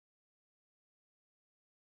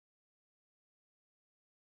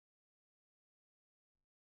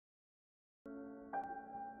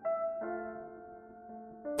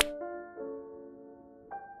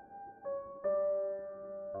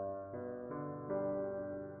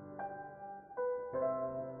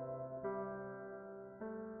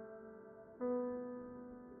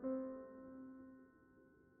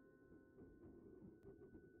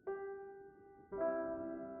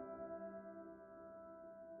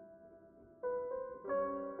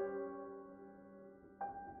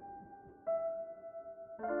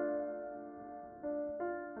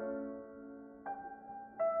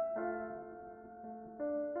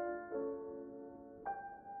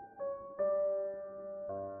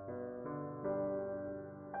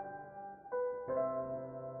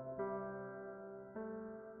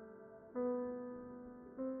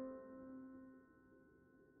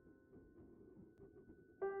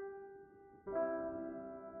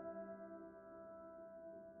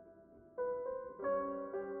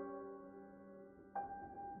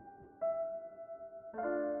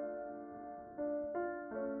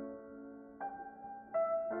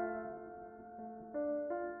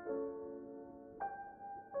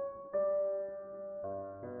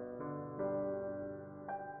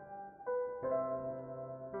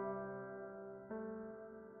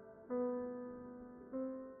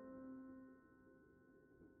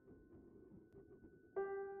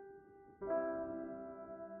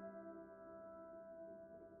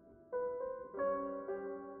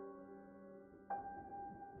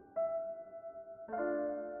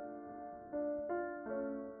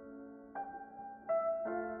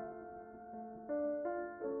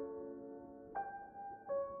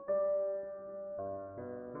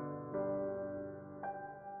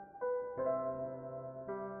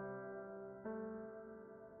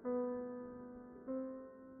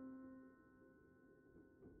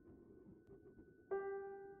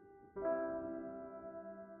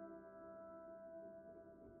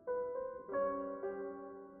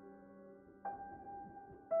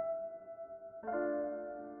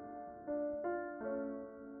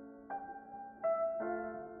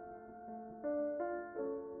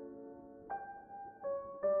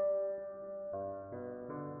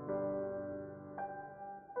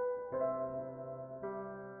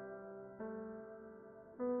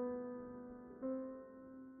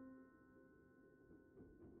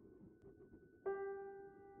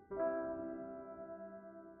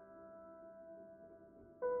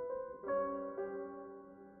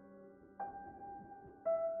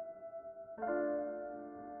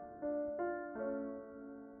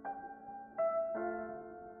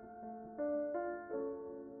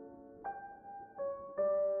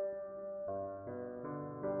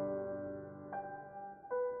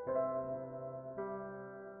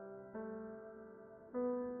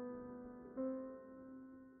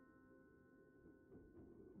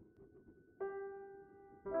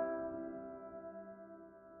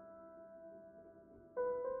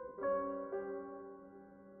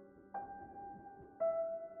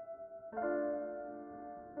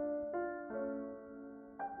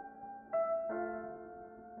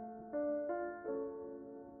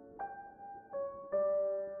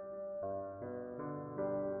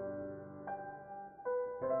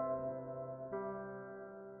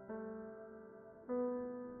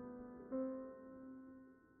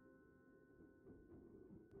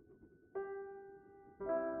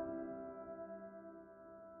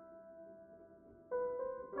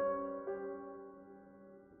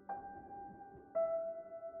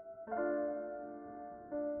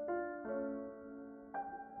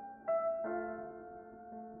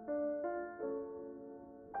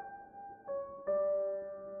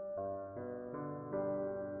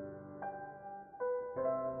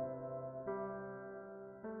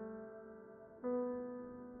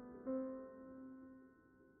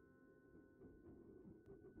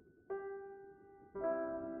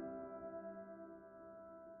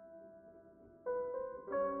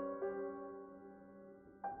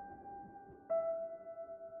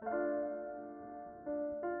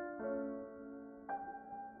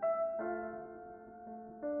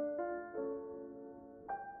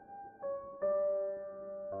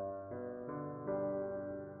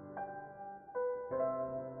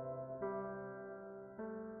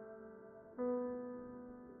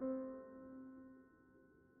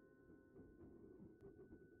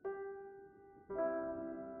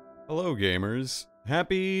Hello, gamers.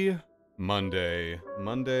 Happy Monday.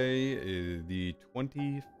 Monday is the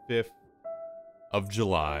 25th of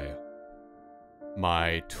July.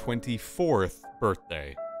 My 24th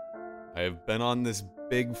birthday. I have been on this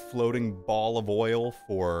big floating ball of oil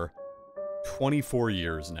for 24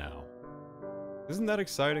 years now. Isn't that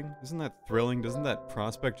exciting? Isn't that thrilling? Doesn't that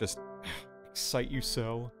prospect just excite you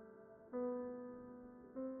so?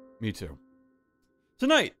 Me too.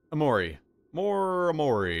 Tonight, OMORI. More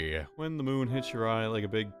OMORI. When the moon hits your eye like a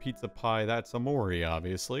big pizza pie, that's OMORI,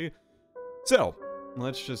 obviously. So,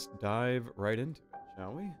 let's just dive right into it,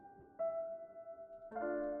 shall we?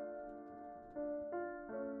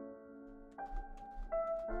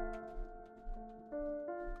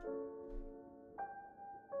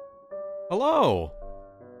 Hello!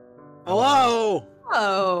 Hello!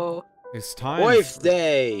 Hello. It's time. Wife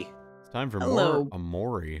Day! It's time for Hello. more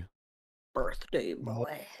OMORI. Birthday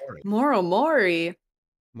boy. More OMORI.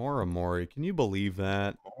 More OMORI. Can you believe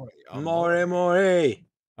that? More, more.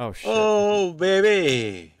 Oh, shit. Oh,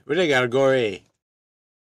 baby! Where they got a gory?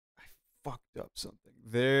 I fucked up something.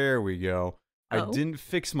 There we go. I Oh. didn't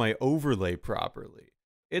fix my overlay properly.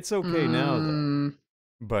 It's okay now, though.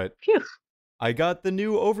 But Phew. I got the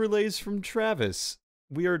new overlays from Travis.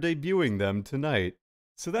 We are debuting them tonight.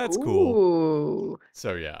 So that's cool. Ooh.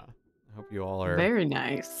 So yeah, I hope you all are Very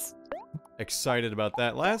nice. excited about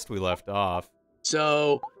that. Last we left off.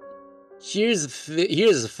 So, here's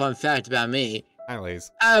a fun fact about me. Hi,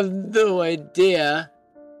 Lays. I have no idea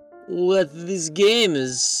what this game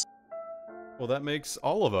is. Well, that makes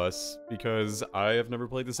all of us, because I have never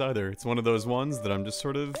played this either. It's one of those ones that I'm just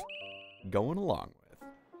sort of going along with.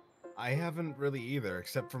 I haven't really either,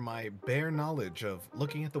 except for my bare knowledge of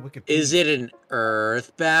looking at the Wikipedia. Is it an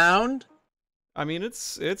Earthbound? I mean,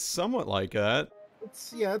 it's somewhat like that.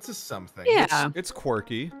 It's a something. Yeah. It's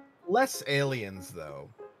quirky. Less aliens, though.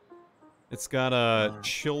 It's got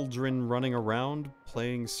children running around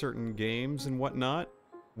playing certain games and whatnot.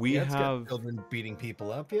 We It's got have children beating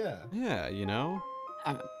people up, yeah. Yeah, you know.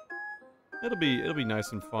 Haven't. It'll be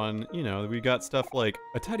nice and fun. You know, we got stuff like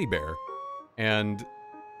a teddy bear and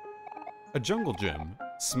a jungle gym.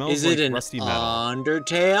 Smells Is like it an rusty metal.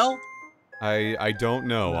 Undertale? I don't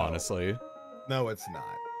know, No. honestly. No, it's not.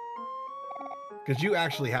 Because you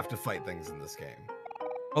actually have to fight things in this game.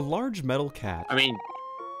 A large metal cat. I mean,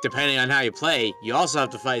 depending on how you play, you also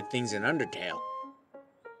have to fight things in Undertale.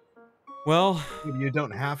 Well, You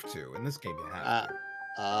don't have to. In this game, you have to.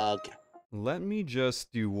 Okay. let me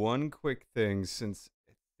just do one quick thing since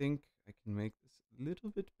I think I can make this a little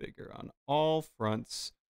bit bigger on all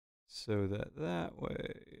fronts so that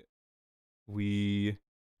way we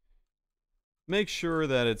make sure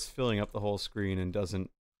that it's filling up the whole screen and doesn't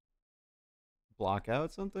block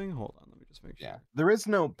out something. Hold on, let me just make sure. Yeah, there is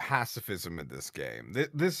no pacifism in this game.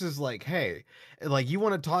 This is like, hey, like you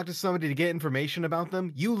want to talk to somebody to get information about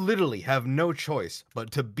them, you literally have no choice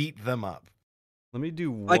but to beat them up. Let me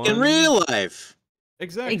do one. Like in real life.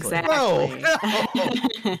 Exactly. Exactly.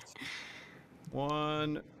 No.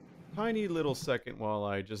 One tiny little second while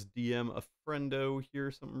I just DM a friendo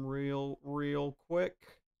here, something real quick.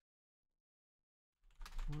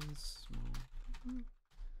 One small.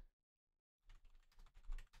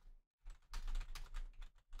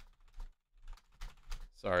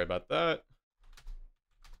 Sorry about that.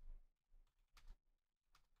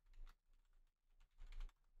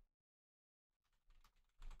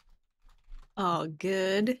 Oh,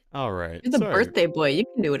 good. All right. You're the sorry. birthday boy. You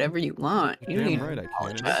can do whatever you want. You Damn need right I to can.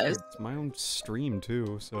 apologize. It's my own stream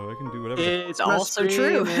too, so I can do whatever. It's my also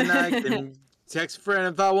stream, true. And I can text a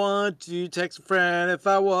friend if I want to, text a friend if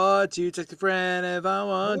I want to, text a friend if I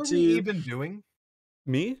want What to. are we even doing?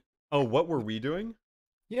 Me? Oh, what were we doing?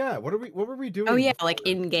 Yeah, what were we doing? Oh yeah, before? like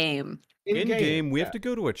in game. In game, we yeah. have to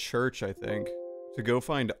go to a church, I think, to go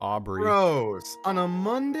find Aubrey. Gross. On a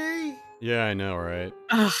Monday? Yeah, I know, right?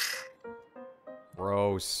 Ugh.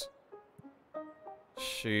 Gross.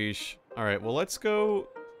 Sheesh. All right, well, let's go.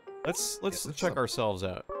 Let's this check is ourselves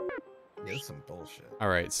out. Yeah, that's some bullshit. All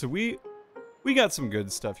right, so we got some good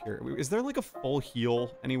stuff here. Is there like a full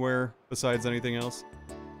heal anywhere besides anything else?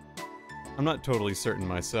 I'm not totally certain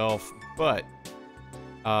myself, but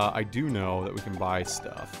I do know that we can buy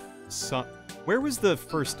stuff. So, where was the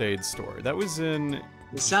first aid store? That was in...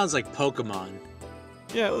 It sounds like Pokemon.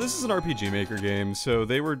 Yeah, well, this is an RPG Maker game, so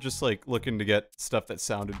they were just like looking to get stuff that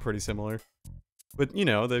sounded pretty similar. But, you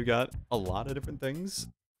know, they've got a lot of different things.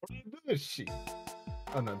 What is she?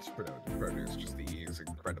 Oh no, it's produce. Just the E is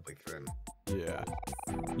incredibly thin. Yeah.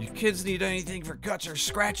 You kids need anything for cuts or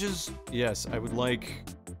scratches? Yes, I would like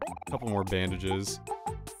a couple more bandages.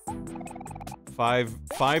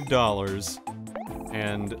 $5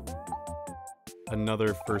 and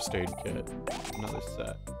another first aid kit. Another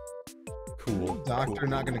set. Cool. Doctor cool.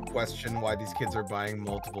 not going to question why these kids are buying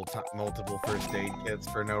multiple first aid kits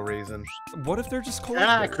for no reason. What if they're just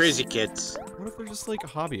collectors? Crazy kids. What if they're just like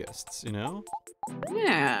hobbyists, you know?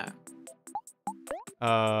 Yeah.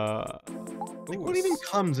 Like, what even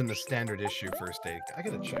comes in the standard issue first aid? I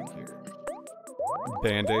gotta check here.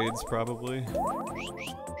 Band-aids, probably.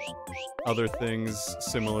 Other things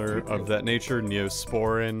similar of that nature.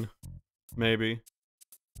 Neosporin, maybe.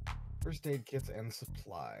 First aid kits and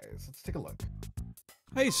supplies. Let's take a look.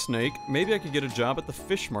 Hey, Snake, maybe I could get a job at the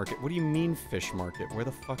fish market. What do you mean, fish market? Where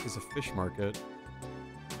the fuck is a fish market?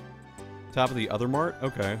 Top of the other mart?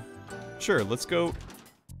 Okay. Sure, let's go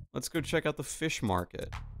check out the fish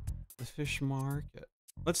market. The fish market.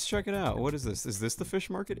 Let's check it out. What is this? Is this the fish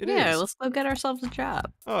market? It is. Yeah, let's go get ourselves a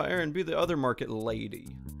job. Oh, Aaron, be the other market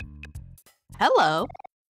lady. Hello.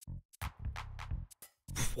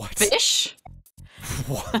 What? Fish?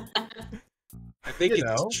 What? I think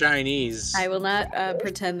it's Chinese. I will not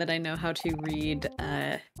pretend that I know how to read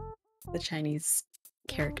the Chinese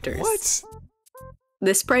characters. What?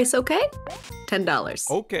 This price okay?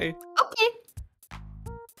 $10. Okay. Okay.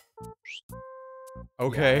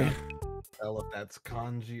 Okay. Yeah, tell if that's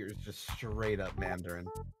kanji or just straight up Mandarin.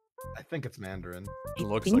 I think it's Mandarin. It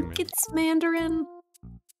looks I like think me. it's Mandarin.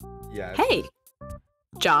 Yeah. Hey,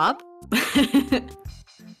 job.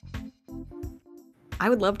 I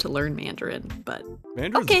would love to learn Mandarin, but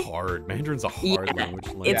Mandarin's okay. hard. Mandarin's a hard Yeah, language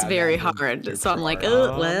to learn. it's Yeah, very Mandarin's hard. So I'm like,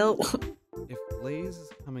 hard. well. If Blaze is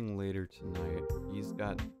coming later tonight, he's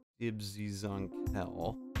got dibsies on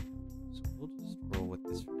Kel. So we'll just roll with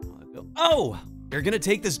this for now. Oh! You're gonna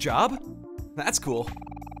take this job? That's cool.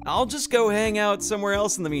 I'll just go hang out somewhere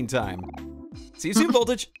else in the meantime. See you soon,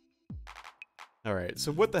 Voltage! Alright,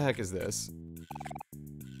 so what the heck is this?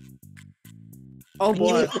 Oh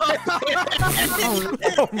boy.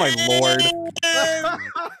 Oh my lord.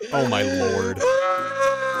 Oh my lord.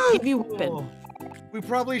 Give you weapon. We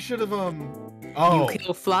probably should have You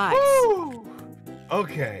kill flies. Woo!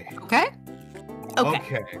 Okay. Okay?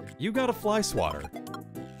 Okay. Okay. You got a fly swatter.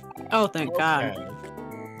 Oh, thank God. Okay.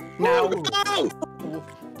 now. No!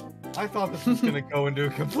 I thought this was gonna go into a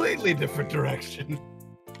completely different direction.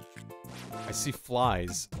 I see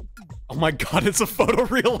flies. Oh my god, it's a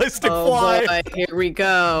photorealistic Oh fly! boy, here we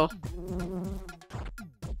go.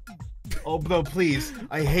 Oh no, please!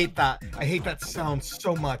 I hate that. I hate that sound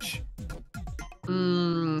so much.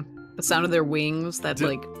 The sound of their wings, that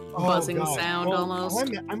like buzzing God. sound Well,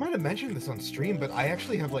 almost. I might have mentioned this on stream, but I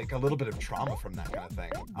actually have like a little bit of trauma from that kind of thing.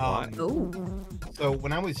 Oh. So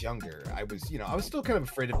when I was younger, I was still kind of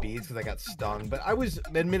afraid of bees because I got stung, but I was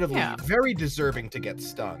admittedly very deserving to get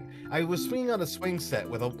stung. I was swinging on a swing set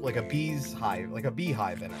with a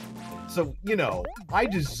beehive in it. So, I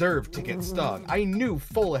deserved to get stung. I knew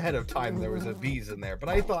full ahead of time there was a bees in there, but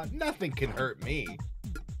I thought nothing can hurt me.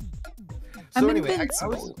 So anyway,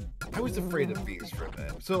 I was afraid of bees for a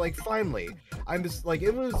bit. So like finally, I'm just like,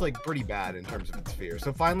 it was like pretty bad in terms of its fear.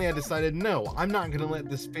 So finally I decided, no, I'm not gonna let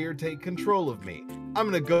this fear take control of me. I'm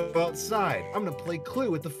gonna go outside. I'm gonna play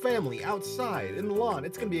Clue with the family outside in the lawn.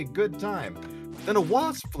 It's gonna be a good time. Then a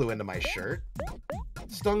wasp flew into my shirt,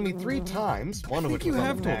 stung me 3 times, one of which was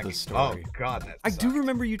on the neck. This story. Oh god, that I do sucked.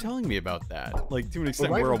 remember you telling me about that. Like, to an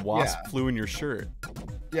extent right where a bef- wasp yeah. flew in your shirt.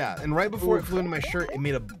 Yeah, and right before it flew into my shirt, it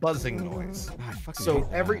made a buzzing noise. I fucking So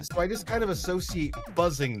hate that. so I just kind of associate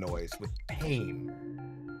buzzing noise with pain.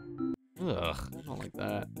 Ugh, I don't like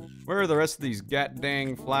that. Where are the rest of these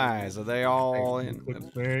dang flies? Are they all in?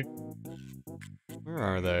 Where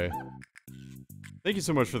are they? Thank you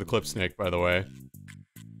so much for the clip snake, by the way.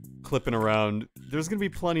 Clipping around. There's gonna be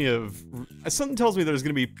plenty of... Something tells me there's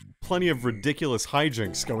gonna be plenty of ridiculous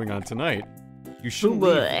hijinks going on tonight. You shouldn't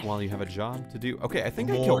leave while you have a job to do. Okay, I think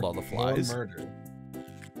I killed all the flies. Murder.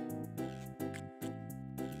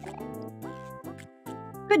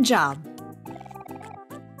 Good job.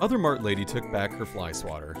 Other Mart lady took back her fly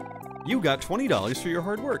swatter. You got $20 for your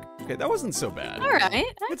hard work. Okay, that wasn't so bad. All right.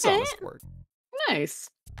 It's Okay. honest work. Nice.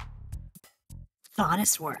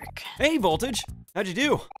 Honest work. Hey, Voltage! How'd you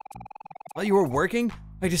do? While you were working,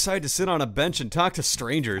 I decided to sit on a bench and talk to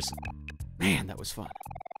strangers. Man, that was fun.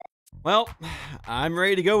 Well, I'm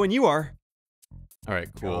ready to go when you are. Alright,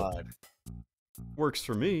 cool. God. Works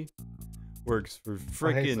for me. Works for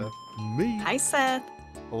frickin' Seth. me. Hi, Seth.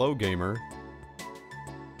 Hello, gamer.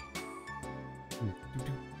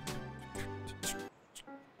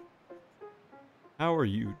 How are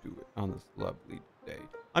you doing on this lovely day?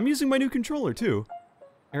 I'm using my new controller too.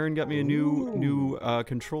 Aaron got me a new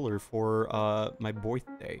controller for my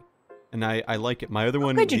birthday, and I like it. My other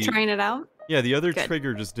one, Good, you're trying it out. yeah, the other Good.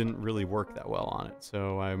 trigger just didn't really work that well on it.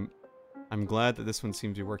 So I'm glad that this one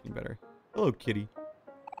seems to be working better. Hello, kitty.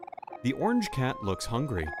 The orange cat looks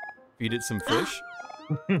hungry. Feed it some fish.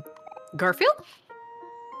 Garfield?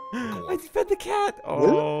 I fed the cat.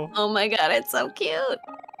 Oh. Oh my god, it's so cute.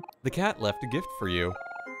 The cat left a gift for you.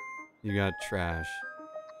 You got trash.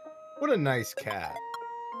 What a nice cat.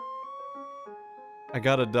 I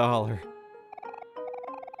got $1.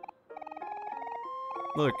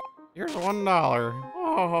 Look, here's $1.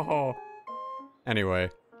 Oh. Anyway.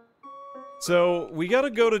 So, we gotta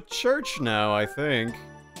go to church now, I think.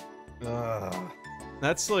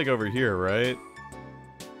 That's like over here, right?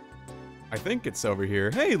 I think it's over here.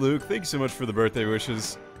 Hey, Luke, thanks so much for the birthday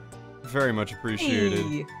wishes. Very much appreciated.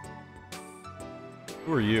 Hey.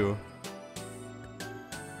 Who are you?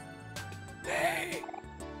 Hey!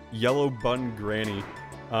 Yellow bun granny.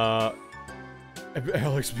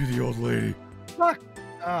 Alex be the old lady. Fuck.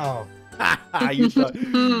 Oh. you thought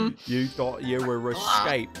you were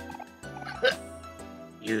escaped.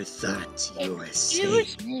 You thought you were safe.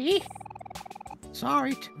 Excuse me.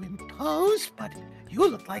 Sorry to impose, but you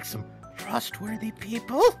look like some trustworthy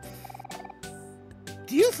people.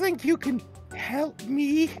 Do you think you can help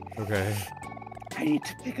me? Okay. I need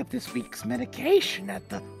to pick up this week's medication at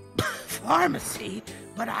the pharmacy,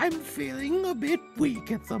 but I'm feeling a bit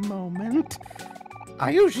weak at the moment.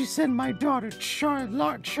 I usually send my daughter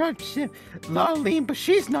Larlene, but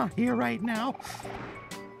she's not here right now.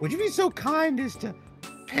 Would you be so kind as to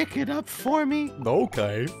pick it up for me?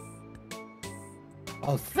 Okay.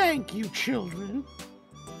 Oh, thank you, children.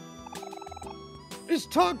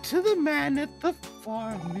 Just talk to the man at the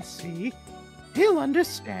pharmacy. He'll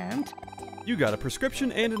understand. You got a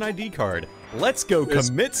prescription and an ID card. Let's go Yes.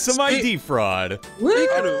 commit some ID fraud. Speaking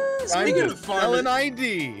of Selling pharmacy,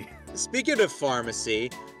 ID. speaking of pharmacy,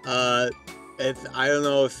 if I don't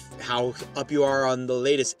know how up you are on the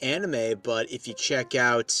latest anime, but if you check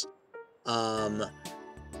out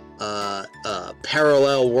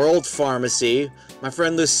Parallel World Pharmacy, my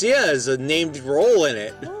friend Lucia has a named role in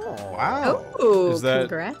it. Oh, wow. Oh, Is that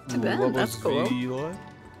congrats to them. That's cool.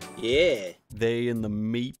 Yeah. They and the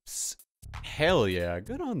Meeps. Hell yeah,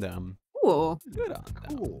 good on them. Cool. Good on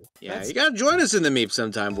them. Cool. Yeah, you gotta join us in the meep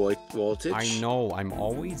sometime, Voltage. I know, I'm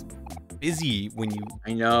always busy when you...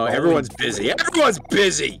 I know, Always everyone's busy. Everyone's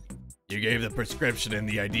busy! You gave the prescription and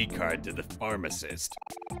the ID card to the pharmacist.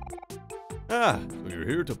 Ah, so you're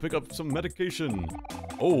here to pick up some medication.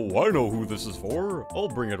 Oh, I know who this is for. I'll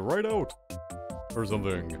bring it right out. Or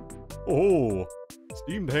something. Oh,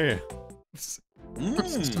 steamed ham.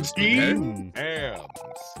 Steamed hams.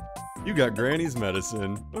 You got Granny's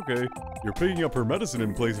medicine. Okay, you're picking up her medicine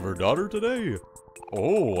in place of her daughter today?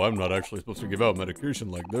 Oh, I'm not actually supposed to give out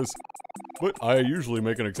medication like this. But I usually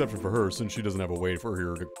make an exception for her since she doesn't have a way for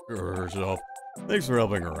her to cure herself. Thanks for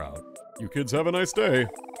helping her out. You kids have a nice day.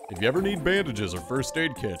 If you ever need bandages or first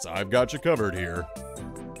aid kits, I've got you covered here.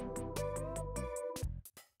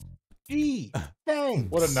 Gee, thanks.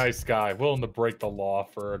 What a nice guy, willing to break the law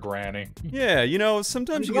for a granny. Yeah, you know,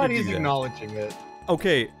 sometimes you gotta do he's that. acknowledging it.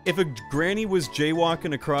 Okay, if a granny was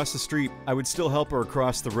jaywalking across the street, I would still help her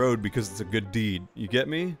across the road because it's a good deed. You get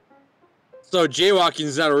me? So jaywalking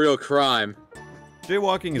is not a real crime.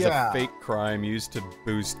 Jaywalking is Yeah. a fake crime used to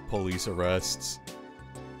boost police arrests.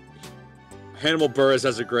 Hannibal Buress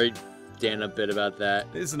has a great stand-up bit about that.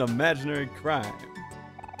 It is an imaginary crime.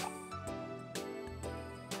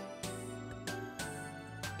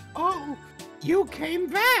 Oh, you came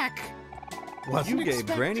back. Wasn't You gave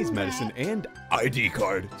expecting Granny's that. medicine and ID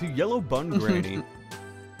card to Yellow Bun Granny.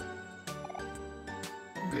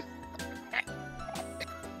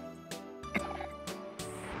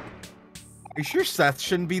 Are you sure Seth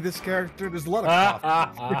shouldn't be this character? There's a lot of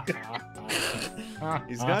cough.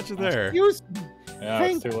 He's got you there. Excuse me. Yeah,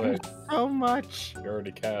 Thank it's too you late. so much. You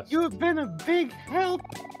already cast. You have been a big help.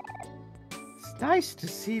 It's nice to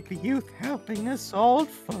see the youth helping us old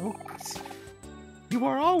folks. You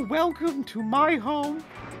are all welcome to my home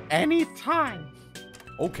anytime.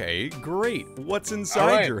 Okay, great. What's All inside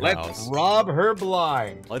right, your let's house? rob her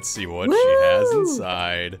blind. Let's see what she has Woo!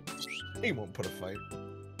 inside. He won't put a fight.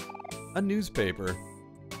 A newspaper.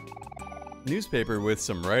 Newspaper with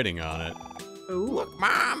some writing on it. Ooh. Look,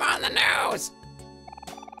 Mom, on the news!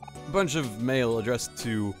 A bunch of mail addressed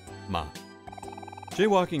to Ma.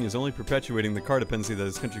 Jaywalking is only perpetuating the car dependency that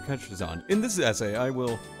this country catches on. In this essay, I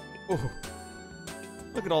will... Oh,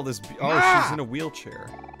 look at all this... Oh, she's in a wheelchair.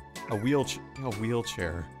 A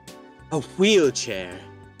wheelchair. A wheelchair.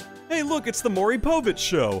 Hey, look, it's the Maury Povich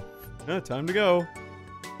show. Time to go.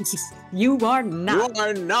 You are not. You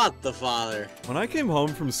are not the father. When I came home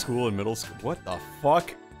from school in middle school... What the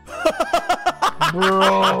fuck?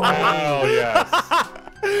 Bro! Hell yes.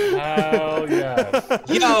 Hell yes.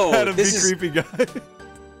 Yo, Had a this big is- creepy guy.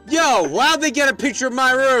 Yo, why'd they get a picture of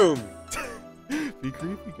my room? Be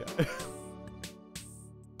creepy guy.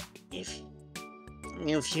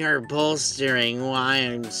 If you're bolstering why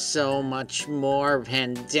I'm so much more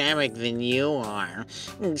pandemic than you are,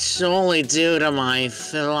 it's solely due to my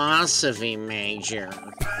philosophy major.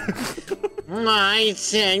 My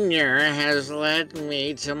tenure has led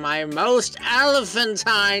me to my most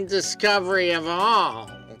elephantine discovery of all.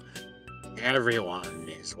 Everyone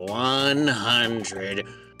is 100,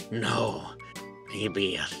 no,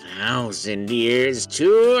 maybe 1,000 years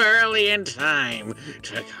too early in time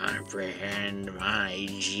to comprehend my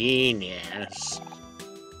genius.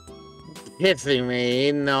 Pity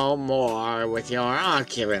me no more with your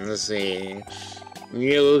occupancy.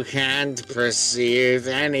 You can't perceive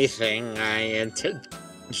anything I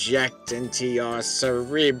inject into your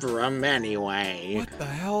cerebrum anyway. What the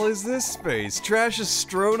hell is this space? Trash is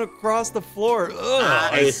strewn across the floor.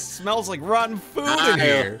 Ugh, it smells like rotten food in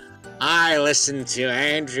here. I listen to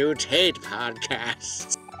Andrew Tate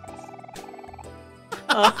podcasts.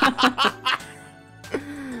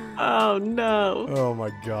 Oh no. Oh my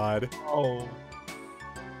god. Oh.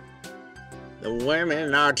 The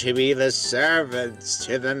women are to be the servants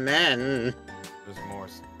to the men. There's more.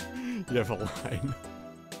 You have a line.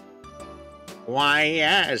 Why,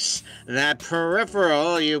 yes, that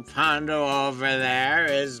peripheral you ponder over there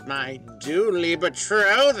is my duly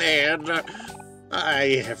betrothed. I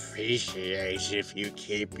appreciate if you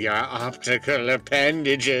keep your optical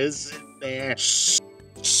appendages in there.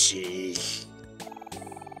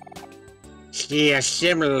 She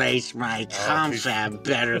assimilates my confab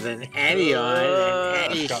better than anyone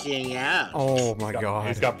and anything else. Oh my god.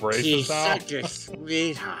 He's got braces She's now. such a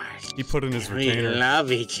sweetheart. He put in his We retainer.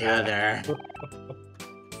 love each other.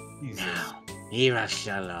 Jesus. Now, leave us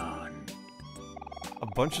alone. A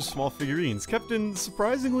bunch of small figurines kept in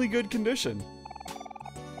surprisingly good condition.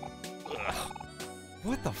 Ugh.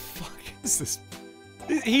 What the fuck is this?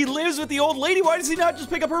 He lives with the old lady. Why does he not just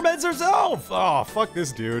pick up her meds herself? Oh, fuck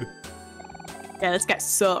this dude. Yeah, this guy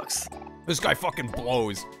sucks. This guy fucking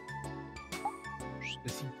blows.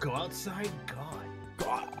 Does he go outside?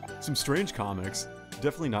 God. Some strange comics.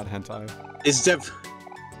 Definitely not hentai. It's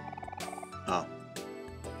Oh.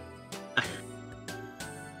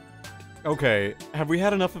 Okay, have we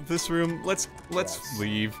had enough of this room? Let's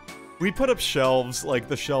leave. We put up shelves, like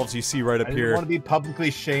the shelves you see right up I didn't here. want to be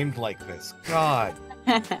publicly shamed like this. God.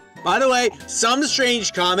 By the way, some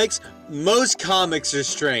strange comics, most comics are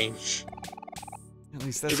strange. At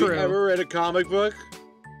least that's Have you True. ever read a comic book?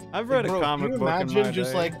 I've read Bro, a comic can you book in imagine my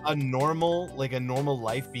just day. like a normal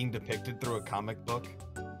life being depicted through a comic book?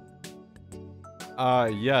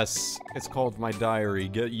 Yes. It's called my diary.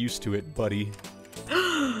 Get used to it, buddy.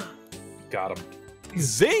 Got him.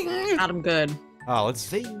 Zing! Got him good. Oh, let's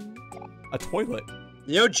see. A toilet.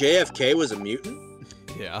 You know JFK was a mutant?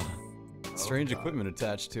 Yeah. Strange equipment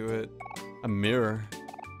attached to it. A mirror.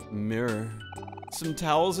 Mirror. Some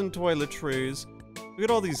towels and toiletries. Look at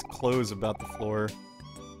all these clothes about the floor.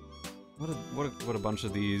 What a bunch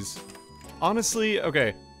of these. Honestly,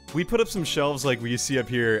 okay. We put up some shelves like we see up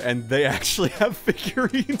here, and they actually have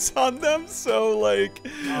figurines on them, so like,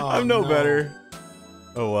 I'm no better.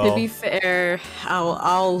 Oh well. To be fair,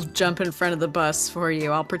 I'll jump in front of the bus for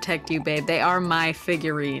you. I'll protect you, babe. They are my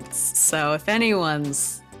figurines. So if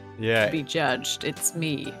anyone's Yeah, to be judged, it's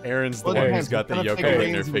me. Aaron's the Well, one depends. who's got the What kind of Yoko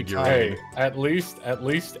in their figurines we figurine. Hey, at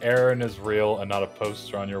least Aaron is real and not a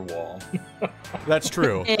poster on your wall. That's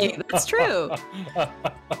true. Hey, that's true.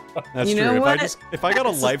 That's You true. know If what? I got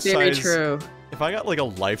a That's very life-size true. if I got like a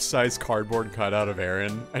life-size cardboard cutout of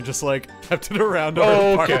Aaron and just like kept it around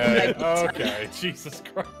our Okay, apartment. okay, Jesus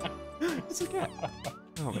Christ. It's okay.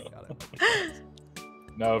 Oh my god.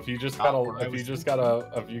 No, if you got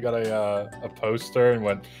a poster and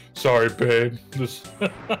went, sorry, babe, this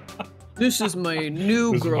This is my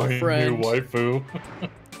new this girlfriend. is my new waifu.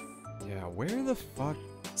 Yeah, where the fuck?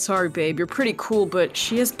 Sorry, babe. You're pretty cool, but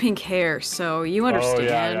she has pink hair, so you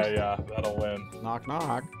understand. Oh yeah, that'll win. Knock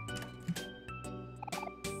knock.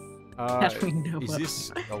 How do we know Is what-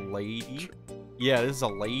 this a lady? Yeah, this is a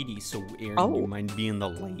lady, so Aaron, Oh. you mind being the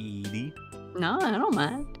lady? No, I don't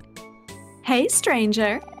mind. Hey,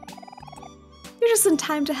 stranger. You're just in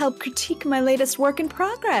time to help critique my latest work in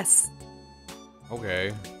progress.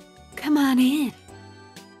 Okay. Come on in.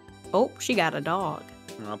 Oh, she got a dog.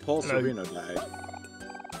 Paul Sereno died.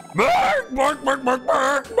 Bark, bark, bark, bark,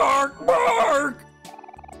 bark, bark, bark!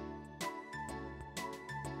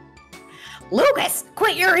 Lucas,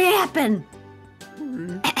 quit your yapping!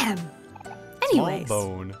 Anyways, Small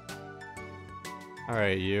bone.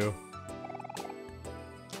 Alright, you.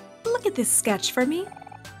 look at this sketch for me.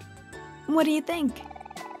 What do you think?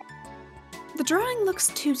 The drawing looks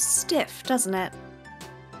too stiff, doesn't it?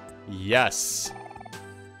 Yes.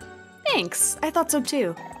 Thanks, I thought so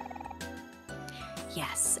too.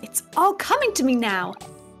 Yes, it's all coming to me now.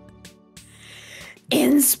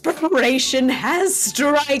 Inspiration has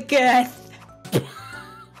striketh.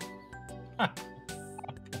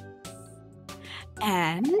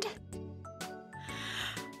 And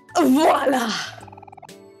voila!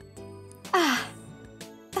 Ah,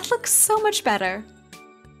 that looks so much better.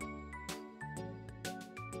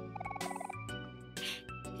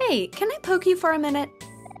 Hey, can I poke you for a minute?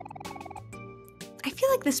 I feel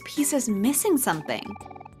like this piece is missing something.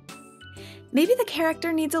 Maybe the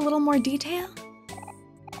character needs a little more detail?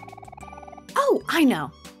 Oh, I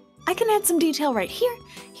know. I can add some detail right here,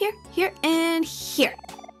 here, here, and here.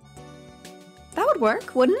 That would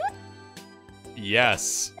work, wouldn't it?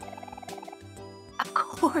 Yes. Of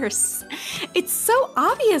course. It's so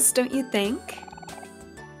obvious, don't you think?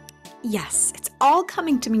 Yes, it's all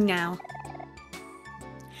coming to me now.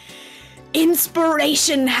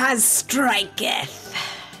 Inspiration has striketh.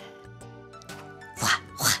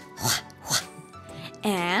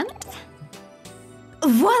 And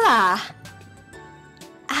voila!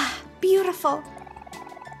 Ah, beautiful.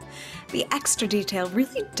 The extra detail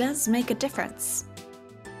really does make a difference.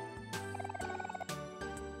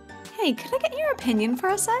 Hey, could I get your opinion for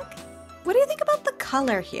a sec? What do you think about the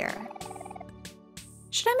color here?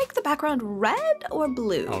 Should I make the background red or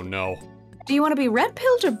blue? Oh no. Do you want to be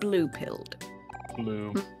red-pilled or blue-pilled?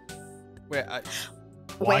 Blue. Wait,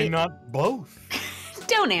 Why Wait. not both?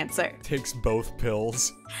 Don't answer. takes both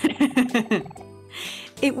pills.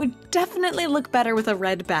 It would definitely look better with a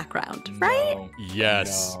red background, right? No,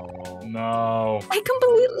 Yes. no. I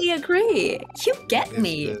completely agree. You get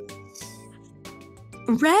me. Is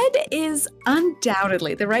Red is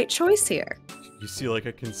undoubtedly the right choice here. You see like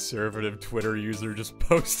a conservative Twitter user just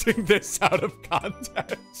posting this out of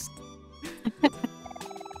context.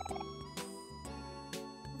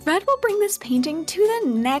 Red will bring this painting to the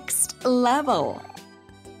next level.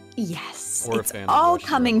 Yes, Or a it's fan of all Russian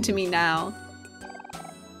coming to me Revolution. now.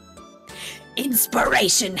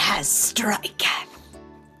 Inspiration has struck.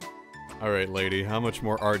 All right, lady, how much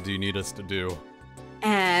more art do you need us to do?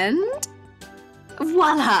 And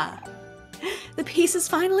voila! The piece is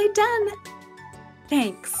finally done.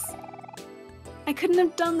 Thanks. I couldn't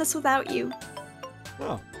have done this without you.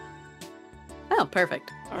 Oh, Oh,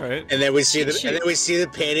 perfect. all right. And then we see the Shoot. and then we see the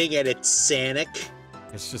painting, and it's Sanic.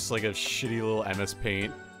 It's just like a shitty little MS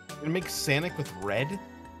Paint. Gonna make Sanic with red?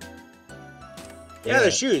 Yeah,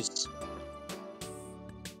 they're shoes.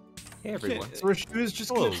 Hey everyone. Yeah. So our shoes just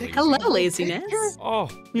Hello, gonna take Hello, a laziness. Oh,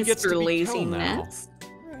 he gets to Mr. be Kel now. Laziness.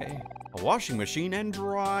 Right. A washing machine and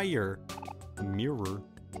dryer. A mirror.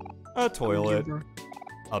 A toilet.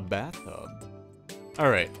 A bathtub. All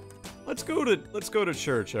right. Let's go to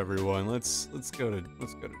church, everyone. Let's go to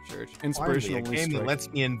church. Finally, Inspirational a game that lets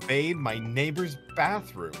me invade my neighbor's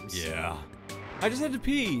bathrooms. Yeah. I just had to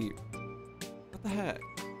pee. What the heck?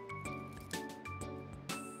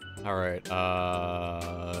 All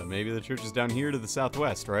right. Maybe the church is down here to the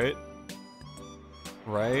southwest, right?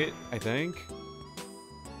 Right, I think.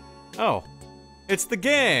 Oh. It's the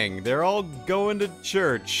gang. They're all going to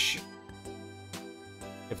church.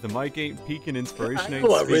 If the mic ain't peaking, inspiration I ain't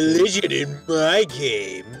want speaking. religion in my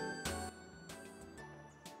game.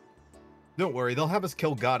 Don't worry, they'll have us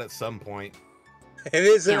kill God at some point. It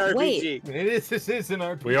is an Can't RPG. wait. This is an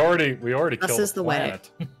RPG. We already This killed is the way.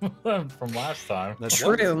 planet from last time. That's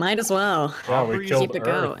True, might as well. Yeah, we Aubrey's- killed Keep it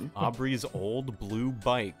Earth. going. Aubrey's old blue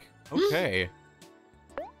bike. Okay.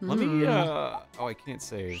 Let me, Hmm. oh, I can't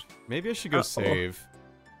save. Maybe I should go save.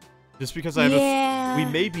 Just because I have Yeah. we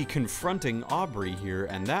may be confronting Aubrey here,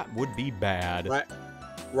 and that would be bad.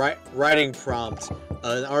 Writing prompt.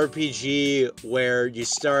 An RPG where you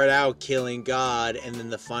start out killing God, and then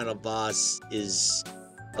the final boss is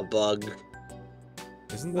a bug.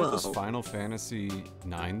 Isn't that just Whoa. Final Fantasy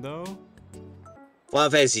 9 though? Final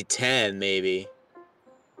Fantasy X, maybe.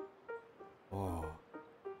 Oh.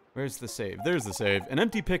 Where's the save? There's the save. An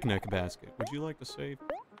empty picnic basket. Would you like to save?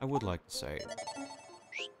 I would like to save.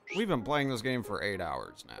 We've been playing this game for 8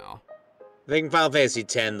 hours now. I think Final Fantasy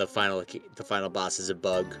X, the final boss is a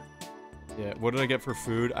bug. Yeah, what did I get for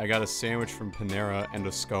food? I got a sandwich from Panera and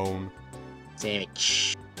a scone.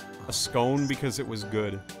 Sandwich. A scone because it was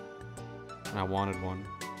good. And I wanted one.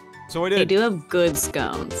 So I They did. do have good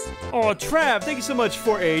scones. Oh, Trav, thank you so much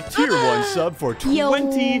for a tier 1 sub for Yo.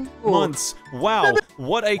 20 months. Wow,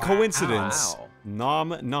 what a coincidence. Wow.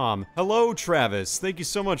 Nom nom. Hello, Travis. Thank you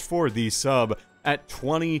so much for the sub at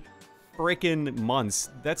 20 frickin' months.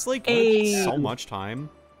 That's like Hey. so much time.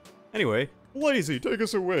 Anyway, Lazy, take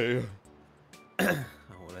us away. What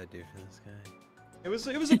would I do for this guy? It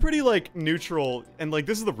was a pretty like neutral, and like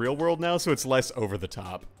this is the real world now, so it's less over the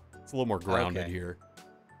top. It's a little more grounded Okay. here.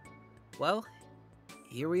 Well,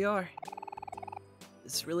 here we are.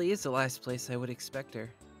 This really is the last place I would expect her.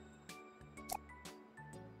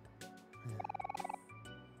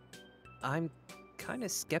 I'm kind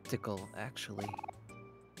of skeptical, actually.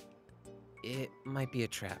 It might be a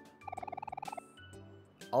trap.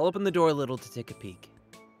 I'll open the door a little to take a peek.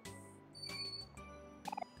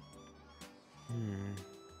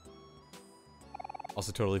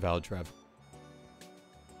 Also totally valid, Trav.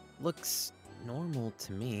 Looks normal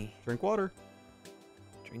to me. Drink water.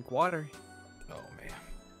 Drink water. Oh man.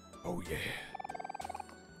 Oh yeah.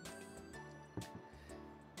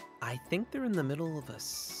 I think they're in the middle of a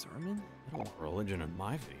sermon. Religion in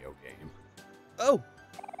my video game. Oh,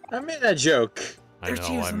 I made that joke. I There know,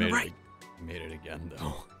 she is I on the made right. it. I made it again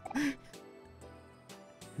though.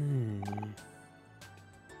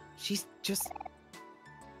 She's just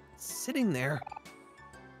sitting there.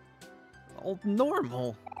 All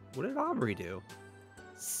normal. What did Aubrey do?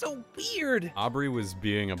 So weird. Aubrey was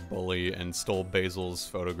being a bully and stole Basil's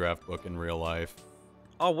photograph book in real life.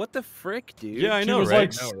 Oh, what the frick, dude? Yeah, I She know, was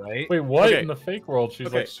right? like, right? Wait, what? Okay. In the fake world, she's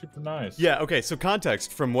Okay. like super nice. Yeah, okay, so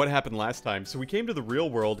context from what happened last time. So we came to the real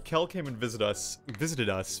world, Kel came and visited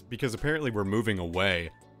us because apparently we're moving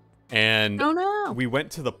away. And Oh no. we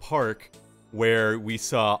went to the park where we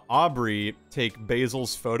saw Aubrey take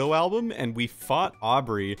Basil's photo album and we fought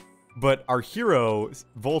Aubrey, but our hero,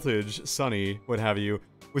 Voltage, Sunny, what have you,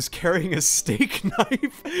 was carrying a steak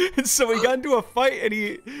knife. And so we got into a fight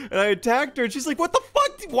and I attacked her and she's like, "What the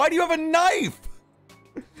fuck? Why do you have a knife?"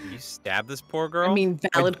 You stabbed this poor girl? I mean,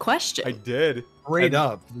 valid question. I did. Straight And-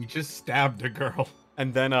 up, we just stabbed a girl.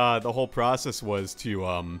 And then the whole process was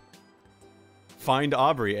to find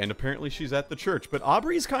Aubrey, and apparently she's at the church. But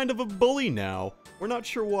Aubrey's kind of a bully now. We're not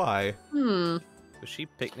sure why. was she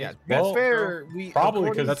picking Yeah, his that's Well, fair. We Probably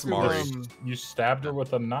according because That's to, Mari. you stabbed her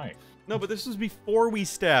with a knife. No, but this was before we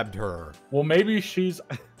stabbed her. Well, maybe she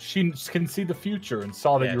can see the future and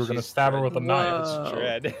saw that Yeah, you were going to she's stab her with a dread. knife. Whoa.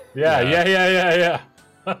 Dread. Yeah.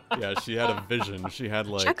 Yeah, she had a vision. She had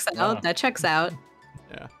like... Checks out. That checks out.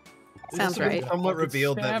 Yeah. Sounds It's right. somewhat Fucking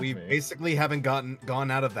revealed that stabbed we me. basically haven't gone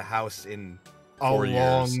out of the house in a 4 years.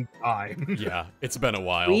 long time. Yeah, it's been a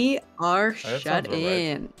while. We are That shut sounds about right.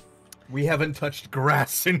 in. We haven't touched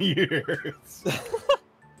grass in years.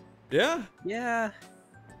 Yeah? Yeah.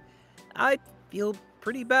 I feel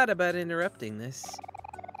pretty bad about interrupting this.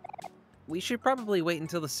 We should probably wait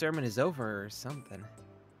until the sermon is over or something.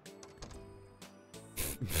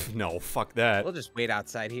 No, fuck that. We'll just wait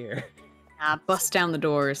outside here. Bust down the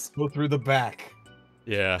doors. Go through the back.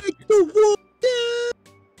 Yeah.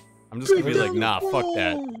 I'm just gonna be like, nah, fuck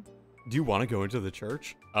that. Do you want to go into the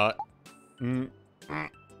church? Oh,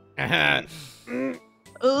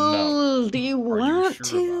 do you want sure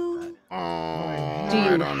to? about Do you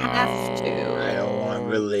I don't have know. to? I don't want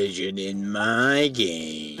religion in my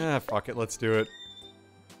game. Fuck it, let's do it.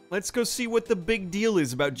 Let's go see what the big deal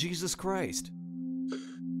is about Jesus Christ.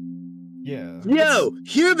 Yeah. Yo,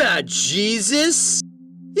 hear about Jesus?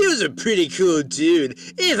 He was a pretty cool dude,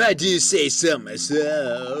 if I do say so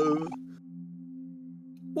myself.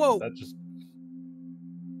 Whoa! That just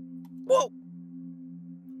Whoa!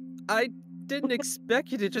 I didn't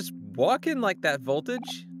expect you to just walk in like that,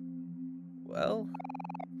 Voltage. Well,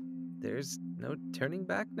 there's no turning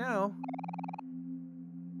back now.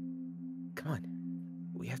 Come on.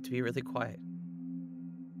 We have to be really quiet.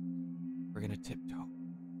 We're gonna tiptoe.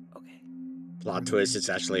 Okay. Plot twist, it's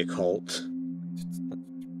actually a cult.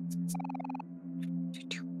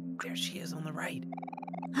 There she is on the right.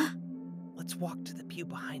 Let's walk to the pew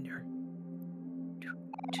behind her.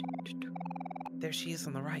 There she is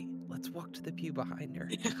on the right. Let's walk to the pew behind her.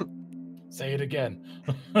 say it again.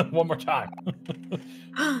 One more time.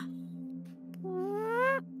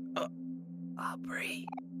 Aubrey.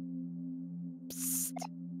 Psst.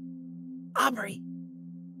 Aubrey.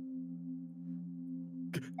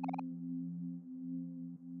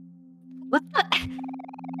 What the?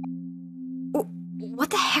 What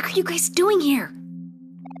the heck are you guys doing here?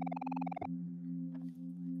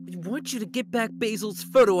 We want you to get back Basil's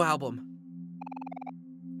photo album.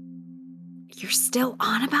 You're still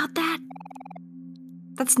on about that?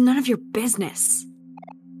 That's none of your business.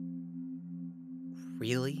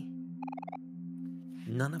 Really?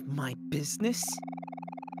 None of my business?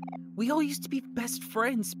 We all used to be best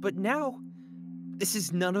friends, but now this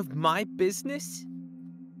is none of my business?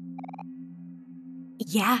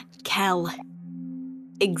 Yeah, Kel.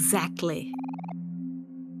 Exactly.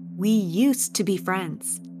 We used to be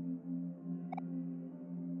friends.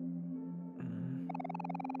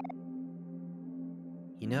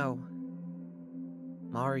 You know,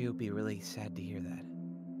 Mari would be really sad to hear that.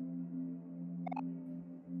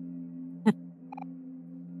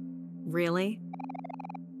 Really?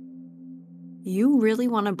 You really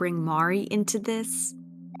want to bring Mari into this?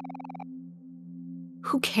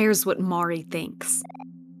 Who cares what Mari thinks?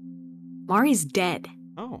 Mari's dead.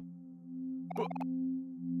 Oh.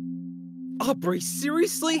 Aubrey,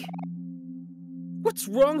 seriously? What's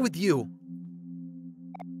wrong with you?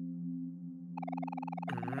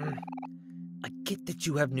 I get that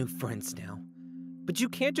you have new friends now, but you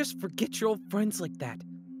can't just forget your old friends like that.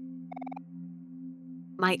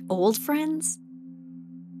 My old friends?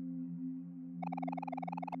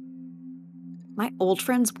 My old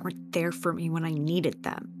friends weren't there for me when I needed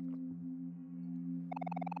them.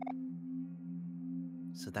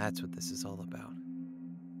 So that's what this is all about.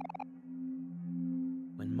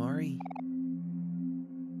 When Mari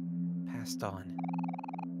passed on,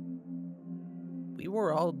 we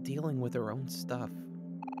were all dealing with our own stuff.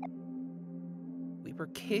 We were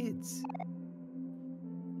kids.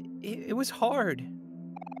 It was hard.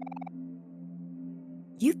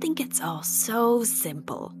 You think it's all so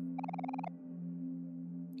simple.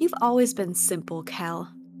 You've always been simple,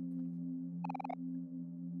 Kel.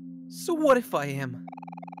 So what if I am?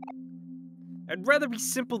 I'd rather be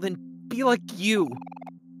simple than be like you.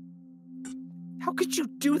 How could you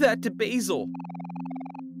do that to Basil?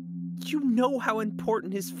 You know how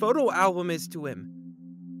important his photo album is to him.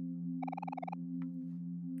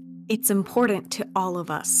 It's important to all of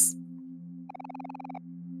us.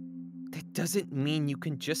 That doesn't mean you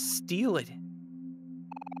can just steal it.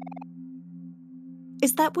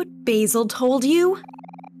 Is that what Basil told you?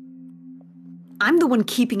 I'm the one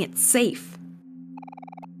keeping it safe.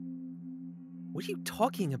 What are you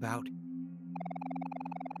talking about?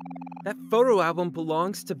 That photo album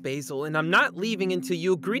belongs to Basil, and I'm not leaving until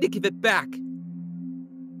you agree to give it back.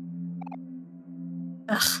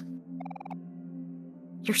 Ugh.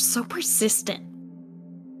 You're so persistent.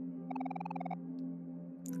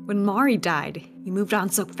 When Mari died, you moved on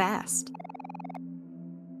so fast.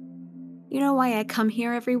 You know why I come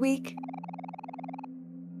here every week?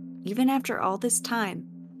 Even after all this time,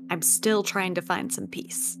 I'm still trying to find some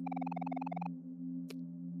peace.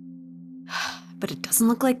 But it doesn't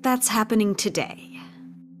look like that's happening today.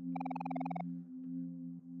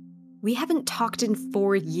 We haven't talked in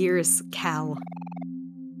 4 years, Cal.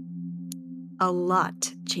 A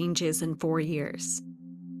lot changes in 4 years.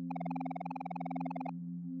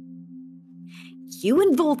 You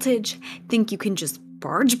and Voltage think you can just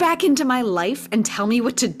barge back into my life and tell me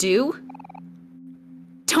what to do?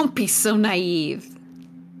 Don't be so naive.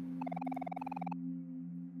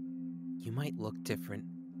 You might look different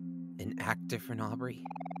and act different, Aubrey.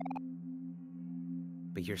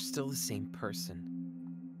 But you're still the same person.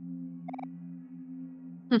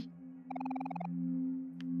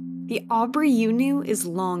 The Aubrey you knew is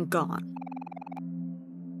long gone.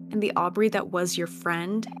 And the Aubrey that was your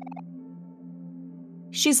friend,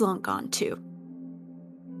 she's long gone too.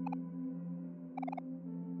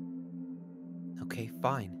 Okay,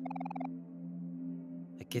 fine.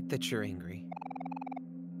 I get that you're angry.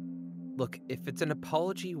 Look, if it's an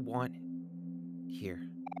apology you want, here.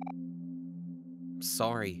 I'm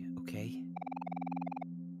sorry, okay?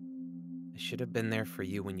 I should have been there for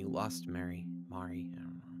you when you lost Mari. I don't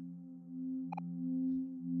know.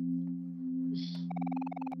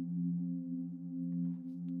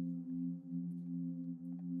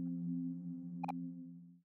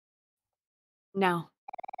 No.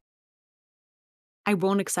 I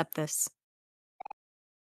won't accept this.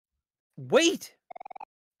 Wait!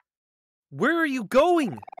 Where are you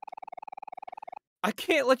going? I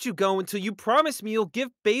can't let you go until you promise me you'll give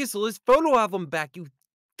Basil his photo album back, you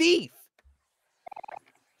thief!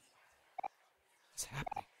 What's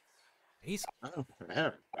happening? Basil?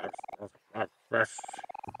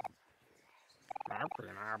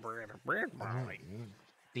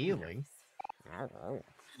 Stealing?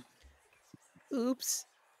 Oops.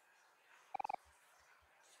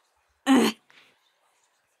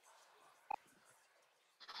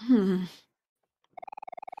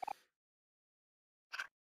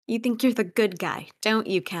 You think you're the good guy, don't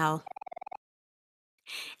you, Cal?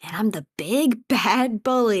 And I'm the big bad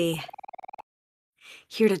bully.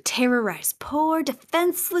 Here to terrorize poor,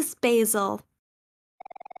 defenseless Basil.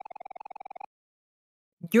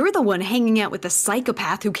 You're the one hanging out with the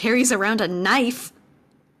psychopath who carries around a knife.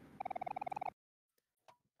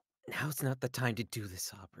 Now's not the time to do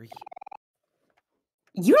this, Aubrey.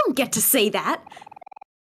 You don't get to say that.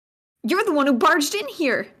 You're the one who barged in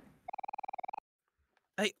here.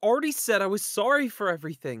 I already said I was sorry for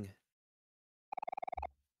everything.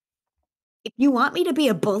 If you want me to be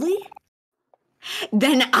a bully,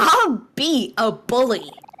 then I'll be a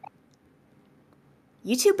bully.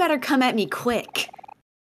 You two better come at me quick,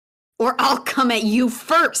 or I'll come at you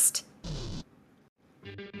first.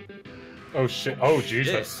 Oh shit! Oh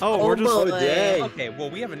Jesus! Oh, we're just. boy. Okay, well,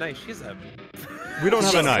 we have a knife. She's a... We don't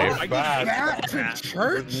have a knife. Bad. To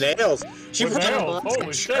church? With nails. She With put nails, them holy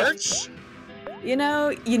in shit. church. You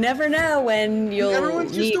know, you never know when you'll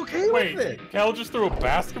Everyone's just okay Wait, with it. Cal just threw a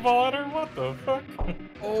basketball at her? What the fuck?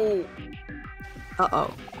 Oh,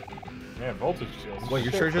 Uh-oh. Man, voltage shields. What,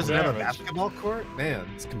 your Shit church for doesn't have a damage. basketball court? Man,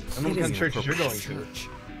 It's I'm completely looking at churches you're going inappropriate. to.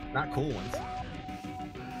 Not cool ones.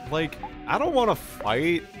 Like, I don't want to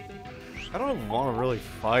fight. I don't want to really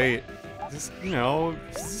fight. Just, you know,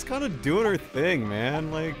 she's just kind of doing her thing, man.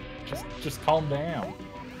 Like, Just calm down.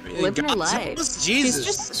 Living her God, life.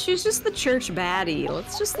 Jesus. She's just the church baddie.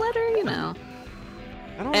 Let's just let her, you know.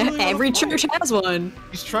 I don't really Every wanna fight. church has one.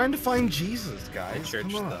 He's trying to find Jesus, guys. church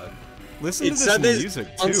Come on. thug. Listen to It's this Sunday,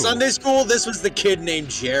 music, too. on Sunday school, this was the kid named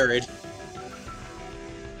Jared.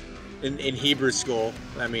 In Hebrew school,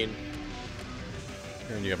 I mean.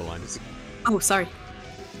 Aaron, you have a line. Oh, sorry.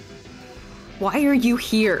 Why are you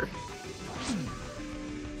here?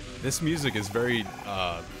 This music is very,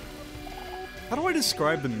 how do I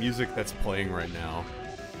describe the music that's playing right now?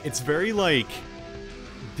 It's very, like,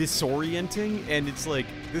 disorienting, and it's like,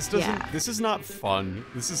 this is not fun.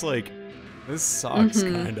 This is like, this sucks,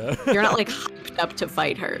 kinda. You're not like hyped up to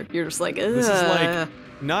fight her. You're just like, ugh. This is like,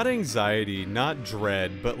 not anxiety, not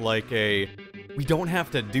dread, but like a, we don't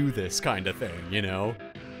have to do this kind of thing, you know?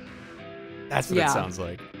 That's what it sounds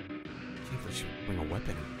like. I think we should bring a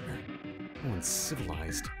weapon in here. No one's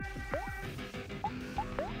civilized.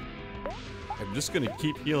 I'm just gonna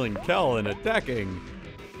keep healing Kel and attacking.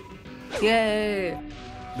 Yay.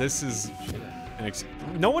 This is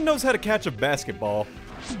no one knows how to catch a basketball.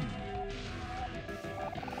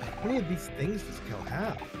 How many of these things does Kel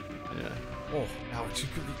have? Yeah. Oh, Alex, you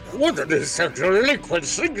could be... What are these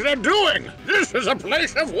delinquents think they're doing? This is a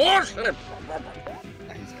place of worship.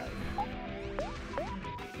 Yeah, he's got it.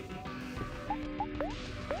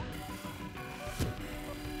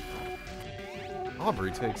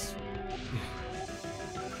 Aubrey takes...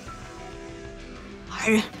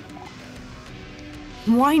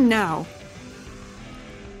 Why now?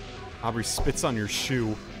 Aubrey spits on your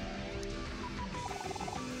shoe.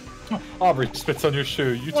 Aubrey spits on your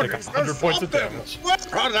shoe. You take 100 points of damage.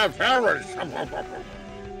 What are the parents?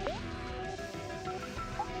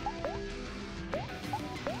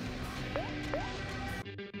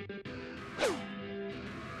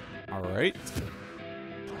 All right.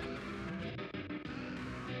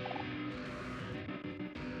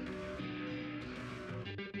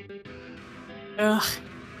 Ugh.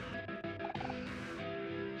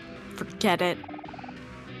 Forget it.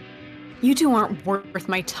 You two aren't worth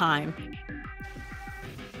my time.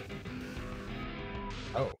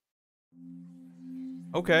 Oh.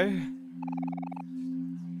 Okay.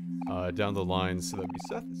 Down the line, so that'd be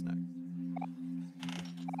Seth is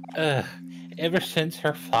next. Ever since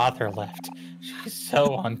her father left, she's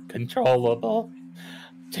so uncontrollable.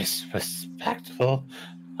 Disrespectful.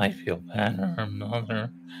 I feel bad for her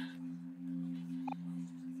mother.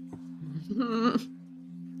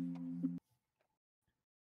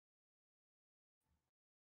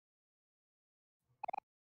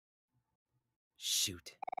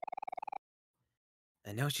 Shoot.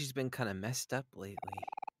 I know she's been kind of messed up lately,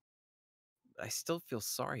 but I still feel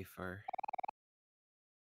sorry for her.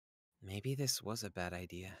 Maybe this was a bad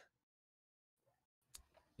idea.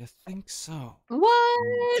 You think so?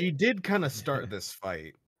 What? She did kind of start this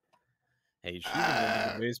fight. Hey, she's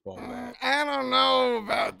the baseball bat. I don't know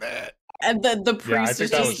about that. And the Yeah, I priest think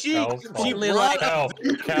is that just was she Cal's fault. brought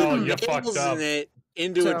Cal, you nails fucked up. in it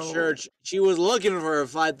into a So- church. She was looking for a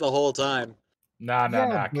fight the whole time. Nah,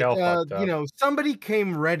 Yeah, but, Cal fucked up. you know, somebody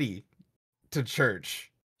came ready to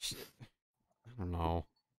church. I don't know.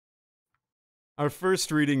 Our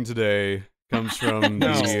first reading today comes from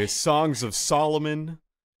No. the Songs of Solomon.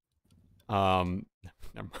 Never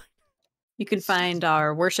mind. You can find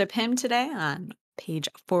our worship hymn today on page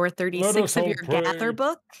Let 436 us of all your Gather pray.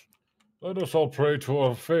 book. Let us all pray to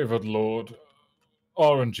our favored Lord,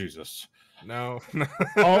 our in Jesus. No.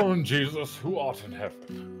 Our in Jesus, who art in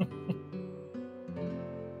heaven.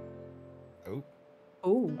 Oh,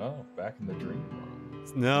 Oh. Oh, back in the dream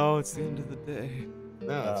world. No, it's the end of the day.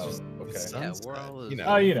 no, it's Oh, just okay. the Yeah, sunset, we're all you know.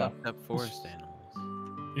 Oh, you know. fucked up forest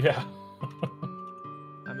animals. Yeah.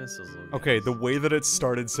 I miss those little Okay, guys. the way that it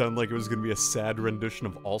started sounded like it was going to be a sad rendition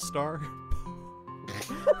of All Star.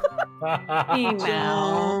 Hey,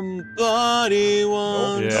 now. Somebody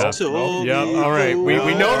once Yeah. told Yep. me. All right. We know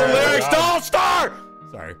the Yeah. lyrics to All Star.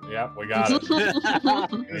 Sorry. Yep, we got it.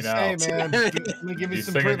 We know. Hey, man, let me give you You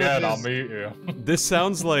some sing again, privileges. I'll meet you. This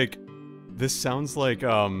sounds like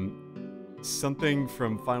something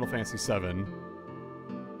from Final Fantasy VII.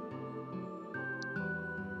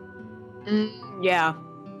 Yeah.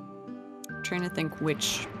 I'm trying to think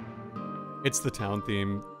which It's the town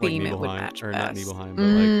theme, like theme it would Nibelheim, match or not best. Nibelheim, but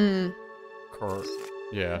like Mm,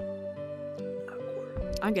 yeah,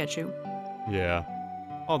 I get you. yeah.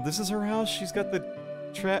 Oh, this is her house. She's got the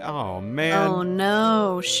Oh man. Oh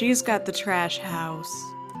no, she's got the trash house.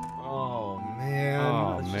 Oh, man.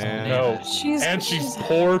 Oh, That's just man. No. She's And she's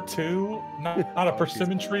poor too. Not a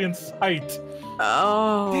persimmon tree in sight.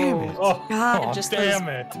 Oh, Damn it. Oh, God, just damn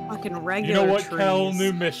those it. fucking You regular know what, trees. Kel?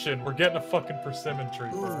 New mission. We're getting a fucking persimmon tree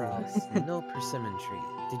for our house. Ooh, no persimmon tree.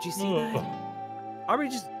 Did you see Ugh. that? Aubrey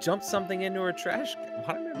just jumped something into her trash can.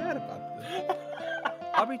 Why am I mad about this?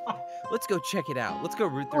 Aubrey, let's go check it out. Let's go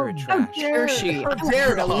root through her How trash. dare she? I want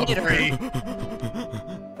her to lead her.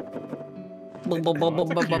 Bum, bum, bum, bum,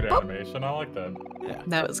 That's a bum, cute bum. animation. I like that. Yeah.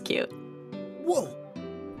 That was cute. Whoa!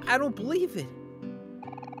 I don't believe it.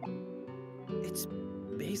 It's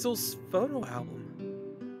Basil's photo album.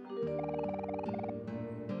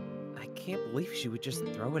 I can't believe she would just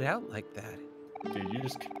throw it out like that. Dude, you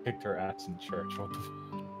just kicked her ass in church. What the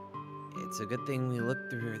It's a good thing we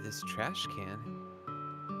looked through this trash can.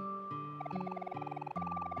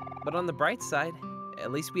 But on the bright side,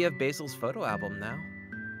 at least we have Basil's photo album now.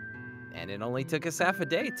 And it only took us half a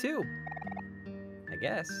day, too. I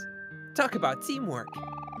guess. Talk about teamwork.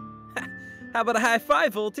 How about a high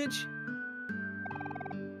five, Voltage?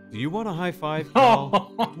 Do you want a high five,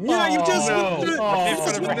 Cal? Yeah, you just no. in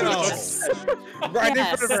front of her No. house. Right in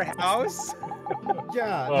front of her house.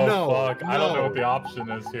 Yeah, Oh, no. fuck. I don't know no. what the option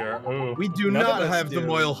is here. Ooh. We do None of not us have the do.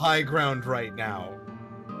 moral high ground right now.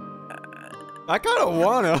 I kind of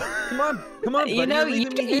wanna. Come on, buddy. You know, you're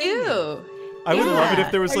leaving me hanging. I would love it Yeah.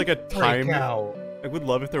 if there was like a Freak timer. out. I would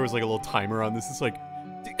love if there was like a little timer on this. It's like,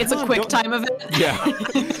 It's come a on, quick don't- time event. Yeah.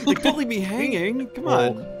 Like, don't leave me hanging. Come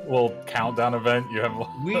on. Little countdown event. You have.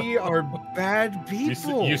 We are bad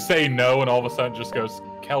people. You say no, and all of a sudden just goes.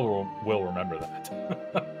 Kel will remember that.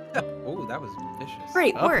 Oh, that was vicious.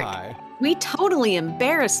 Great Up work. high. We totally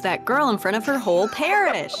embarrassed that girl in front of her whole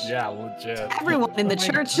parish. Yeah, legit. Everyone in the my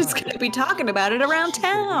church is God. going to be talking about it around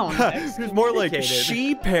town. It's more like Excommunicated.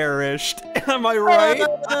 she perished. Am I right?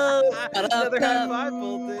 Another high five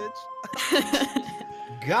voltage.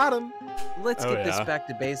 Got him. Let's Oh, get this yeah. back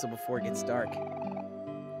to Basil before it gets dark.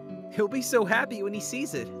 He'll be so happy when he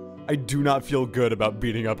sees it. I do not feel good about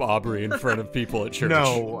beating up Aubrey in front of people at church.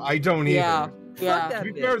 No, I don't Yeah. either. Fuck To that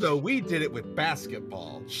be fair bitch. though, we did it with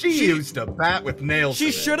basketball. She used a bat with nails. She in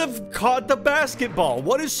it. should have caught the basketball.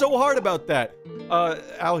 What is so hard about that?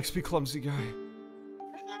 Alex, be clumsy guy.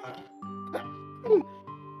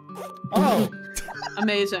 Oh,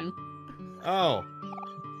 Amazing. oh.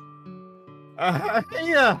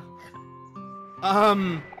 Yeah.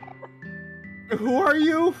 Who are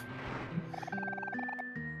you?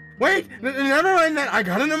 Wait, never mind that. I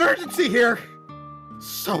got an emergency here.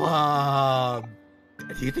 So,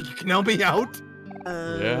 do you think you can help me out?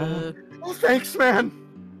 Yeah. Oh, thanks, man.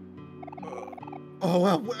 Oh,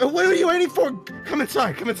 well, what are you waiting for? Come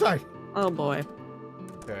inside, come inside. Oh boy.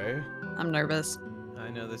 Okay. I'm nervous. I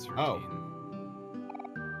know this routine. Oh.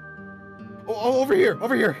 Oh, over here,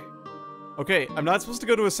 over here. Okay, I'm not supposed to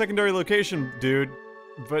go to a secondary location, dude.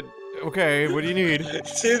 But, okay, what do you need?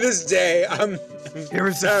 To this day, I'm Here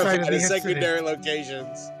is the site of terrified the of incident. secondary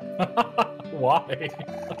locations. Why?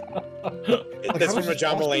 Like, That's I was from a just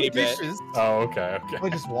John washing Mulaney the bit. dishes, Oh, okay, okay.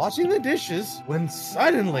 like just washing the dishes when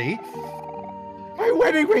suddenly my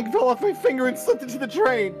wedding ring fell off my finger and slipped into the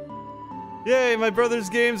drain. Yay, my brother's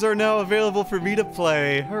games are now available for me to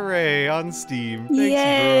play. Hooray, on Steam. Thanks,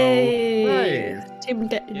 Yay! Nice. Tim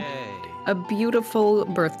get Yay. a beautiful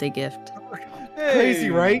birthday gift. bro. Hey. Crazy,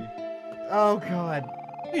 right? Oh god.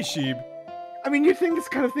 Hey, Sheeb. I mean, you'd think this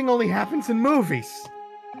kind of thing only happens in movies.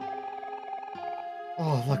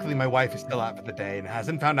 Oh, luckily my wife is still out for the day and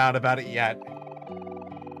hasn't found out about it yet.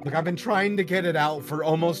 Look, I've been trying to get it out for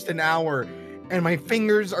almost an hour, and my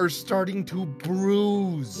fingers are starting to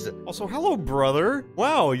bruise. Also, hello, brother.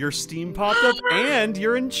 Wow, your Steam popped up and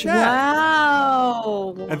you're in chat.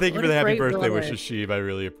 Wow! And thank you What for the a happy great birthday brother. wishes, Sheeb. I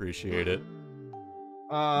really appreciate it.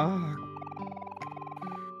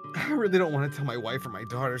 I really don't want to tell my wife or my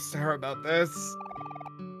daughter Sarah about this.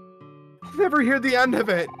 I'll never hear the end of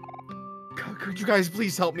it. Could you guys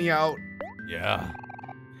please help me out? Yeah.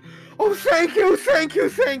 Oh, thank you, thank you,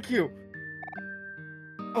 thank you.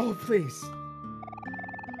 Oh, please.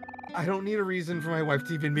 I don't need a reason for my wife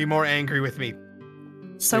to even be more angry with me.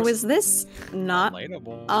 So is this not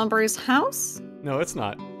Relatable. Aubrey's house? No, it's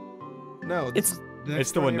not. No, It's-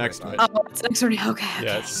 It's the one next to it. Oh, it's next door. Okay, okay.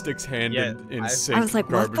 Yeah, it sticks hand Yeah, in I sink was like,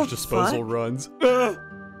 what garbage the disposal fuck? runs.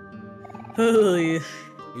 Holy.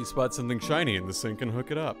 You spot something shiny in the sink and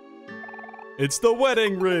hook it up. It's the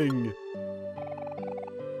wedding ring!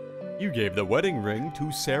 You gave the wedding ring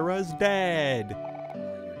to Sarah's dad.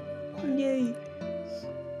 Yay.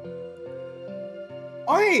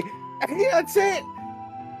 Oh, hey, that's it.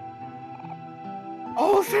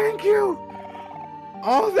 Oh, thank you.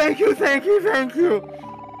 Oh, thank you, thank you, thank you.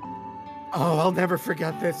 Oh, I'll never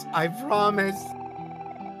forget this. I promise.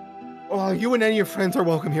 Oh, you and any of your friends are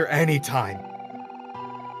welcome here anytime.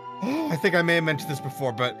 Oh, I think I may have mentioned this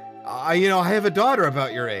before, but I have a daughter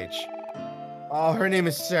about your age. Oh, her name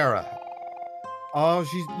is Sarah. Oh,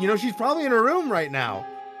 she's probably in her room right now.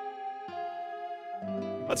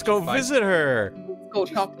 Let's go visit her. Go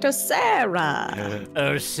talk to Sarah.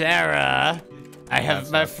 Oh, Sarah. I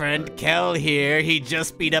have my friend Kel here. He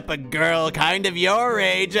just beat up a girl kind of your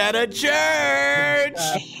age at a church.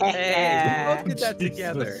 Hey, we both did that Jesus.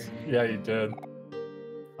 together. Yeah, you did.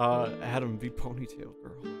 Adam, be ponytail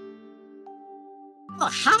girl. Oh,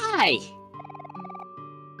 hi.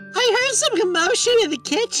 I heard some commotion in the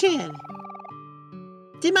kitchen.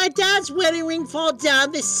 Did my dad's wedding ring fall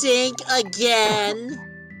down the sink again?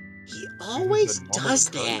 He always does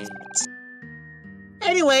that.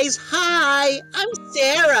 Anyways, hi, I'm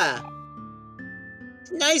Sarah.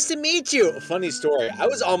 Nice to meet you. Funny story. I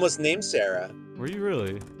was almost named Sarah. Were you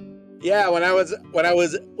really? Yeah, when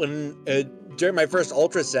during my first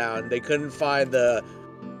ultrasound, they couldn't find the.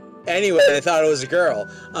 Anyway, they thought it was a girl.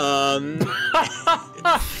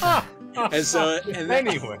 And so, and then,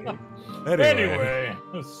 Anyway,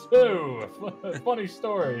 so funny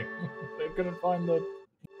story. They couldn't find the.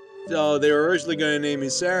 so they were originally going to name me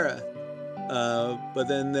Sarah, but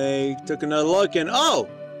then they took another look and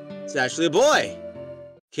It's actually a boy.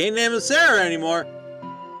 Can't name him Sarah anymore.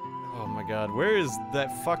 Oh my god, where is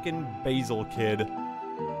that fucking Basil kid?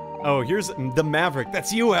 Oh, here's the Maverick.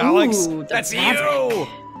 That's you, Alex! Ooh, the That's Maverick. you!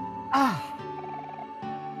 Ah.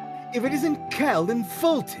 If it isn't Cal and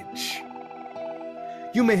Voltage.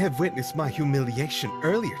 You may have witnessed my humiliation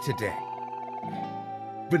earlier today.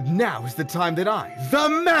 But now is the time that I, the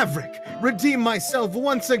Maverick, redeem myself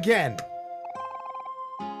once again.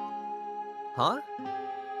 Huh?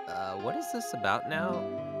 What is this about now?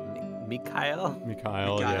 Mikhail?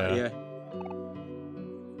 Mikhail, yeah.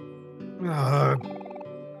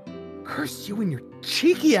 Curse you and your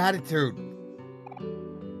cheeky attitude.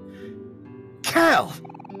 Cal!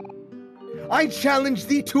 I challenge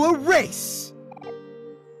thee to a race!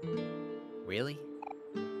 Really?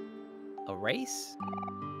 A race?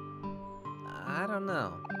 I don't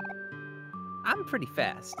know. I'm pretty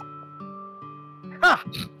fast. Ha!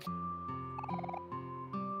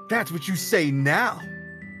 That's what you say now.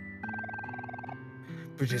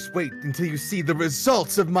 But just wait until you see the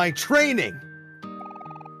results of my training.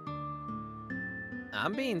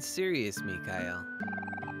 I'm being serious, Mikhail.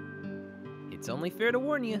 It's only fair to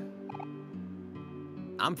warn you.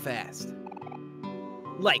 I'm fast.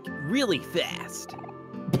 Like, really fast.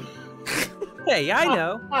 Hey, I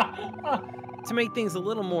know. To make things a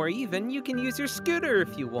little more even, you can use your scooter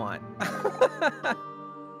if you want.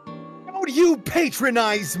 How do you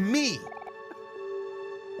patronize me?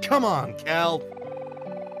 Come on, Cal.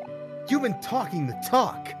 You've been talking the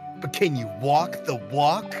talk, but can you walk the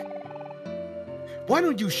walk? Why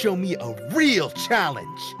don't you show me a real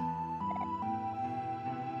challenge?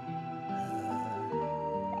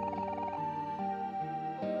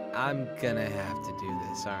 I'm gonna have to do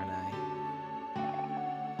this, aren't I?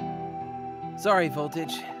 Sorry,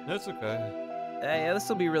 Voltage. That's okay. Hey, this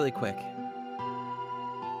will be really quick.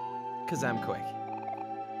 Because I'm quick.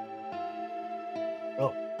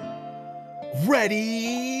 Oh.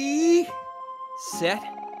 Ready? Set.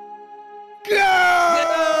 Go!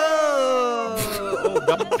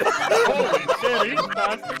 Holy shit, he's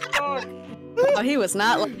fast as fuck. Oh, he was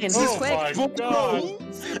not lying. He's Oh quick. my god.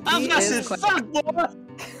 I'm He fast is as quick. fuck, boy.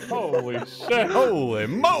 Holy shit. Holy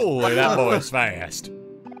moly, that boy's fast.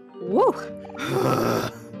 Woo.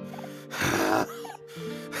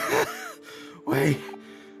 Wait.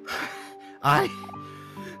 I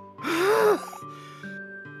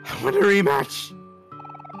want a rematch.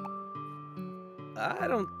 I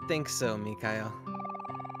don't think so, Mikhail.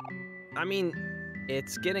 I mean,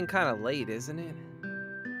 it's getting kind of late, isn't it?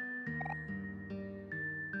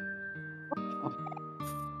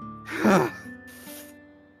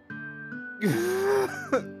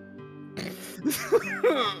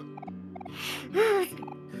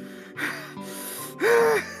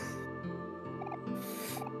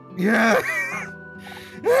 Yeah.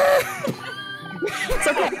 It's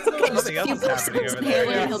okay. It's okay. Just Something a few else is happening bursts over of there.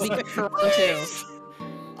 inhaler and he'll be good for round two.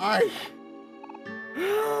 I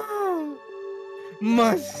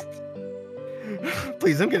must.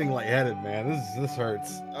 Please, I'm getting lightheaded, man. This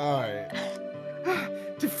hurts. All right.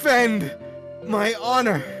 Defend my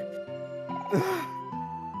honor.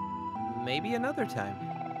 Maybe another time.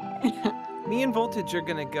 Me and Voltage are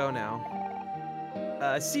gonna go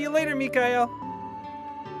now. See you later, Mikhail.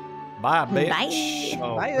 Bye, bitch. Bye.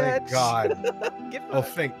 Oh, Bye, thank bitch. God. Get Oh,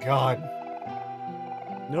 thank God.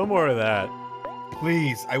 No more of that.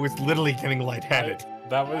 Please, I was literally getting lightheaded.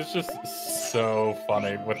 That was just so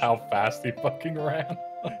funny with how fast he fucking ran.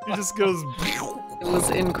 He just goes. It was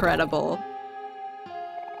incredible.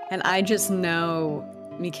 And I just know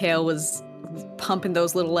Mikhail was pumping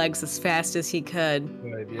those little legs as fast as he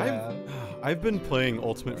could. Yeah. I've been playing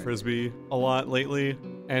Ultimate Frisbee a lot lately,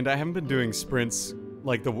 and I haven't been doing sprints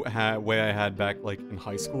like the way I had back like in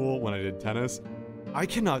high school when I did tennis. I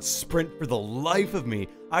cannot sprint for the life of me.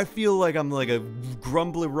 I feel like I'm like a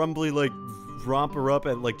rumbly like romper up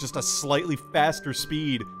at like just a slightly faster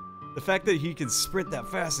speed. The fact that he can sprint that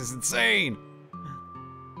fast is insane.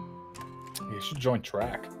 You should join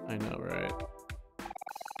track. I know, right?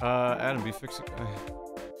 Adam, be fixing.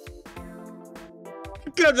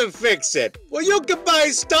 Come to fix it. Well, you can buy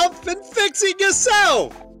stuff and fix it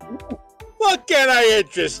yourself. What can I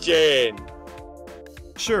interest you in?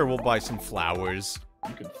 Sure, we'll buy some flowers.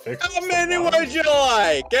 You can fix How it. many would you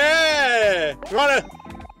like? Yeah. You wanna?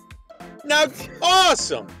 Now,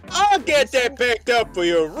 awesome. I'll get that picked up for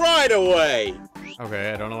you right away.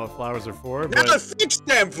 Okay, I don't know what flowers are for, Now but fix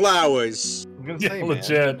them flowers. I'm gonna Yeah, say, man.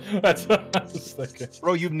 legit. That's what I was thinking.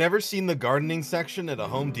 Bro, you've never seen the gardening section at a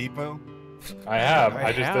Home Depot? I have. I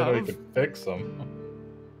I just didn't know you have. could fix them.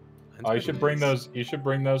 That's Oh, you pretty should bring nice. those. You should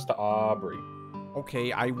bring those to Aubrey.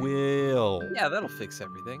 Okay, I will. Yeah, that'll fix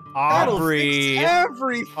everything. Aubrey.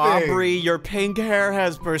 Everything. Aubrey, your pink hair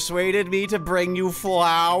has persuaded me to bring you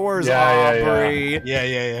flowers, Yeah, yeah, Aubrey.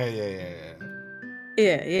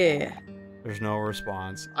 Yeah. There's no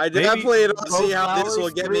response. I Maybe- definitely don't throw see how this will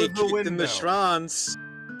flowers get me through the kicked in the window. schrons.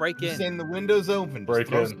 Break Just in. saying the window's open. Break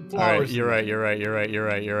Just throw in. some All right, flowers. you're in right.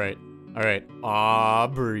 there. All right,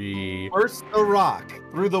 Aubrey. First the rock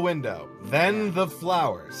through the window, then the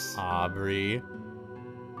flowers. Aubrey,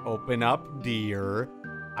 open up, dear.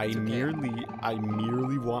 I It's okay.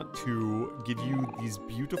 merely want to give you these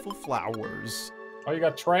beautiful flowers. Oh, you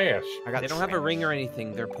got trash. I got. They don't have a ring or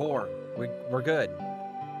anything. They're poor. We're good.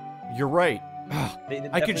 You're right. They I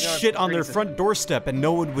definitely could don't have shit on their rings. front doorstep and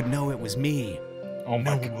no one would know it was me. Oh my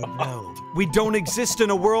No one would know. We don't exist in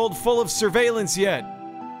a world full of surveillance yet.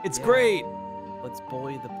 It's Yeah. great. Let's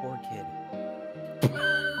bully the poor kid.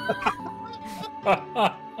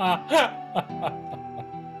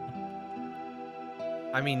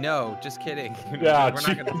 I mean, no, just kidding. Yeah, We're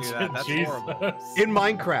not gonna do that. That's horrible. In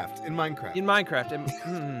Minecraft. In Minecraft. In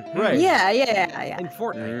Minecraft, Right. Yeah. in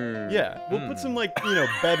Fortnite, Yeah, we'll put some like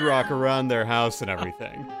bedrock around their house and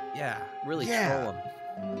everything. yeah, really Yeah. troll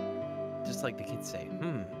them. Just like the kids say.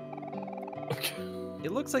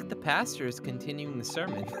 It looks like the pastor is continuing the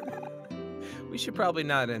sermon. We should probably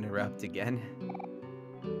not interrupt again.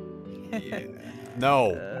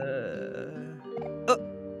 No.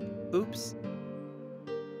 Oops.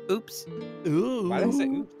 Oops. Ooh. Why did I say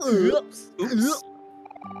oops? Oops.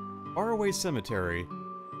 Faraway cemetery.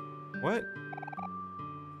 What?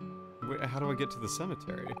 Wait, how do I get to the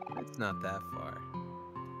cemetery? It's not that far.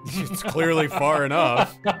 It's clearly far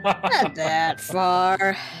enough. Not that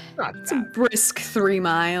far. Not It's a brisk 3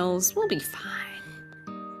 miles. We'll be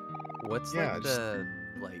fine. What's Yeah, like just- the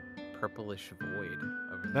like purplish void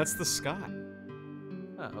over there? That's the sky.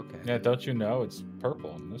 Oh, okay. Yeah, don't you know it's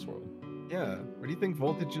purple in this world? Yeah. What do you think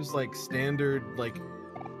Voltage's like standard like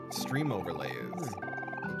stream overlay is?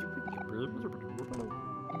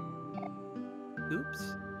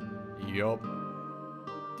 Oops. Yup.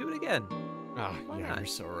 Do it again. Ah, Why yeah, not? you're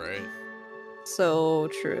so right. So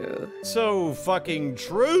true. So fucking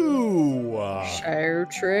true. So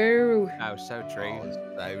true. Oh, so true.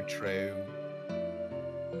 So true.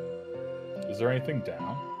 Is there anything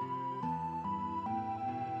down?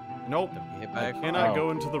 Nope. Don't get hit by I a car. cannot Oh.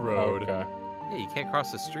 go into the road. Okay. Yeah, you can't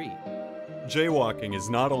cross the street. Jaywalking is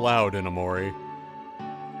not allowed in Omori.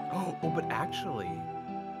 Oh, but actually,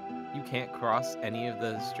 you can't cross any of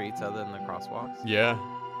the streets other than the crosswalks. Yeah.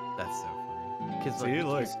 That's so funny. Because See,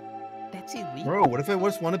 look. that's illegal. Bro, what if I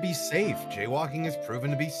just want to be safe? Jaywalking is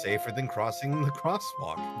proven to be safer than crossing the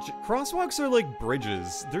crosswalk. Crosswalks are like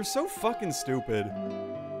bridges. They're so fucking stupid.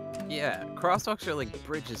 Yeah, crosswalks are like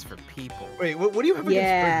bridges for people. Wait, what do you have against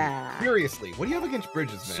Yeah. bridges? Seriously, what do you have against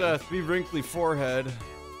bridges, man? Seth, be wrinkly forehead.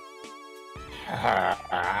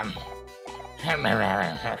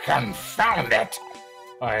 Confound it!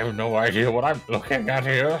 I have no idea what I'm looking at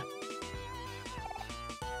here.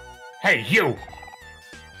 Hey, you!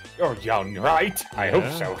 You're young, right? I hope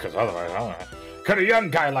Yeah. so, because otherwise, I don't know. Could a young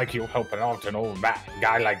guy like you help out an old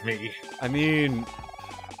guy like me? I mean,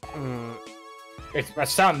 It's my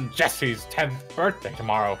son Jesse's 10th birthday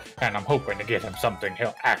tomorrow, and I'm hoping to get him something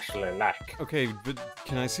he'll actually like. okay, but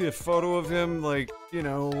can I see a photo of him? Like, you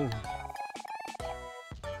know.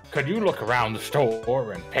 Could you look around the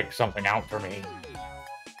store and pick something out for me?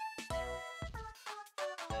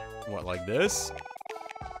 What, like this?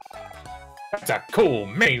 That's a cool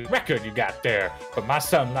mini record you got there, but my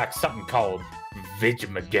son likes something called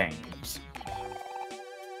Vigima Games.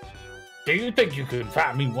 Do you think you could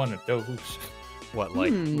find me one of those? What,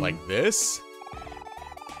 like this?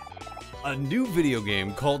 A new video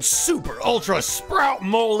game called Super Ultra Sprout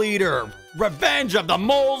Mole Eater! Revenge of the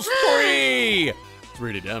Moles 3! It's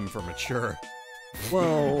rated M for mature.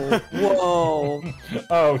 Whoa. Whoa.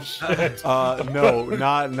 Oh shit! No,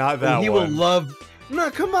 not that he one. will love.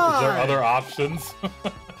 No, come on. Is there other options?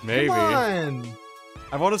 Maybe. Come on.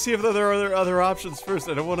 I want to see if there are other options first.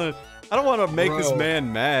 I don't want to make this Bro,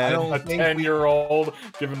 man mad. I don't A think 10-year-old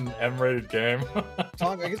given an M-rated game.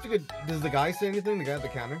 Talk. I guess we could. Does the guy say anything? The guy at the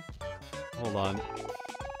counter. Hold on.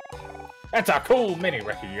 That's a cool mini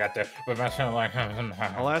record you got there, but my son like.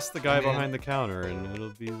 I'll ask the guy Man. behind the counter, and it'll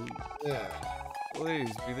be. Yeah.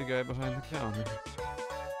 Please be the guy behind the counter.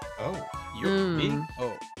 Oh. Me?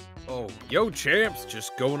 Oh, yo, champs,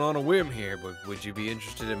 just going on a whim here, but would you be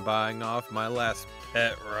interested in buying off my last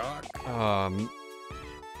pet rock?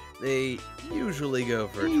 They usually go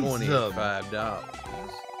for He's, $25,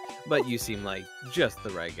 but you seem like just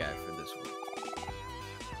the right guy for this one.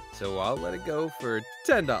 So I'll let it go for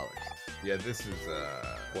 $10. Yeah, this is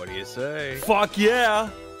What do you say? Fuck yeah!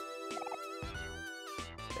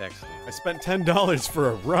 Excellent. I spent $10 for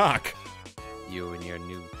a rock. You and your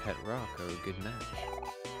new pet rock are a good match.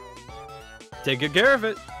 Take good care of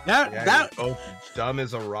it. you're both dumb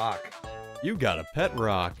as a rock. You got a pet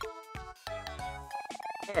rock.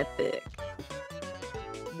 Epic.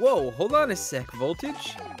 Whoa, hold on a sec,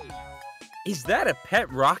 Voltage. Is that a pet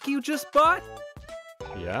rock you just bought?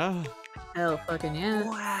 Yeah? Hell fucking yeah.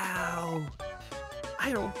 Wow.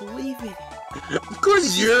 I don't believe it. Of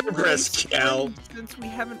course you're It's been impressed, Cal. Since we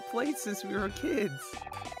haven't played since we were kids.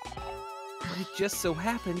 But it just so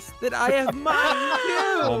happens that I have mine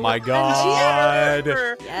too. Oh my god.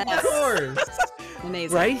 Yes. Of course.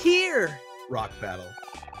 Amazing. Right here. Rock battle.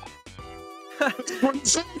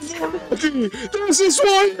 This is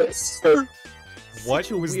why. What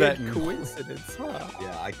Such a was weird that? coincidence, huh?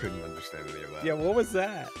 Yeah, I couldn't understand any of that. Yeah, what was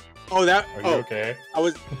that? Oh, that. Are you okay?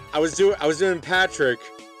 I was doing Patrick.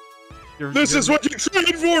 This You're- is what you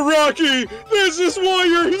trained for, Rocky. This is why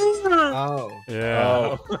you're here. Oh.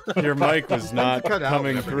 Yeah. Your mic was not Cut out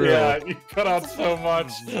coming everything. through. Yeah, you cut out so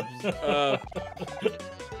much.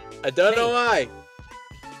 I don't know why.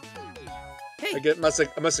 Hey.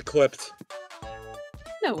 I must have clipped.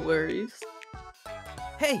 No worries.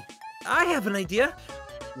 Hey, I have an idea.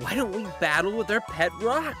 Why don't we battle with our pet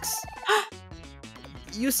rocks?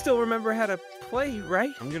 You still remember how to play,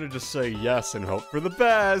 right? I'm gonna just say yes and hope for the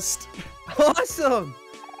best. Awesome!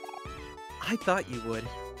 I thought you would.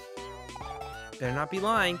 Better not be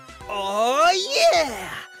lying. Oh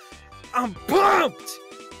yeah! I'm pumped!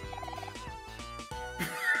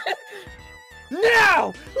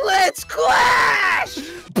 Now, let's clash!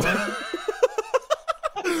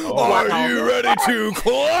 Are you ready to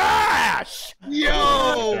clash? Yo!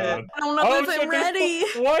 God. I don't know Oh, if shit, I'm ready.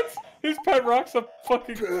 What? His pet rock's a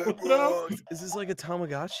fucking Pluto? Is this like a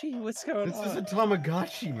Tamagotchi? What's going This on? is a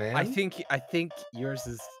Tamagotchi, man. I think yours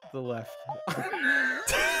is the left.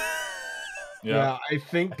 Yeah, I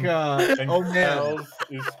think. And Oh man, Kel's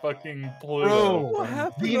is fucking Pluto. What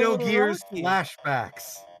happened to Dino little Gears Rocky?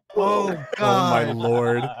 flashbacks. Oh Oh god. my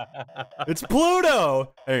lord. It's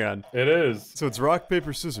Pluto! Hang on. It is. So it's rock,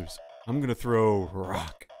 paper, scissors. I'm gonna throw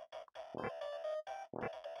rock.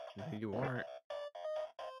 No, you aren't.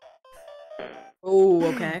 Oh,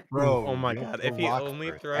 okay. Bro, Oh my you God, throw if he rock only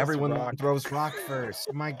first. throws Everyone rock. throws rock first.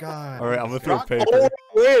 Oh my god. Alright, I'm gonna throw Rock- paper. Oh,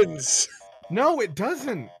 wins. No, it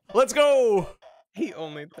doesn't. Let's go! He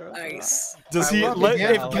only throws Nice. Does I he love let it,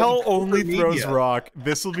 if yeah. Kel only Media. throws rock,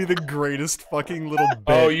 this will be the greatest fucking little bit.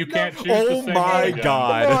 Oh, you can't choose the Oh same my one again.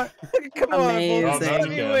 god. Come on, Amazing. Voltage, let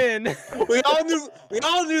me Oh, win. We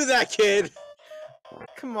all knew that, kid.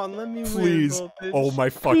 Come on, let me win, Please. Voltage. Oh my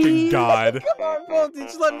fucking god. Come on,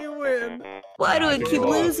 Voltage, let me win. Why do I Good keep luck.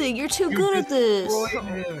 losing? You're too good at this. Destroyed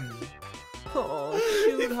him. Oh,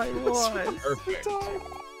 shoot, I was. Perfect.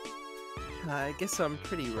 I guess I'm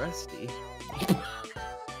pretty rusty.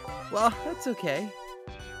 Well, that's okay.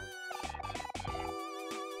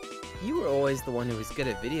 You were always the one who was good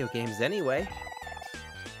at video games anyway.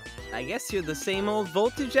 I guess you're the same old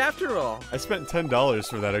Voltage after all. I spent $10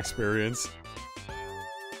 for that experience.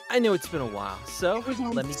 I know it's been a while, so We're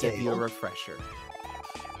on let me give you a sale. refresher.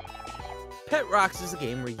 Pet Rocks is a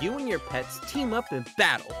game where you and your pets team up and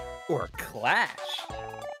battle, or clash.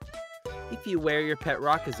 If you wear your pet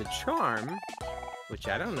rock as a charm, which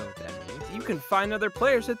I don't know what that means, you can find other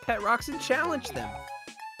players with pet rocks and challenge them.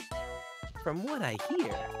 From what I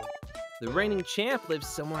hear, the reigning champ lives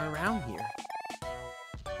somewhere around here.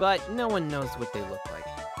 But no one knows what they look like.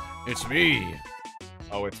 It's me.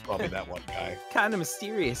 Oh, it's probably that one guy. Kinda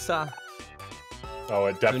mysterious, huh? Oh,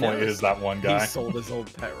 it definitely knows? is that one He guy. sold his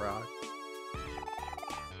old pet rock.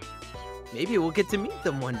 Maybe we'll get to meet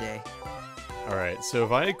them one day. Alright, so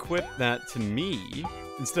if I equip that to me,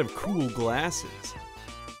 instead of cool glasses,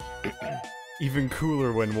 even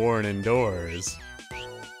cooler when worn indoors,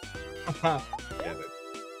 Get it.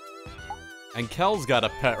 and Kel's got a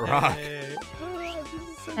pet rock. Hey. Oh, this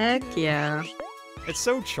is so Heck cute. yeah. It's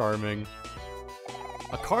so charming.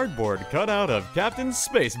 A cardboard cut out of Captain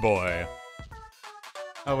Space Boy.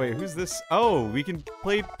 Oh wait, who's this? Oh, we can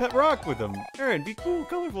play Pet Rock with him. Aaron, be cool,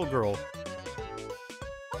 colorful girl.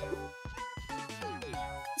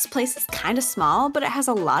 This place is kind of small, but it has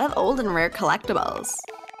a lot of old and rare collectibles.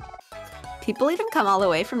 People even come all the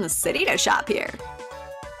way from the city to shop here.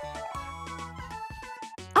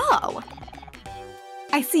 Oh!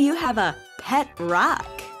 I see you have a pet rock.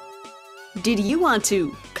 Did you want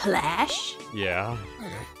to clash? Yeah.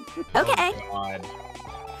 Okay. God.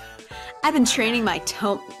 I've been training my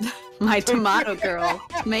tomato girl,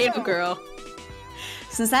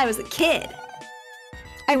 since I was a kid.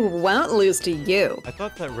 I won't lose to you. I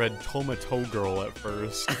thought that read Tomato Girl at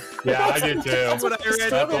first. Yeah, I did too. That's what I read. That's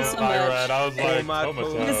Struggle what so I much. read. I was like, Tomato. I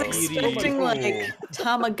was Tomato. expecting like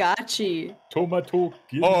Tamagotchi. Tomato.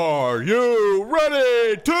 Are you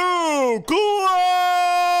ready to clash?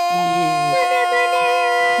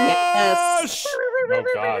 Yes. Oh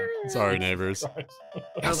God. Sorry, neighbors.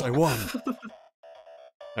 Yes, I won.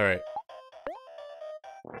 All right,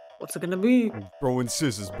 What's it gonna be? I'm throwing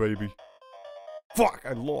scissors, baby. Fuck,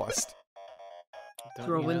 I lost.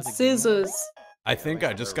 Throwing scissors. I think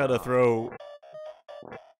I just gotta throw.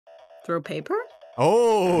 Throw paper?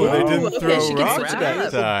 Oh, they Ooh, didn't okay, throw she can rock switch it that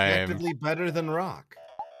up. time. Objectively better than rock.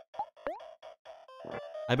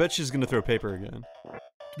 I bet she's gonna throw paper again.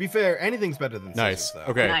 To be fair, anything's better than Nice. scissors,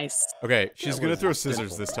 though. Okay. Nice. Okay, she's That gonna was throw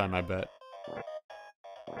scissors simple. this time, I bet.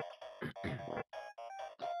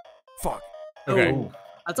 Fuck. Okay. Ooh,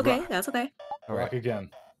 That's okay. Rock. That's okay. All rock right. again.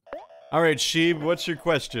 All right, Sheeb, what's your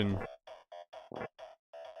question?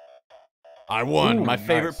 I won. Ooh, My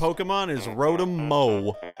favorite nice. Pokemon is Rotom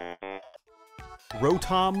Mow.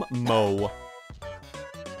 Rotom Mow.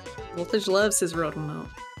 Voltage loves his Rotomo.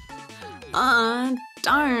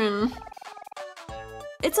 Darn.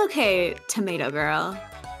 It's okay, Tomato Girl.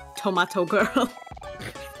 Tomato Girl.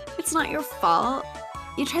 It's not your fault.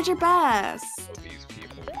 You tried your best.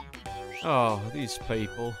 Oh, these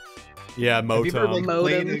people. Yeah, Have you, ever, like,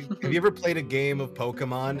 Motom. Modem. have you ever played a game of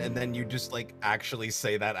Pokemon and then you just like actually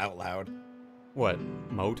say that out loud? What?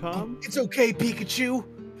 Motom? It's okay, Pikachu.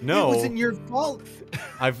 No. It wasn't your fault.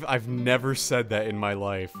 I've never said that in my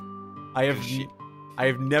life. I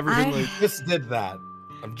have never been like. Just did that.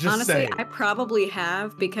 I'm just Honestly, saying. I probably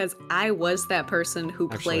have because I was that person who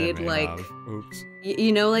Actually, I played may like have. Oops.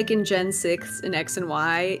 you know, like in Gen 6 in X and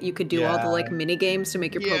Y, you could do all the Yeah. like mini games to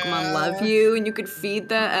make your Pokemon love Yeah. you and you could feed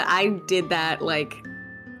that. I did that like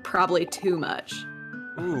probably too much.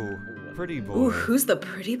 Ooh, pretty boy. Ooh, who's the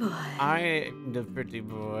pretty boy? I'm the pretty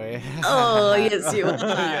boy. Oh, yes, you are.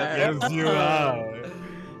 Yes, you are.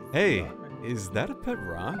 Hey, is that a pet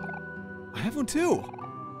rock? I have one too.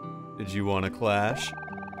 Did you want to clash?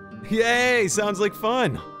 Yay, sounds like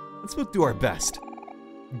fun. Let's both do our best.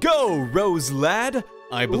 Go, Rose lad.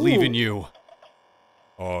 I believe in you.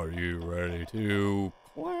 Are you ready to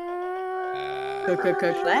clash?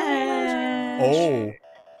 Clash. Oh,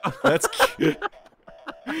 that's cute.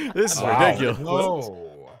 This is Wow. ridiculous.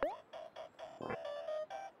 Whoa.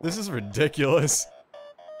 This is ridiculous.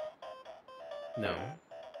 No.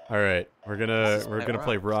 All right, we're This is gonna Pet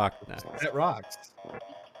play rock next. That rocks.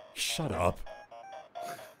 Shut up.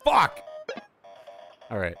 Fuck!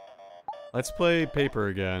 Alright. Let's play paper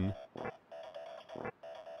again.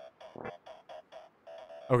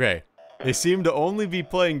 Okay. They seem to only be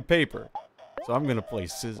playing paper. So I'm gonna play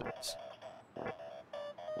scissors.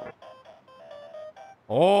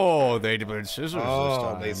 Oh, they did scissors this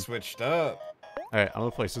Oh, time. they switched up. Alright, I'm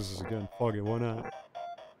gonna play scissors again. Fuck it, why not?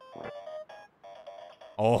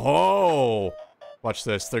 Oh ho! Watch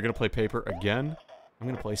this. They're gonna play paper again. I'm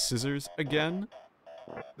gonna play scissors again.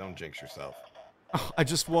 Don't jinx yourself. Oh, I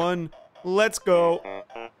just won. Let's go.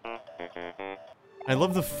 I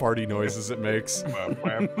love the farty noises it makes.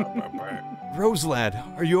 Rose lad,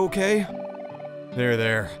 are you okay?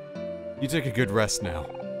 There. You take a good rest now.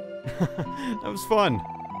 That was fun.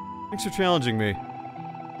 Thanks for challenging me.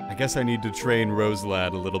 I guess I need to train Rose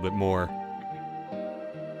lad a little bit more.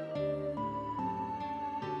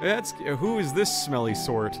 Who is this smelly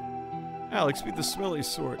sort? Alex, be the smelly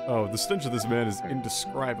sort. Oh, the stench of this man is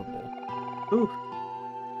indescribable. Ooh.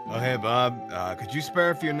 Oh, hey, Bob. Could you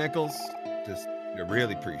spare a few nickels? Just, I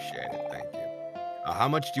really appreciate it. Thank you. How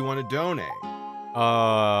much do you want to donate?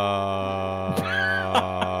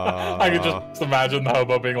 I could just imagine the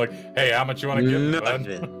hobo being like, "Hey, how much you want to give me, bud?"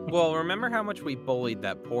 Nothing. Well, remember how much we bullied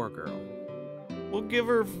that poor girl? We'll give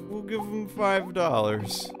him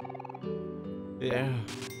 $5. Yeah.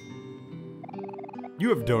 You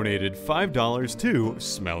have donated $5 to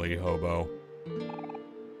Smelly Hobo.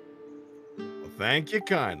 Well, thank you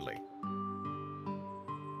kindly.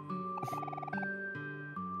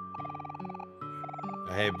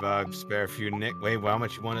 Hey, Bob, spare a few Wait, well, how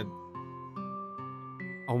much you wanted?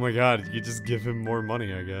 Oh my god, you just give him more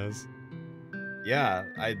money, I guess. Yeah,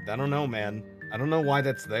 I don't know, man. I don't know why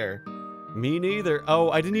that's there. Me neither. Oh,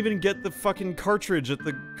 I didn't even get the fucking cartridge at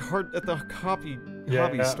the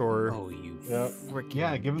hobby store. Oh, you Yeah. freaking.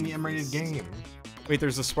 Yeah, give him the M-rated game. Wait,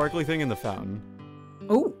 there's a sparkly thing in the fountain.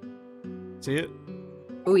 Oh. See it?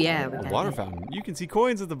 Oh yeah. we A got water it. fountain. You can see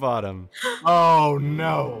coins at the bottom. Oh,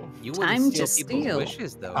 no. You Time wouldn't to steal people's steal.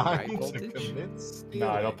 wishes, though, Time right, to Voltage? commit No, I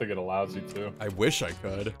stealing. don't think it allows you to. I wish I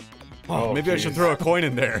could. Oh, Maybe I should jeez. throw a coin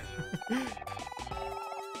in there.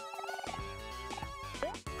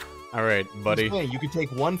 All right, buddy. You could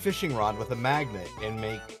take one fishing rod with a magnet and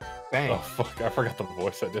make bang. Oh fuck! I forgot the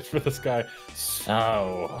voice I did for this guy.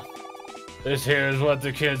 So, this here is what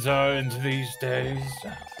the kids are into these days.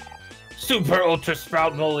 Super Ultra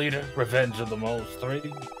Sprout Milliliter, Revenge of the Moles 3.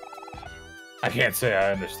 I can't say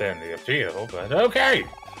I understand the appeal, but okay.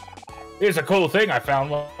 Here's a cool thing I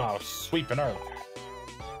found while I was sweeping earlier.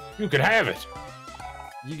 You can have it.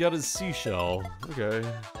 You got a seashell. Okay.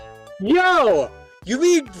 Yo! You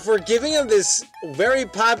mean for giving him this very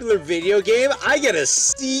popular video game, I get a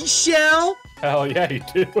seashell? Hell yeah, you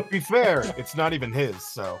do. To be fair, it's not even his,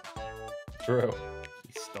 so. True.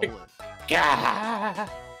 He stole it. Gah!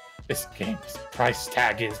 This game's price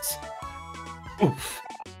tag is... Oof.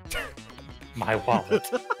 My wallet.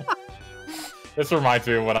 This reminds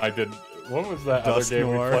me of when I did... What was that Dust other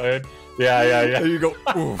game Noir. we played? Yeah. There you go.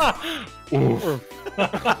 Oof. Oof.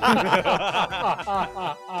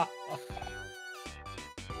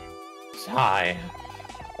 Sigh.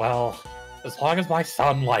 Well, as long as my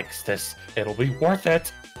son likes this, it'll be worth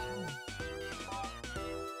it.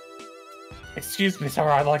 Excuse me, sir,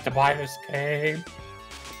 I'd like to buy this game.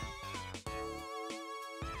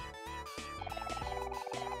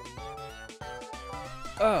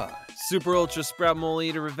 Super Ultra Sprout Mole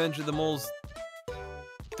Eater Revenge of the Moles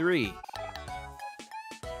 3.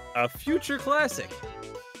 A future classic.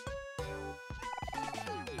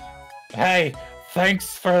 Hey,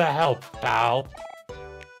 thanks for the help, pal.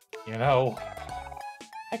 You know,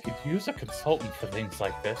 I could use a consultant for things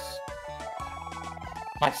like this.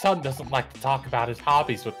 My son doesn't like to talk about his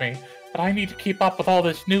hobbies with me, but I need to keep up with all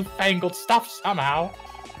this newfangled stuff somehow.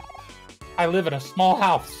 I live in a small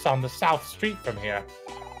house on the south street from here.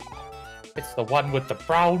 It's the one with the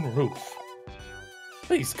brown roof.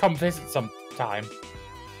 Please come visit sometime.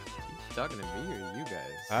 You talking to me or you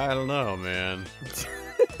guys? I don't know, man.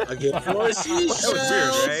 I'll get more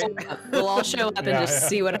seashells. We'll all show up and just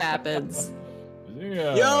see what happens.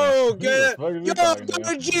 Yeah. Yo, go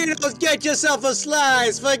to Gino's, get yourself a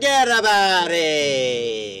slice. Forget about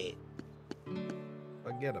it.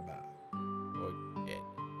 Forget about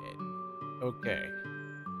Okay.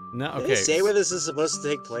 Now, Did okay. they say where this is supposed to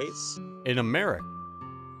take place? In America.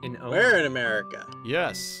 Where in America?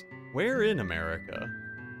 Yes. Where in America?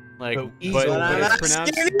 Like, So but, But I'm it's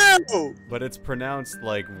pronounced. asking you. But it's pronounced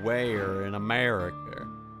like where in America.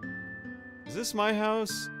 Is this my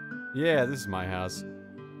house? Yeah, this is my house.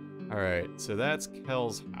 Alright, so that's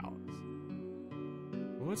Kel's house.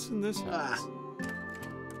 What's in this house?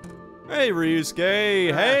 Hey,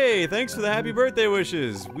 Ryusuke! Hey, thanks for the happy birthday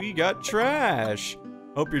wishes! We got trash!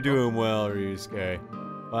 Hope you're doing well, Ryusuke.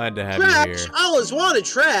 Glad to have you Trash! here. I always wanted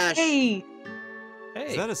trash. Hey,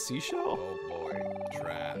 Is that a seashell? Oh boy,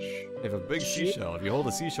 trash. They have a big seashell. If you hold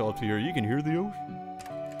a seashell up to here, you can hear the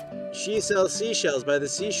ocean. She sells seashells by the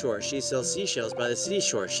seashore. She sells seashells by the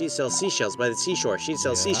seashore. She sells seashells by the seashore. She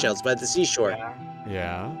sells Yeah. seashells by the seashore.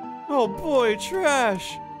 Yeah. Oh boy,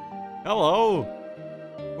 trash! Hello!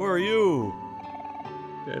 Who are you?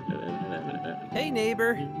 Hey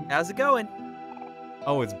neighbor, how's it going?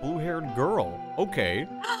 Oh, it's blue-haired girl. Okay.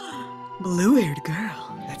 blue-haired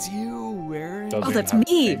girl. That's you, Aaron. Doesn't Oh, that's even have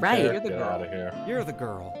to me, be right. there. You're the Get girl. out of here. You're the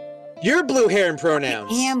girl. You're blue hair and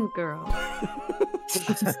pronouns. Am girl.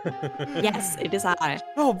 Yes, it is I.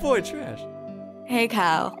 Oh boy, trash. Hey,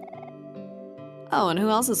 Cal. Oh, and who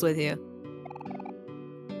else is with you?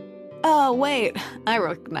 Oh, wait. I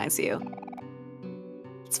recognize you.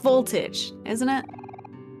 It's Voltage, isn't it?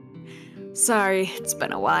 Sorry, it's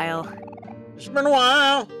been a while. It's been a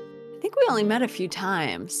while. I think we only met a few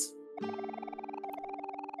times.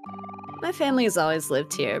 My family has always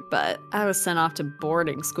lived here, but I was sent off to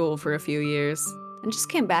boarding school for a few years and just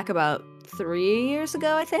came back about 3 years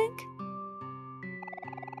ago, I think.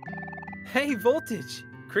 Hey Voltage,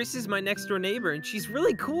 Chris is my next door neighbor and she's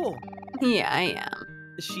really cool. Yeah, I am.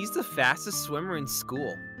 She's the fastest swimmer in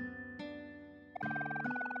school.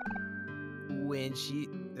 When she...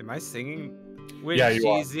 Am I singing? When Yeah, you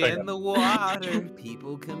are. she's Sing in it. the water,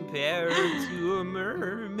 people compare her to a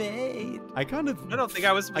mermaid. I kind of. I don't think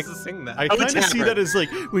I was supposed to sing that. I would kind of tap see her. that as like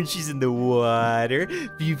when she's in the water,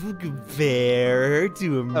 people compare her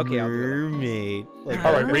to a Okay, I'll do it. mermaid. Like,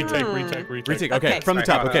 All right, retake. retake. Okay, Okay. from the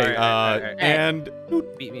top. Alright, Okay, alright. and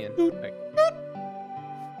Beat me in. Like,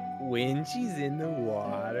 when she's in the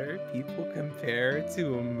water, people compare her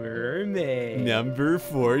to a mermaid. number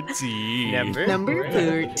 14. Number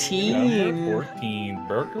 14. 13. Number 14.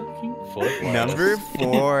 Burger King foot. Number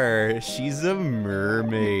 4. She's a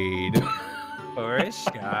mermaid. Or a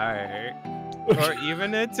shark. Or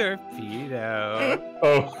even a torpedo.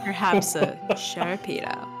 Oh. Perhaps a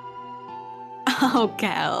Sharpedo. Oh,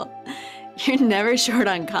 Cal. You're never short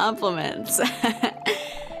on compliments.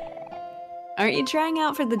 Aren't you trying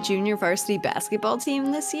out for the junior varsity basketball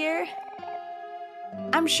team this year?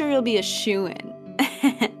 I'm sure you'll be a shoo-in.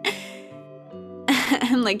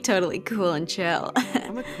 I'm like totally cool and chill.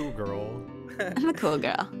 I'm a cool girl. I'm a cool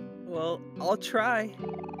girl. Well, I'll try.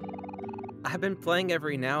 I've been playing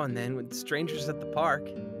every now and then with strangers at the park.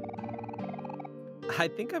 I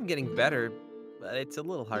think I'm getting better, but it's a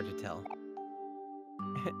little hard to tell.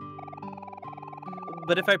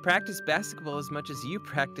 But if I practice basketball as much as you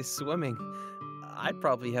practice swimming, I'd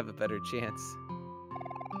probably have a better chance.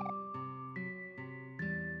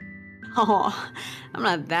 Oh, I'm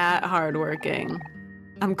not that hardworking.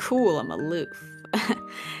 I'm cool, I'm aloof.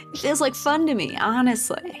 It feels like fun to me,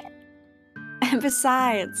 honestly. And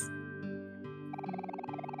besides,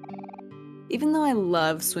 even though I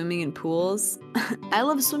love swimming in pools, I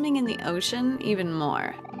love swimming in the ocean even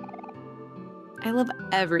more. I love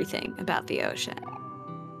everything about the ocean.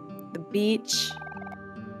 The beach,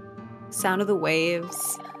 sound of the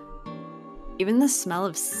waves, even the smell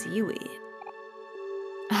of seaweed.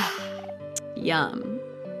 Yum.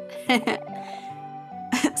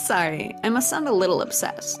 Sorry, I must sound a little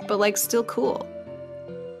obsessed, but like still cool.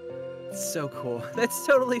 So cool. That's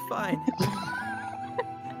totally fine.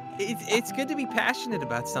 It's good to be passionate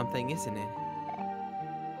about something, isn't it?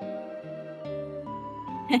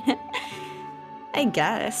 I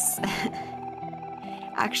guess.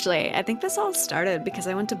 Actually, I think this all started because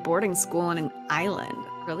I went to boarding school on an island.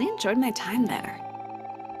 Really enjoyed my time there.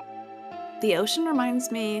 The ocean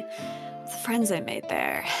reminds me of the friends I made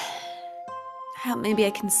there. I hope maybe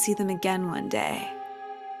I can see them again one day.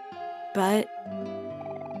 But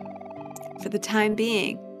for the time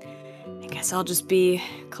being, I guess I'll just be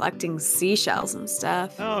collecting seashells and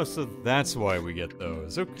stuff. Oh, so that's why we get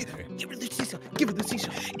those. Okay. Give her the seashell. Give her the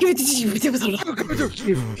seashell. Give it to you. Give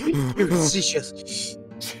her the seashells.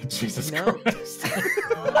 Jesus No. Christ.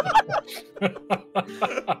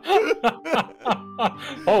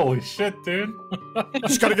 Holy shit, dude.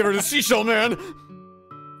 Just gotta give her the seashell, man.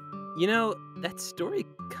 You know, that story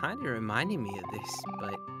kind of reminded me of this,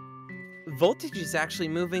 but Voltage is actually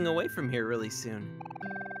moving away from here really soon.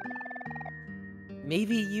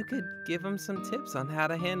 Maybe you could give him some tips on how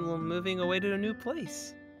to handle moving away to a new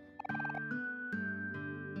place.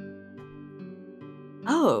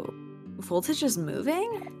 Oh, Voltage is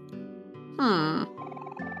moving?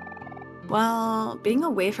 Well, being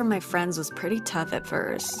away from my friends was pretty tough at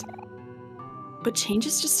first. But change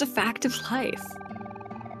is just a fact of life.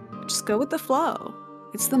 Just go with the flow.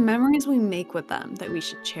 It's the memories we make with them that we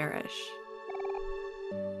should cherish.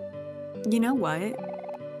 You know what?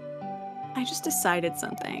 I just decided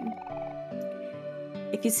something.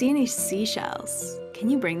 If you see any seashells, can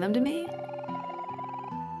you bring them to me?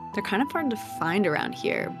 They're kind of hard to find around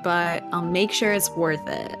here, but I'll make sure it's worth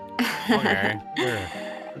it. Okay. Sure.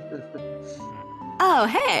 Oh,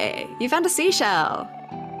 hey! You found a seashell!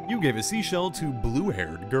 You gave a seashell to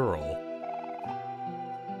blue-haired girl.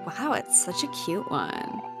 Wow, it's such a cute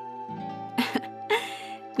one.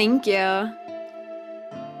 Thank you.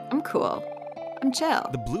 I'm cool. I'm chill.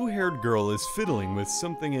 The blue-haired girl is fiddling with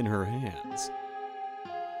something in her hands.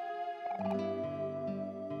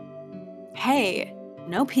 Hey,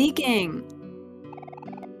 no peeking.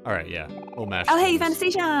 All right, yeah. We'll mash. Oh, hey, you those. found a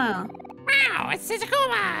seashell! Wow, it's such a cool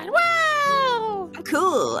one. Whoa! I'm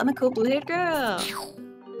cool. I'm a cool blue-haired girl.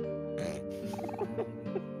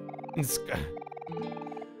 This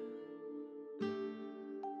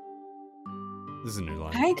is a new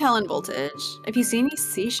line. Hi, Colin Voltage. If you see any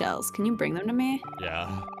seashells, can you bring them to me? Yeah.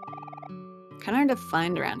 Kind of hard to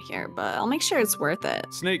find around here, but I'll make sure it's worth it.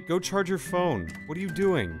 Snake, go charge your phone. What are you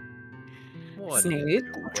doing? What? Snake,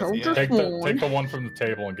 charge your Take phone. the one from the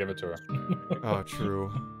table and give it to her. Oh,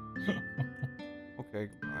 true. Okay,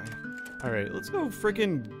 bye. All right, let's go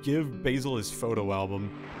freaking give Basil his photo album.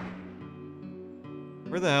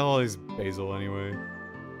 Where the hell is Basil anyway?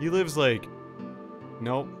 He lives like...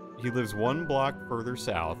 Nope. He lives 1 block further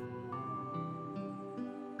south.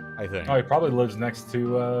 I think. Oh, he probably lives next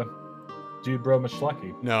to, Dude Bro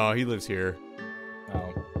Mashlucky. No, he lives here.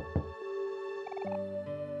 Oh.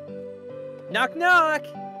 Knock knock!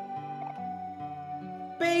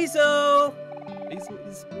 Basil! Basil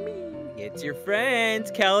is me. It's your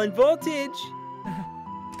friend, Cal and Voltage.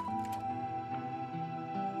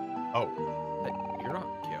 Oh, You're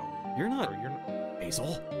not Cal. you're not Or you're not.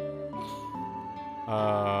 Basil.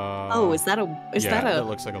 Oh, is that a yeah, that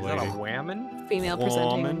looks like a Is that a lady. whammon? female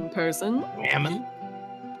presenting woman? person? Gammon.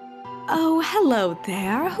 Oh, hello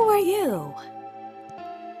there. Who are you?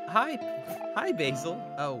 Hi, Basil.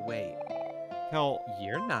 Oh, wait. Hell,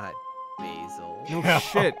 You're not Basil. no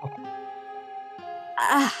shit.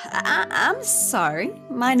 I'm sorry.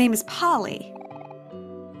 My name is Polly.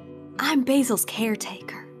 I'm Basil's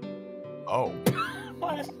caretaker. Oh.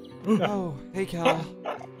 What? Oh, hey, Cal.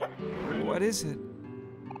 What is it?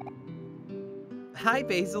 Hi,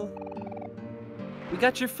 Basil. We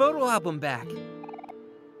got your photo album back.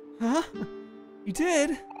 Huh? You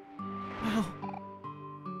did? Wow.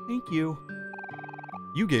 Thank you.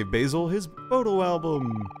 You gave Basil his photo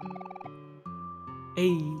album.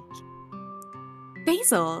 Hey.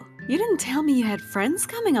 Basil, you didn't tell me you had friends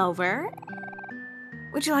coming over.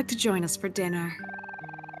 Would you like to join us for dinner?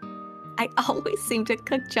 I always seem to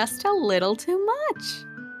cook just a little too much.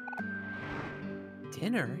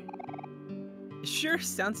 Dinner? Sure,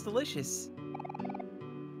 sounds delicious.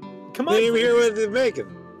 Come on. Came here with the bacon.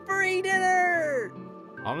 Free dinner!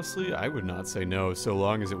 Honestly, I would not say no so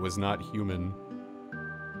long as it was not human.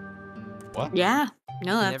 What? Yeah,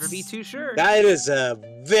 no, that's... Never be too sure. That is a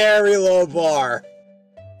very low bar.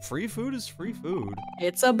 Free food is free food.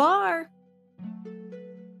 It's a bar.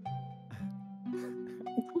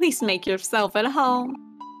 Please make yourself at home.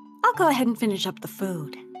 I'll go ahead and finish up the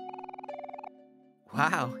food.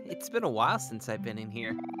 Wow, it's been a while since I've been in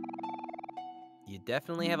here. You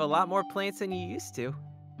definitely have a lot more plants than you used to.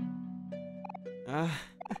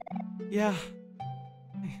 Yeah.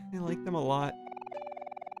 I like them a lot.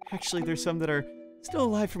 Actually, there's some that are still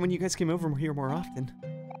alive from when you guys came over here more often.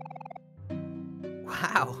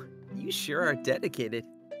 Wow, you sure are dedicated.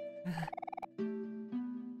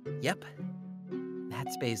 Yep,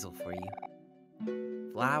 that's basil for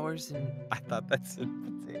you. Flowers and... I thought that's a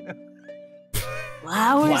potato.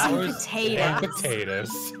 Flowers and Flowers potatoes. and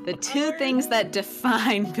potatoes. The two things that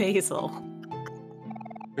define Basil.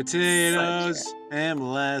 Potatoes and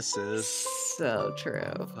molasses. So true.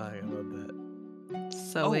 I love that.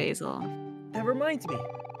 So Oh. Basil. That reminds me.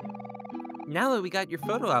 Now that we got your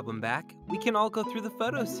photo album back, we can all go through the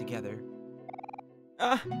photos together.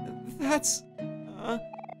 That's...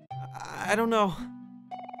 I don't know.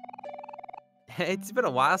 It's been a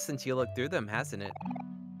while since you looked through them, hasn't it?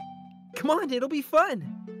 Come on, it'll be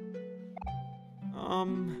fun.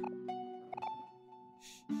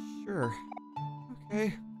 Sure.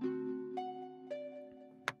 Okay.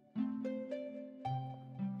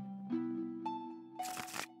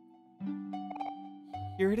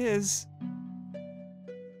 Here it is.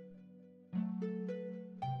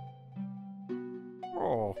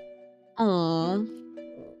 Oh, Aww.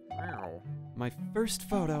 Wow. my first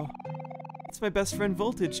photo. It's my best friend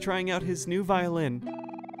Voltage trying out his new violin.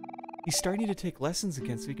 He's starting to take lessons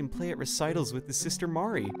again so he can play at recitals with his sister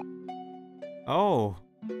Mari. Oh,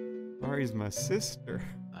 Mari's my sister.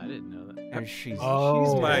 I didn't know that. And she's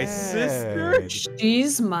my dead. sister?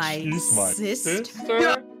 She's my She's my sister.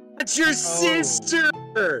 sister. That's your sister!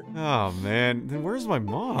 Oh man, then where's my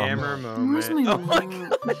mom? Hammer moment. Where's my Oh my mom?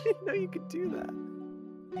 god, I didn't know you could do that.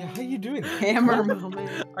 Yeah, how you doing that? Hammer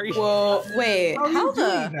moment. Are you? Whoa, wait, How are how you doing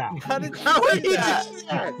the... that? How did How are you that? doing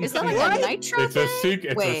that? Is that like a nitro It's a thing?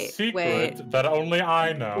 secret. It's Wait, a secret wait. that only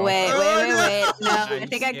I know. Wait. No, I I'm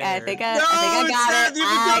think I scared. think No, I got it's it. not.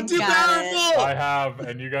 I You've become too got it. powerful. I have,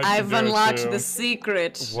 and you guys. I've can do unlocked it too. the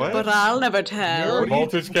secret, What? but I'll never tell.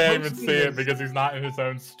 Voltage can't even see it because he's not in his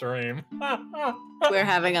own stream. We're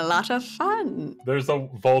having a lot of fun. There's a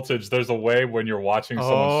Voltage. There's a way when you're watching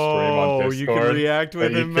someone stream on Oh, Discord. you can react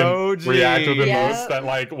with that you can emoji. react with Yeah. emotes that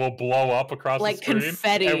like will blow up across Like the screen.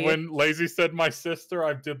 confetti. And when Lazy said my sister,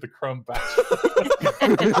 I did the crumb back.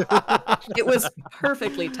 It was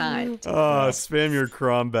perfectly timed. Spam your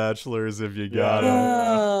Crom Bachelors if you got them.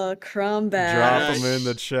 Oh, crumb bag. Drop them in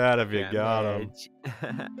the chat if you got them.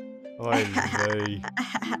 Damage.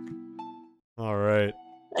 All right.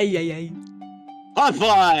 Ay. Hot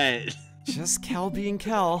pot! Just Cal being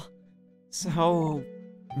Cal. So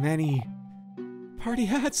many party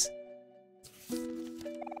hats.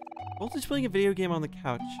 Voltage playing a video game on the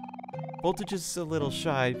couch. Voltage is a little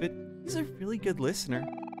shy, but he's a really good listener.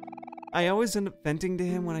 I always end up venting to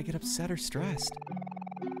him when I get upset or stressed.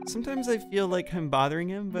 Sometimes I feel like I'm bothering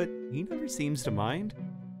him, but he never seems to mind.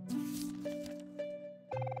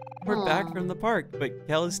 We're back from the park, but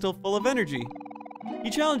Cal is still full of energy. He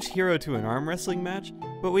challenged Hero to an arm wrestling match,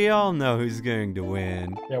 but we all know who's going to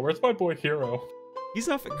win. Yeah, where's my boy Hero? He's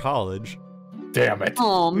off at college. Damn it.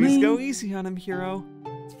 Oh, Please man. go easy on him, Hero.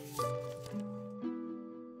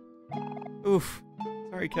 Oof.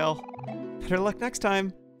 Sorry, Kel. Better luck next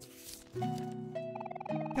time.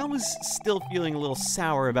 Kel was still feeling a little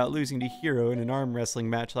sour about losing to Hero in an arm wrestling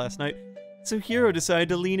match last night, so Hero decided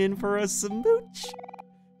to lean in for a smooch.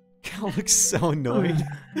 Kel looks so annoyed.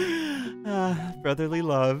 Brotherly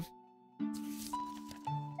love.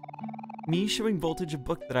 Me showing Voltage a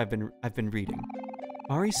book that I've been reading.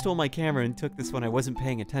 Mari stole my camera and took this when I wasn't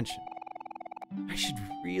paying attention. I should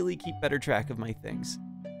really keep better track of my things.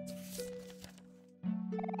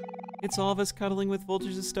 It's all of us cuddling with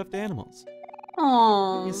Voltage's stuffed animals.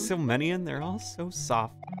 Aww. There's so many and they're all so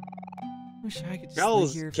soft. Wish I could just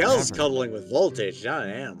Kel's, lay here Kel's forever. cuddling with Voltage, not an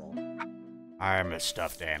animal. I'm a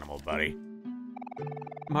stuffed animal, buddy.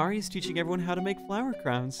 Mari's teaching everyone how to make flower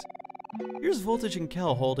crowns. Here's Voltage and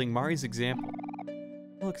Kel holding Mari's example.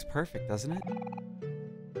 It looks perfect, doesn't it?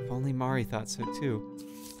 If only Mari thought so too.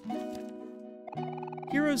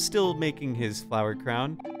 Hero's still making his flower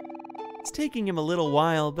crown. It's taking him a little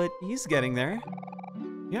while, but he's getting there.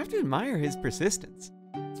 You have to admire his persistence.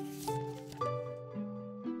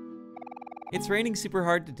 It's raining super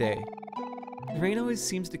hard today. The rain always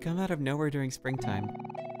seems to come out of nowhere during springtime.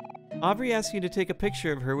 Aubrey asked me to take a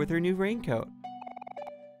picture of her with her new raincoat.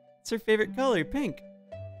 It's her favorite color, pink.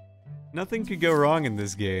 Nothing could go wrong in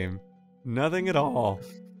this game. Nothing at all.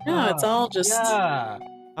 No, it's all just. Yeah.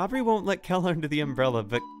 Aubrey won't let Kel under the umbrella,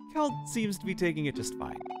 but Kel seems to be taking it just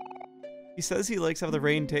fine. He says he likes how the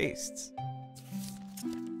rain tastes.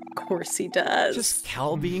 Of course he does. Just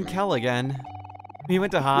Kel being Kel again. He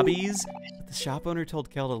went to Hobbies, but the shop owner told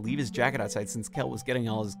Kel to leave his jacket outside since Kel was getting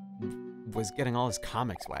all his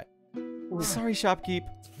comics wet. Sorry, shopkeep.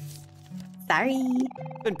 Sorry.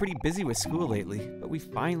 Been pretty busy with school lately, but we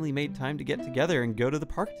finally made time to get together and go to the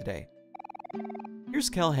park today. Here's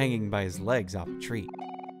Kel hanging by his legs off a tree.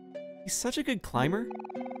 He's such a good climber.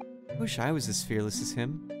 I wish I was as fearless as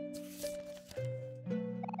him.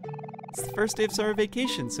 It's the first day of summer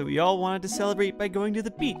vacation, so we all wanted to celebrate by going to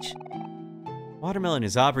the beach. Watermelon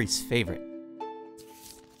is Aubrey's favorite.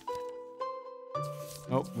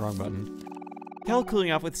 Oh, wrong button. Kel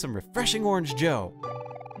cooling off with some refreshing orange joe.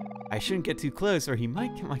 I shouldn't get too close or he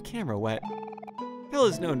might get my camera wet. Kel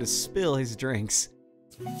is known to spill his drinks.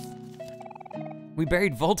 We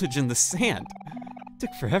buried Voltage in the sand. It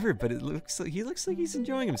took forever, but he looks like he's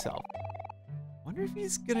enjoying himself. Wonder if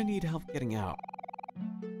he's gonna need help getting out.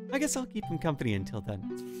 I guess I'll keep him company until then.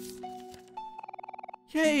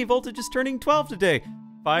 Yay, Voltage is turning 12 today.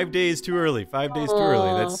 5 days too early. 5 days too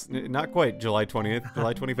early. That's not quite July 20th,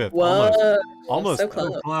 July 25th. Whoa. Almost. So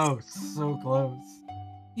close. So close.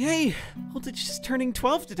 Yay, Voltage is turning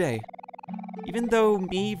 12 today. Even though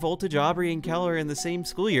me, Voltage, Aubrey, and Kel are in the same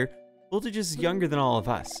school year, Voltage is younger than all of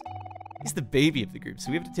us. He's the baby of the group,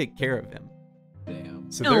 so we have to take care of him.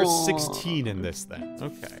 Damn. So there's Aw. 16 in this then.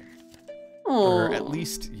 Okay. Aw. Or at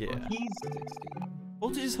least, yeah. He's 16.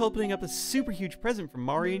 Voltage is opening up a super huge present from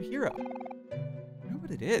Mari and Hero. I wonder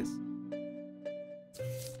what it is.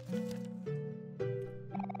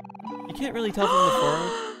 You can't really tell from the photo,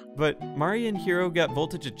 but Mari and Hero got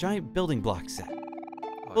Voltage a giant building block set.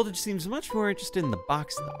 Voltage seems much more interested in the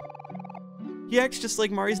box, though. He acts just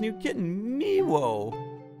like Mari's new kitten, Miwo.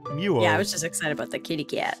 Mewo. Yeah, I was just excited about the kitty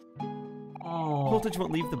cat. Oh. Voltage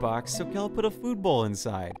won't leave the box, so Kel put a food bowl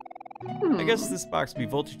inside. I guess this box will be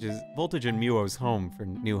Voltage and Miwo's home for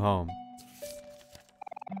new home.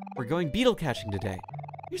 We're going beetle catching today.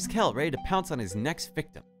 Here's Kel ready to pounce on his next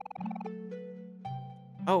victim.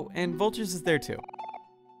 Oh, and Voltage is there too.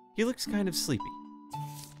 He looks kind of sleepy.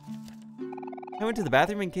 I went to the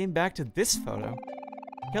bathroom and came back to this photo.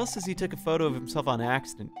 Kel says he took a photo of himself on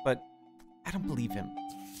accident, but I don't believe him.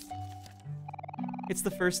 It's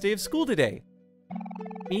the first day of school today.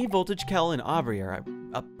 Me, Voltage, Kel, and Aubrey are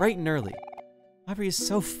up bright and early. Aubrey is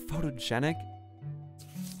so photogenic.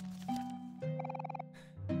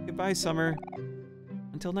 Goodbye, summer.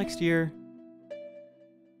 Until next year.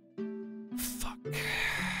 Fuck.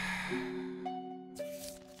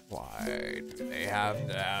 Why do they have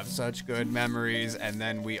to have such good memories and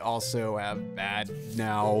then we also have bad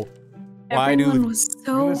now? Why Everyone do was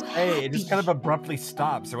so Hey, it just kind of happy. abruptly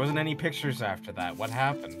stops. There wasn't any pictures after that. What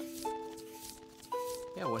happened?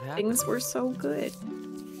 Yeah, what happened? Things were so good.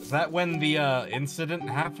 Is that when the incident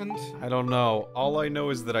happened? I don't know. All I know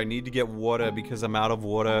is that I need to get water because I'm out of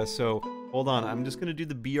water. So hold on. I'm just going to do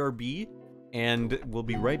the BRB and we'll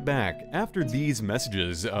be right back after these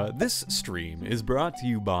messages. This stream is brought to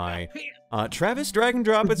you by Travis Drag and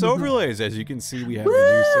Drop Its Overlays. As you can see, we have the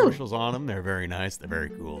new socials on them. They're very nice. They're very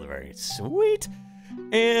cool. They're very sweet.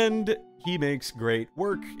 And he makes great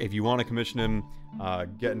work. If you want to commission him,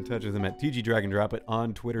 get in touch with him at tgdragonddropit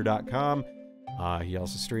on twitter.com. He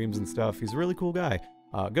also streams and stuff. He's a really cool guy.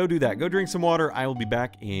 Go do that. Go drink some water. I will be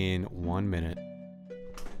back in 1 minute.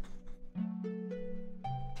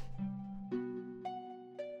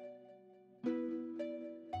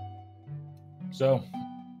 So,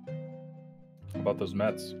 how about those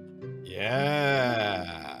Mets?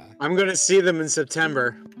 Yeah. I'm gonna see them in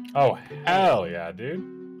September. Oh, hell yeah, dude.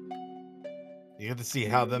 You get to see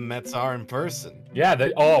how the Mets are in person. Yeah,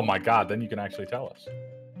 oh my god, then you can actually tell us.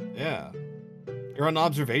 Yeah. You're on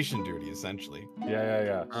observation duty, essentially.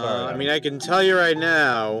 Yeah. Sorry, I mean, I can tell you right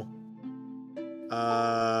now,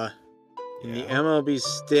 in the MLB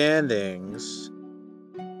standings,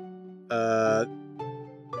 the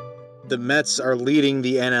Mets are leading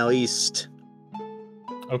the NL East.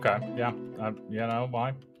 Okay, yeah. You know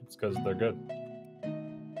why? It's because they're good.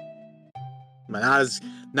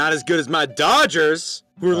 Not as good as my Dodgers,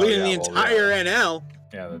 who are leading the entire NL.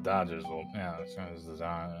 Yeah, the Dodgers will. Yeah, as soon as the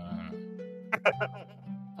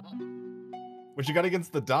What you got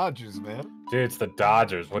against the Dodgers, man? Dude, it's the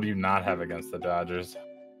Dodgers. What do you not have against the Dodgers?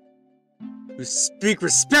 We speak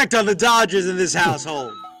respect on the Dodgers in this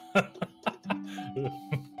household.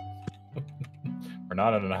 We're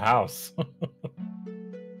not in a house.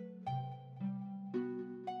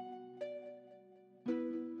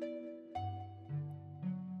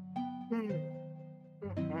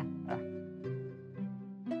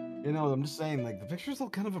 You know, I'm just saying, like, the pictures will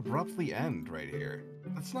kind of abruptly end right here.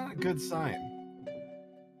 That's not a good sign.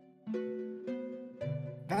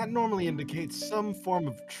 That normally indicates some form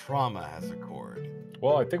of trauma has occurred.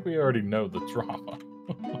 Well, I think we already know the trauma.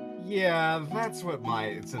 Yeah, that's what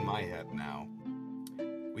it's in my head now.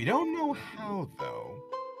 We don't know how, though.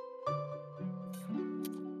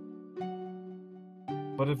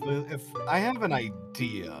 But if I have an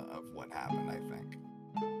idea of what happened, I think.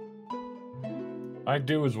 I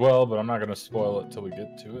do as well, but I'm not going to spoil it till we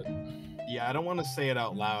get to it. Yeah, I don't want to say it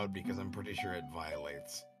out loud because I'm pretty sure it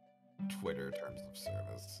violates Twitter terms of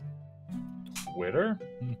service. Twitter?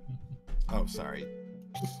 Oh, sorry.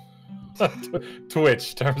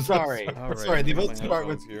 Twitch terms Sorry. of service. Sorry, they both start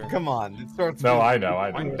with... Come on, it starts No, with... I know.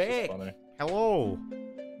 I'm It's back. just funny. Hello.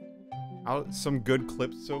 Some good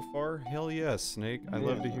clips so far? Hell yes, Snake. I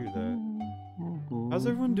love to hear that. How's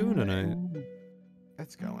everyone doing tonight?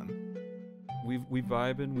 It's going. We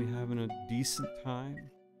vibing, we having a decent time.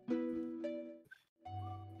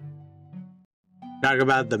 Talk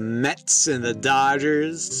about the Mets and the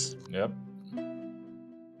Dodgers. Yep.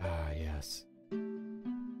 Ah, yes.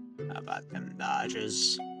 How about them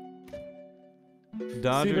Dodgers?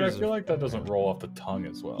 Dodgers. See, but I feel like that doesn't roll off the tongue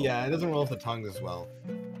as well. Yeah, it doesn't roll off the tongue as well.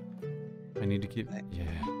 I need to keep. Yeah.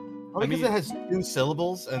 Well, because it has 2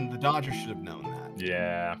 syllables, and the Dodgers should have known that.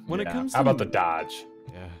 Yeah. When it comes to How about the Dodge?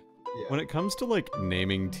 Yeah. When it comes to like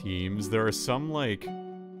naming teams, there are some like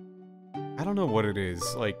I don't know what it is.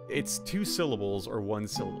 Like it's 2 syllables or 1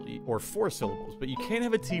 syllable or 4 syllables, but you can't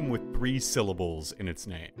have a team with 3 syllables in its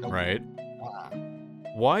name, right?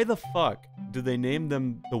 Why the fuck do they name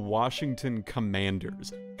them the Washington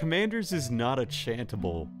Commanders? Commanders is not a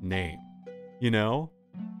chantable name, you know?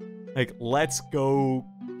 Like let's go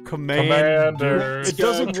Commanders. It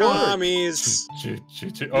doesn't work. Commies.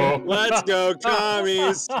 Oh. Let's go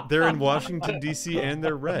commies. They're in Washington D.C. and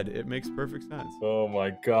they're red. It makes perfect sense. Oh my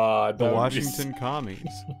god. The Washington Commies.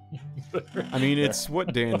 I mean, it's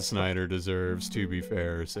what Dan Snyder deserves, to be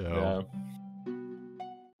fair. So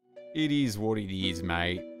it is what it is,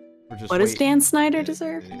 mate. We're just What does Dan Snyder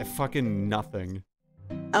deserve? Fucking nothing.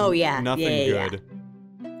 Oh yeah, Nothing yeah. good.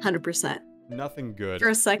 100%. Nothing good. For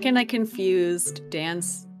a second, I confused Dan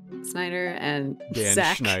Snyder and Dan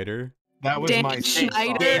Zach. Schneider. That was Dan my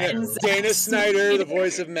Schneider and Zach Dana Snyder, the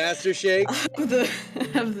voice of Master Shake. of the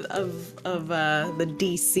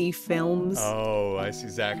DC films. Oh, I see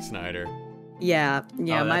Zack Snyder. Yeah,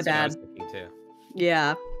 my bad.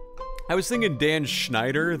 Yeah. I was thinking Dan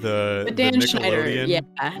Schneider, the Dan Schneider, Nickelodeon. yeah,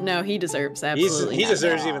 no, he deserves absolutely. He nothing.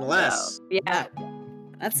 deserves even less. So, yeah,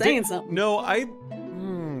 that's saying something. No, I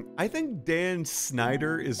think Dan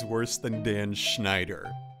Snyder is worse than Dan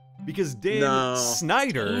Schneider. Because Dan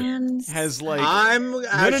Snyder has like I'm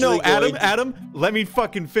No, Adam, let me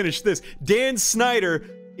fucking finish this. Dan Snyder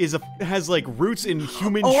has like roots in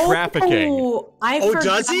human trafficking.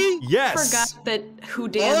 Does he? Yes. Forgot that who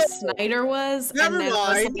Dan Snyder was. Never and then I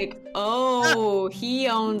mind. was like, he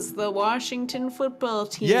owns the Washington football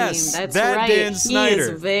team. Yes, that's that right. Dan He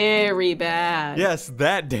Snyder. is very bad. Yes,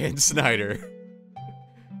 that Dan Snyder.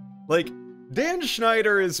 Like, Dan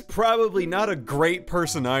Schneider is probably not a great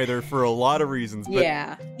person either for a lot of reasons, but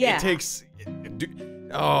it takes...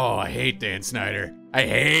 Oh, I hate Dan Snyder. I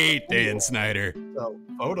hate Dan Snyder. So,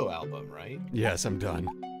 photo album, right? Yes, I'm done.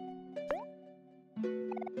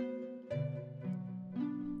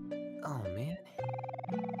 Oh, man.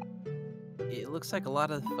 It looks like a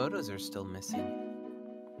lot of the photos are still missing.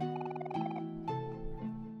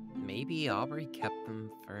 Maybe Aubrey kept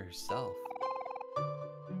them for herself.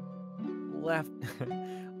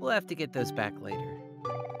 We'll have to get those back later.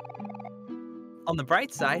 On the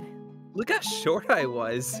bright side, look how short I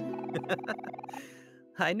was.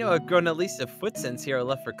 I know I've grown at least a foot since Hero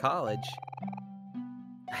left for college.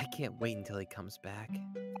 I can't wait until he comes back.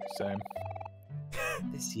 Same.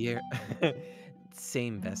 This year...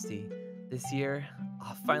 Same, bestie. This year,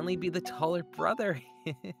 I'll finally be the taller brother.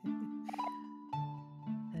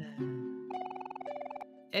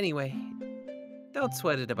 Anyway, don't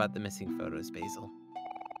sweat it about the missing photos, Basil.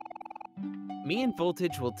 Me and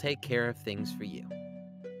Voltage will take care of things for you.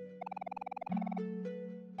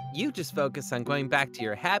 You just focus on going back to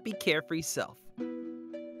your happy, carefree self.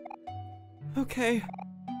 Okay.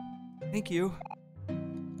 Thank you.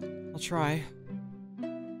 I'll try.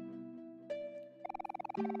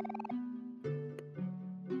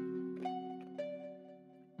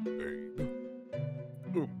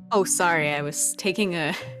 Oh, sorry. I was taking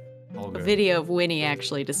a All good. video of Winnie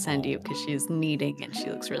actually to send you because she's kneading and she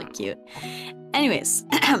looks really cute. Anyways,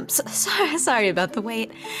 sorry about the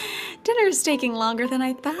wait. Dinner is taking longer than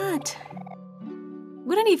I thought.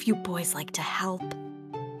 Would any of you boys like to help?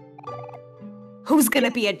 Who's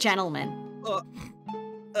gonna be a gentleman?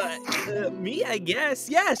 Me, I guess.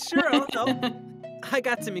 Yeah, sure, I'll help. I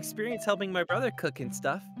got some experience helping my brother cook and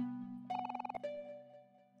stuff.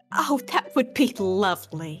 Oh, that would be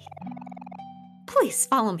lovely. Please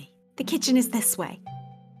follow me. The kitchen is this way.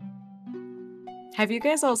 Have you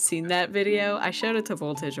guys all seen that video? I showed it to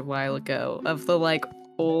Voltage a while ago of the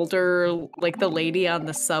older, the lady on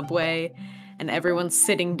the subway and everyone's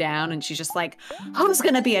sitting down and she's just like, who's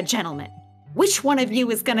gonna be a gentleman? Which one of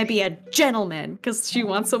you is gonna be a gentleman? Because she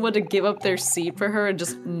wants someone to give up their seat for her and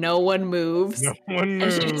just no one moves. No one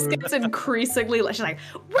And she just gets increasingly, she's like,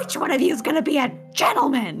 which one of you is gonna be a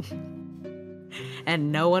gentleman?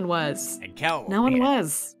 And no one was. No one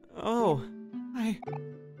was. Oh, hi.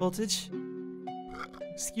 Voltage.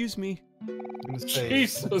 Excuse me. I'm gonna say-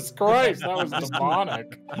 Jesus Christ, that was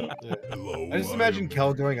demonic. Yeah. Hello. I just imagine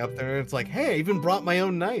Kel going up there and it's like, hey, I even brought my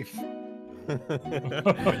own knife.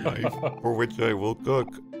 Knife for which I will cook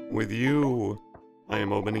with you. I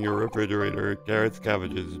am opening your refrigerator. Carrots,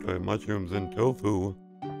 cabbages, dried mushrooms, and tofu.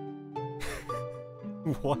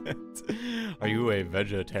 What? Are you a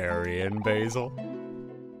vegetarian, Basil?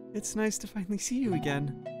 It's nice to finally see you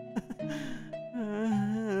again.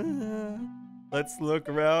 Let's look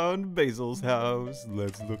around Basil's house.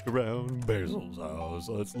 Let's look around Basil's house.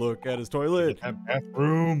 Let's look at his toilet.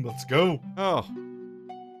 Bathroom, let's go. Oh.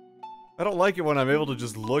 I don't like it when I'm able to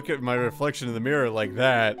just look at my reflection in the mirror like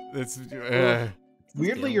that. It's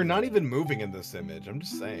Weirdly, you're not even moving in this image. I'm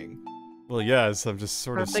just saying. well, yes, I'm just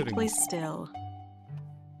sort of Perfectly sitting. still.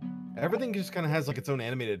 Everything just kind of has its own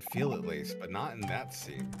animated feel at least, but not in that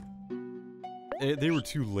scene. They were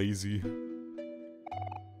too lazy.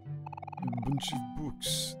 Bunch of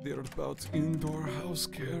books. They're about indoor house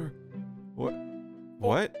care. What?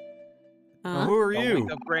 What? Huh? Who are Don't you?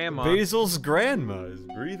 wake up Grandma. Basil's grandma is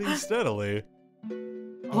breathing steadily.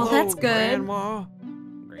 Well, that's good. Grandma.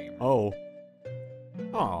 Grandma. Oh.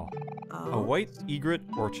 Oh. A Oh. white egret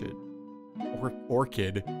orchid.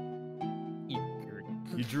 Orchid.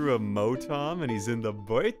 You drew a Motom and he's in the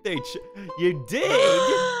birthday You dig?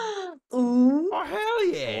 Ooh. Oh, hell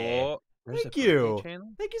yeah. Oh, there's Thank a birthday you. channel?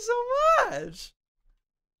 Thank you so much.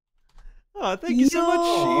 Oh, thank you so much,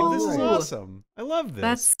 Sheep. This is Yo. awesome. I love this.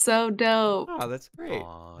 That's so dope. Oh, that's great.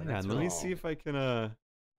 Aw, Hang that's on, let me really see if I can, let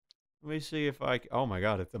me see if I oh my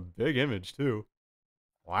god, it's a big image, too.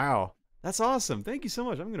 Wow. That's awesome. Thank you so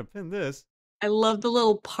much. I'm gonna pin this. I love the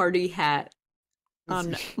little party hat on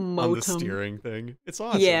On the Motum. steering thing. It's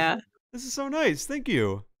awesome. Yeah. This is so nice. Thank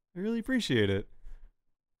you. I really appreciate it.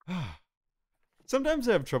 Sometimes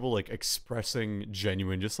I have trouble, expressing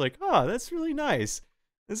genuine, just that's really nice.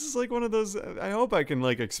 This is one of those, I hope I can,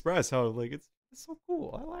 express how, it's so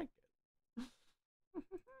cool. I like it.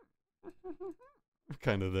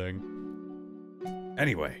 Kind of thing.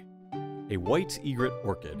 Anyway, a white egret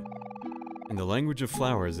orchid. In the language of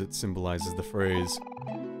flowers, it symbolizes the phrase,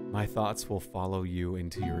 "My thoughts will follow you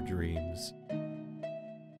into your dreams."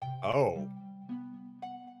 Oh.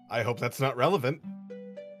 I hope that's not relevant.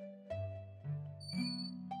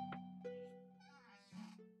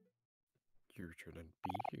 You shouldn't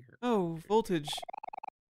be here. Oh, Voltage.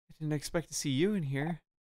 I didn't expect to see you in here.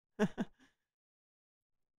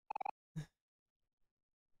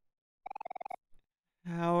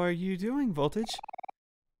 How are you doing, Voltage?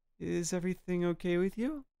 Is everything okay with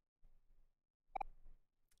you?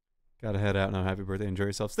 Gotta head out now. Happy birthday. Enjoy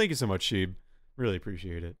yourselves. Thank you so much, Sheeb. Really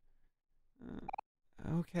appreciate it.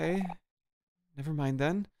 Okay. Never mind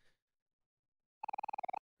then.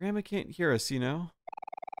 Grandma can't hear us, you know.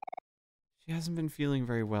 She hasn't been feeling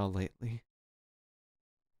very well lately.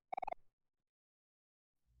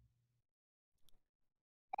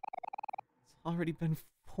 already been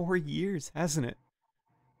 4 years, hasn't it?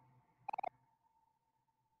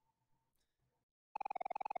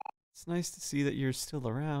 It's nice to see that you're still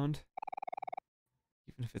around,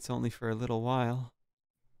 even if it's only for a little while.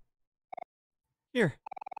 Here,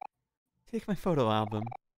 take my photo album.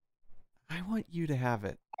 I want you to have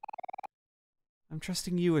it. I'm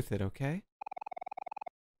trusting you with it, okay?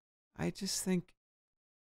 I just think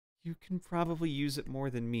you can probably use it more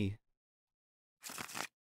than me.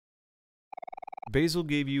 Basil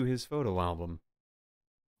gave you his photo album.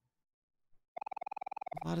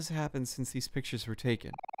 A lot has happened since these pictures were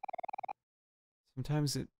taken.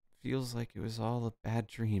 Sometimes it feels like it was all a bad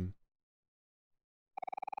dream.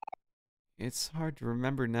 It's hard to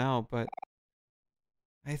remember now, but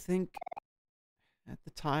I think at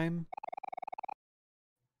the time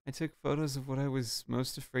I took photos of what I was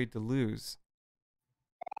most afraid to lose.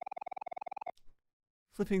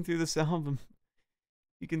 Flipping through this album,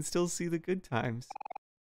 you can still see the good times.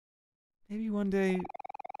 Maybe one day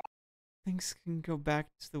things can go back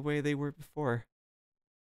to the way they were before.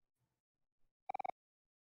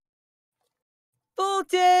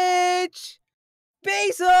 Voltage!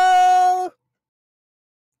 Basil!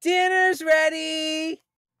 Dinner's ready!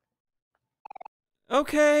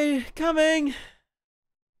 Okay, coming!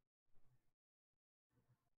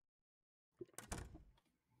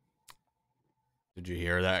 Did you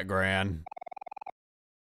hear that, Gran?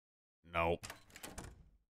 Nope.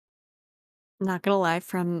 Not gonna lie,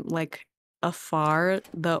 from like afar,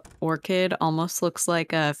 the orchid almost looks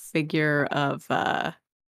like a figure of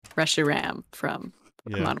Reshiram from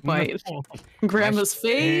Pokemon White. Grandma's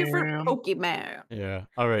favorite Pokemon. Yeah.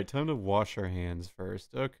 Alright, time to wash our hands first.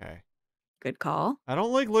 Okay. Good call. I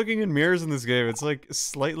don't like looking in mirrors in this game. It's like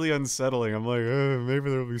slightly unsettling. I'm like, maybe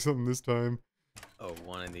there'll be something this time. Oh,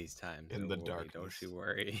 one of these times. In the Don't darkness. you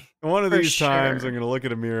worry. One of For these times, sure. I'm gonna look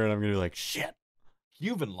at a mirror and I'm gonna be like, shit.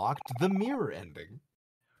 You've unlocked the mirror ending.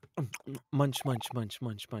 Munch, munch, munch,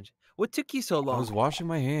 munch, munch. What took you so I long? was washing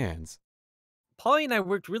my hands. Polly and I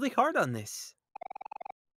worked really hard on this.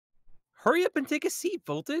 Hurry up and take a seat,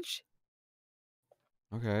 Voltage.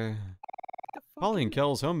 Okay. The fuck Polly are and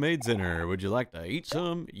Kel's homemade dinner. Would you like to eat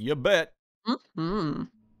some? You bet. Mm-hmm.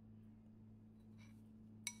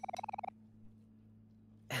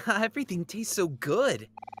 Everything tastes so good.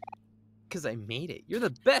 Because I made it. You're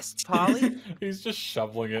the best, Polly. He's just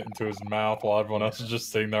shoveling it into his mouth while everyone else is just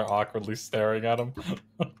sitting there awkwardly staring at him.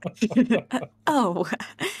 Oh,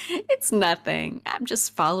 it's nothing. I'm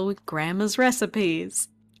just following Grandma's recipes.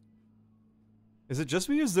 Is it just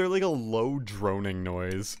me? Or is there like a low droning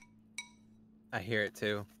noise? I hear it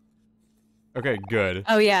too. Okay, good.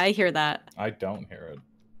 Oh yeah, I hear that. I don't hear it.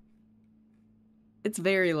 It's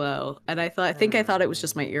very low, and I think I thought it was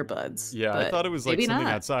just my earbuds. Yeah, I but thought it was like maybe something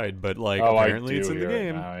not. outside, but like Oh, apparently I do it's in the hear it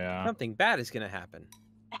game. now, yeah. Something bad is going to happen.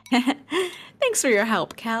 Thanks for your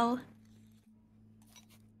help, Cal.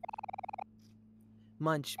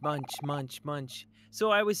 Munch, munch, munch, munch.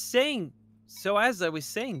 So as I was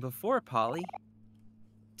saying before, Polly,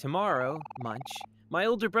 tomorrow, Munch, my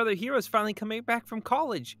older brother Hero's finally coming back from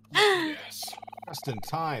college. Yes. Just in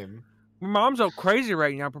time. My mom's all crazy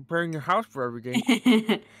right now preparing your house for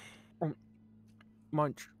everything.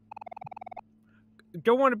 Munch.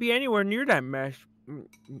 Don't want to be anywhere near that mess.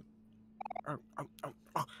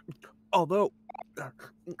 Although,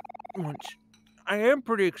 Munch, I am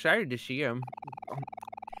pretty excited to see him.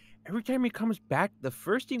 Every time he comes back, the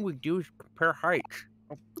first thing we do is compare heights.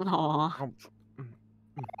 Aw.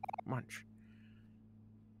 Munch.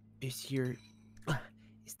 This year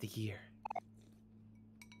is the year.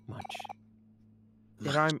 Munch.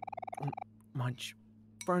 That I'm Munch.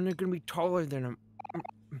 Finally gonna be taller than him.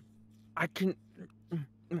 I can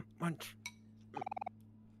Munch.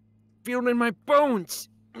 Feel it in my bones.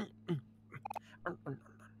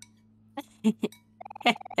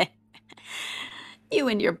 You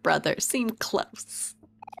and your brother seem close.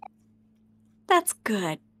 That's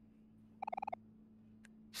good.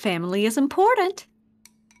 Family is important.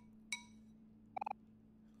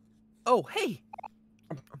 Oh, hey.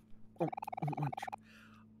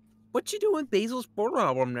 What you doing with Basil's photo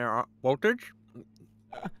album there, Voltage?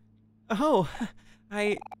 Oh,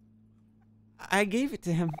 I gave it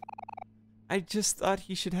to him. I just thought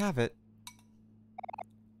he should have it.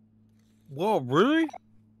 Whoa, really?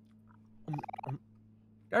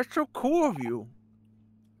 That's so cool of you.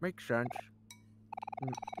 Makes sense.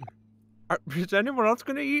 Is anyone else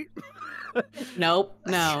gonna eat? Nope,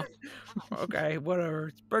 no. Okay,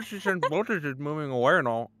 whatever. Especially since Voltage is moving away and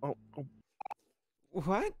all. Oh.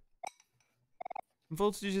 What?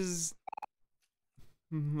 Voltage is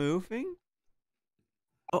moving?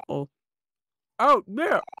 Uh-oh. Oh,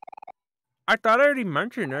 yeah. I thought I already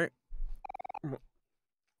mentioned it.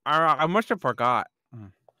 I must have forgot.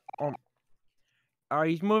 Um,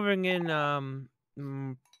 he's moving in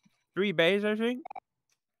 3 bays, I think.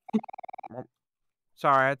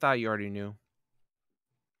 Sorry, I thought you already knew.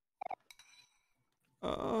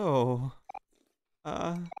 Oh.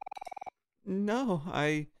 No,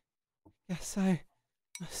 I guess I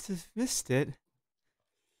must have missed it.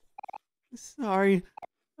 Sorry.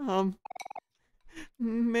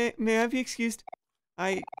 May I be excused?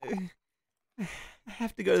 I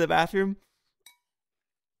have to go to the bathroom.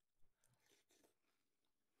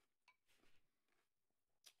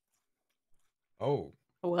 Oh.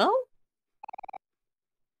 Well,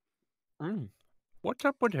 What's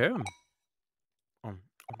up with him?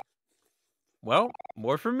 Well,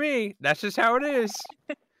 more for me. That's just how it is.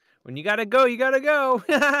 When you gotta go, you gotta go.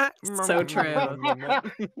 so true.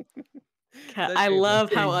 I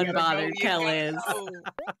love how unbothered Kel is.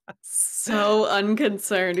 So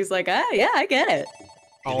unconcerned. He's like, ah, yeah, I get it.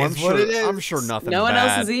 Oh, I'm sure nothing No one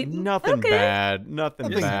bad. else is eating? Nothing Okay. bad. Nothing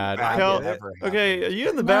bad. bad Kel, will ever okay, are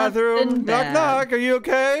you in the Nothing bathroom? bad. Knock, knock. Are you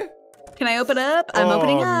okay? Can I open up? I'm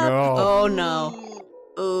opening Oh, up. no. Oh no.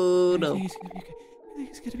 Oh no.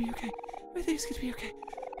 Everything's gonna be okay. Everything's gonna be okay.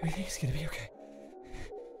 Everything's gonna be okay.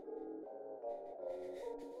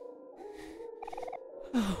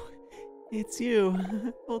 Oh, it's you,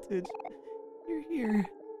 Voltage. You're here.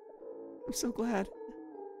 I'm so glad.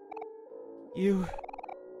 You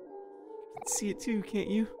can see it too, can't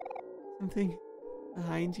you? Something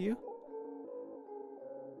behind you.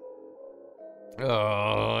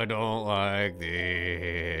 Oh, I don't like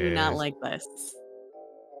this. Do not like this.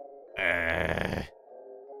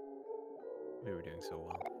 We were doing so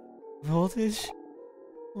well. Voltage?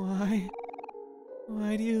 Why?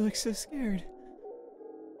 Why do you look so scared?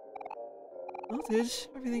 Voltage,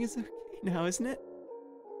 everything is okay now, isn't it?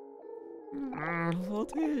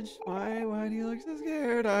 Voltage, why do you look so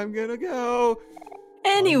scared? I'm gonna go.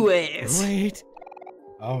 Anyways. Wait,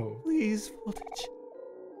 Oh. please, Voltage.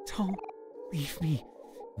 Don't leave me.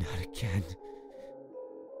 Not again.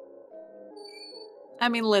 I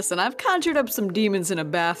mean, listen, I've conjured up some demons in a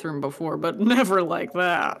bathroom before, but never like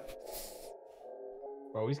that.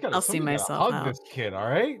 Bro, he's got I'll see myself hug out. this kid, all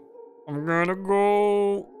right? I'm gonna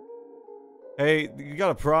go. Hey, you got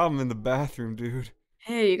a problem in the bathroom, dude.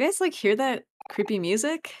 Hey, you guys like hear that creepy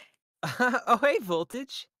music? Oh, hey,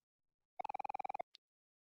 Voltage.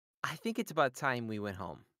 I think it's about time we went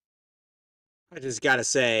home. I just gotta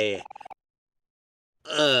say,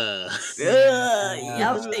 Yep,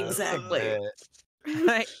 exactly.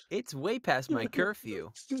 It's way past my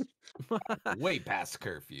curfew. Way past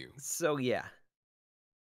curfew. So, yeah.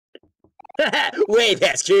 way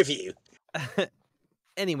past curfew.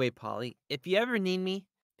 Anyway, Polly, if you ever need me,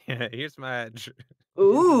 here's my address.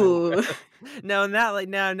 Ooh. No, not like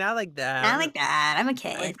that. Not like that. I'm a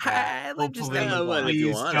kid. I live just Hopefully, down the block. If you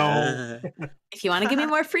please wanna. If you want to give me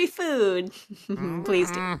more free food, please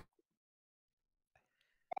do.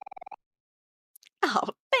 Oh,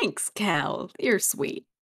 thanks, Cal. You're sweet.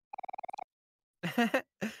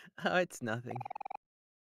 Oh, it's nothing.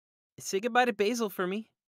 Say goodbye to Basil for me.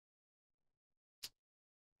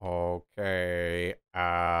 Okay.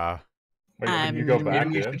 Wait, can you go back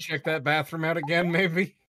Maybe we in? should check that bathroom out again,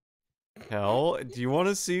 maybe? Kel, do you want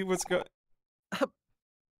to see what's going?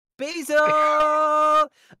 Basil!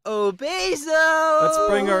 Oh, Basil! Let's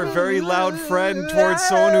bring our very loud friend towards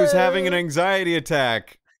someone who's having an anxiety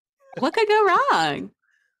attack. What could go wrong?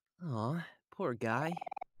 Aw, poor guy.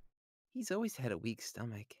 He's always had a weak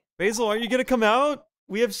stomach. Basil, are you gonna come out?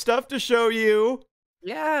 We have stuff to show you.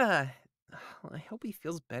 Yeah. I hope he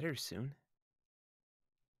feels better soon.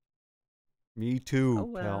 Me too,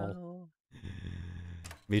 Oh, Kel. well.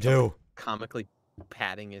 Me too. Comically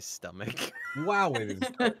patting his stomach. Wow, it is.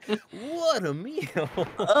 What a meal!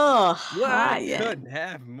 Oh, Well, I yeah. couldn't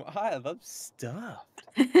have more. I love stuff.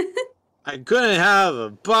 I couldn't have a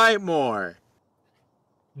bite more.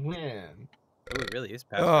 Man. Oh, it really is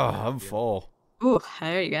past. Oh, our I'm curfew. full. Ooh,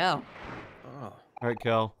 there you go. Oh. All right,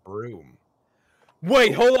 Kel. Room.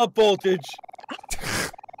 Wait, hold up, Voltage.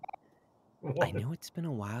 I know it's been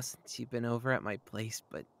a while since you've been over at my place,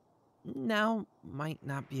 but now might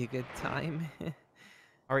not be a good time.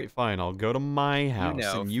 All right, fine. I'll go to my house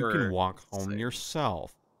know, and you can for walk home sake.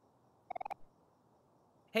 yourself.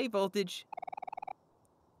 Hey, Voltage.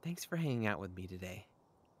 Thanks for hanging out with me today.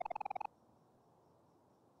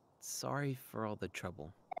 Sorry for all the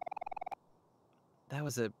trouble. That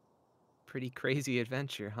was a pretty crazy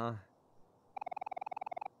adventure, huh?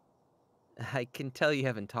 I can tell you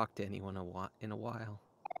haven't talked to anyone in a while.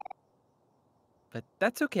 But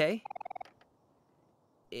that's okay.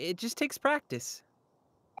 It just takes practice.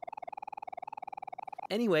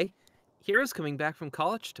 Anyway, Hero's coming back from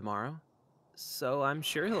college tomorrow, so I'm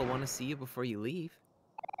sure he'll want to see you before you leave.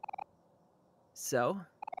 So,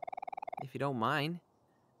 if you don't mind,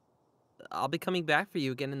 I'll be coming back for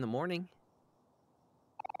you again in the morning.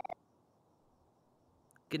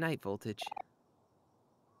 Good night, Voltage.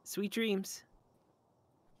 Sweet dreams.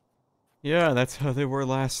 Yeah, that's how they were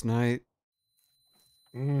last night.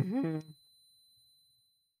 Mm-hmm.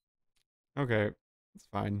 Okay, it's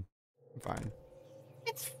fine. I'm fine.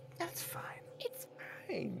 That's fine. It's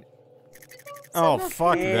fine. Oh,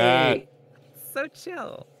 fuck that. So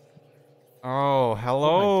chill. Oh,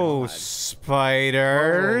 hello, God.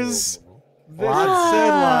 spiders. Oh. Lots and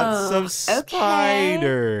lots of okay.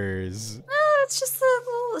 spiders. Oh, it's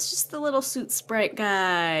just the little suit sprite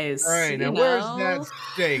guys. All right, you now know? where's that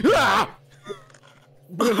steak? Ah!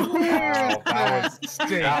 Where's Wow, that that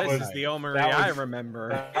steak? that This was- is the OMORI that I was- remember.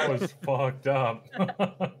 That was fucked up.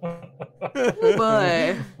 Oh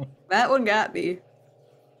boy, that one got me.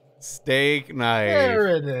 Steak knife. There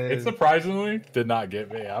it It is. surprisingly did not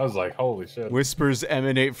get me. I was like, holy shit. Whispers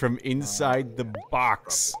emanate from inside the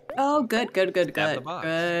box. Oh, good. Stab the box.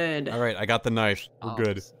 Good. All right, I got the knife. We're Oh,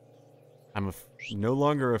 good. I'm no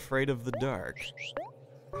longer afraid of the dark.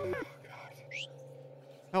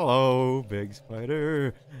 Hello, big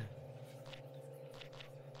spider.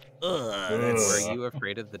 Were you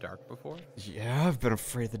afraid of the dark before? Yeah, I've been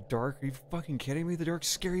afraid of the dark. Are you fucking kidding me? The dark's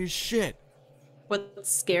scary as shit.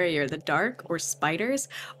 What's scarier, the dark or spiders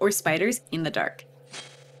in the dark?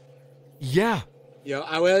 Yeah. Yo,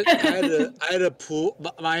 I had a pool.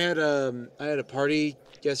 I had a party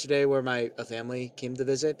yesterday where a family came to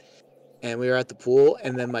visit, and we were at the pool.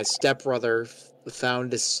 And then my stepbrother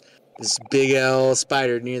found this big L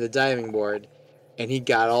spider near the diving board, and he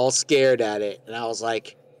got all scared at it. And I was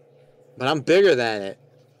like, "But I'm bigger than it."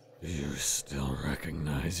 Do you still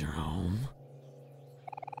recognize your home?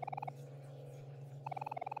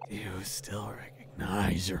 Do you still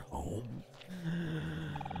recognize your home?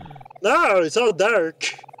 No, it's all dark.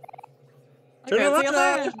 Turn Okay, the see you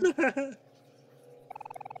light on.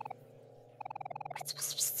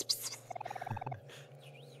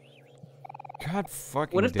 God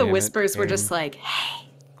fucking What if the damn it, whispers were game. just like, "Hey,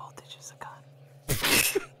 Voltage is a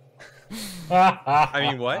gun." I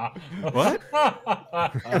mean, what? What?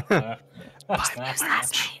 Bought this last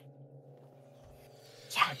night.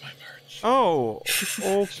 Oh,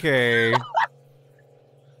 okay.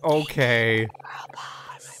 Okay.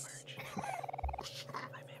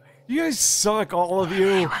 You guys suck, all of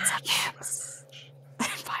you. What's up, kids?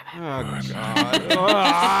 Oh, God.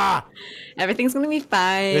 Ah, Everything's gonna be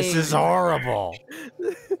fine. this is horrible.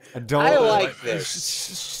 I don't I like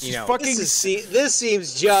this. You know, fucking This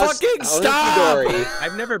seems just Fucking stop! hunky-dory.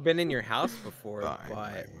 I've never been in your house before, but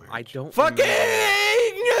I don't. fucking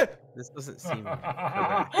remember- This doesn't seem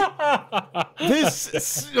correct. this.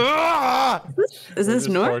 Is this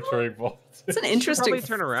normal? Torturing Voltage. It's an interesting Probably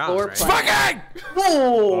turn around, floor right? plan. Fucking.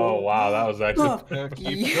 Oh wow, that was actually.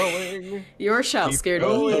 Keep going. Your shout Keep scared me.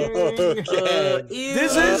 Okay.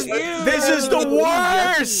 This is the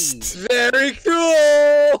worst. Very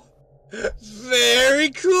cool. Very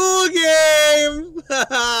cool game.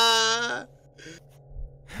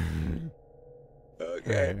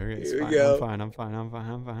 Okay, it's here we fine. go. I'm fine.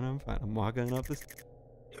 I'm walking up this.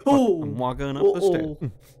 Oh, I'm walking up the stairs.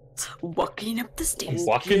 walking up the stairs.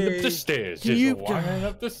 Walking up the stairs. Just You walking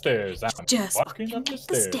up the stairs. I'm Just walking up the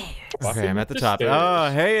stairs. Okay, I'm Walking at up the the top. stairs.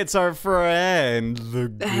 Oh, hey, it's our friend, the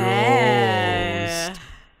ghost. Hey.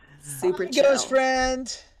 Super chill. Ghost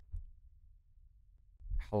friend.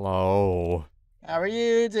 Hello. How are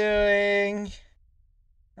you doing?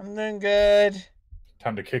 I'm doing good.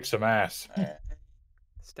 Time to kick some ass.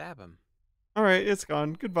 Stab him. All right, it's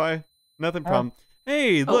gone. Goodbye. Nothing Oh. problem.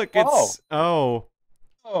 Hey, Oh, look, it's Oh,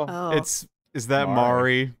 Oh, is that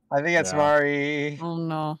Mari. Mari? I think it's Yeah. Mari. oh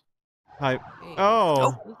no. Hi. Hey.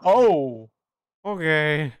 Oh, Oh,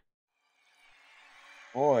 okay.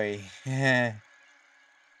 boy.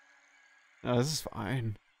 No, this is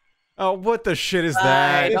fine. Oh, what the shit is I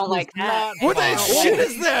that? don't like that. What the I don't shit like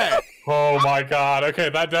is that? Oh my god. Okay,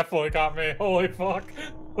 that definitely got me. Holy fuck.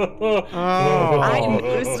 Oh. I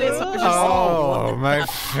noticed it, so I was just Oh, my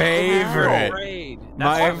favorite. Afraid.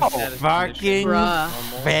 My That's why fucking Bruh.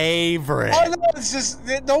 favorite. Oh no, it's just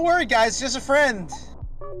don't worry, guys. Just a friend.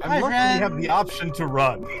 Hi, I'm lucky we friend. have the option to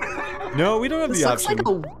run. No, we don't have This the looks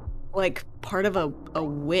option. like part of a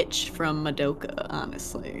witch from Madoka,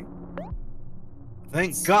 honestly.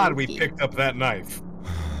 Thank God we Spooky. picked up that knife.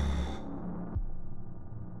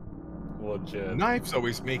 Legit. Knives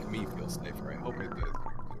always make me feel safer. I hope it did.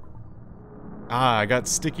 Ah, I got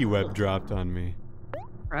sticky web dropped on me.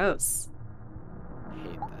 Gross. I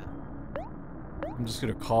hate that. I'm just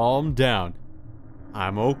gonna calm down.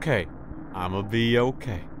 I'm okay. I'ma be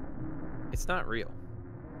okay. It's not real.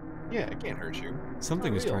 Yeah, it can't hurt you.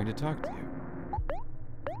 Something is real. trying to talk to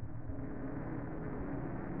you.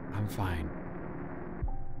 I'm fine.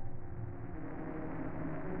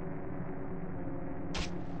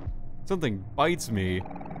 Something bites me.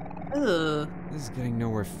 Ugh. This is getting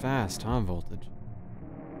nowhere fast, huh, Voltage?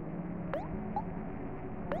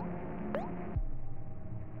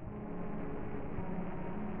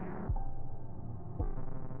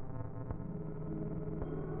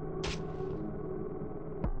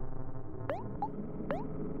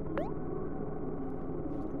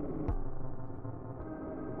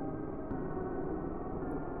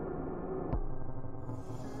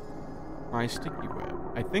 My sticky web.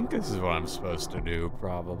 I think this is what I'm supposed to do,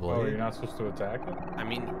 probably. Oh, you're not supposed to attack it? I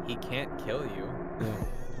mean, he can't kill you.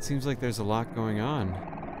 It seems like there's a lot going on.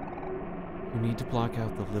 You need to block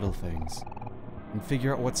out the little things and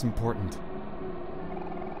figure out what's important.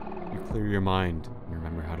 You clear your mind and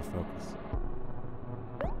remember how to focus.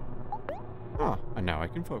 Ah, and now I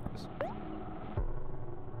can focus.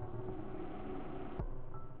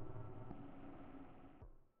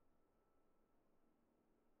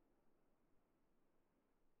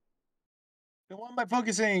 I won by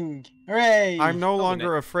focusing. Hooray! I'm no Oh,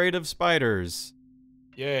 longer afraid of spiders.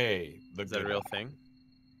 Yay. Is that a real thing?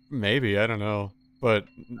 Maybe, I don't know. But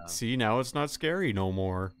Oh. see, now it's not scary no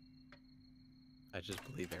more. I just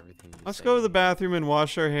believe everything you Let's say. go to the bathroom and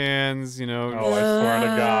wash our hands, you know. Oh, I swear to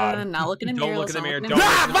God. Not look in the Don't mirror. look in the mirror. let's Don't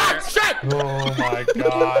not look in the mirror. Oh my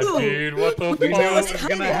God, dude. What the We knew it fuck? was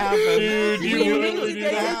gonna happen. Dude, you We knew literally it did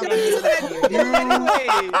was that. gonna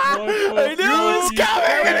happen. I knew it was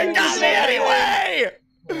coming and it got me anyway!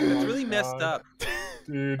 It's really messed up.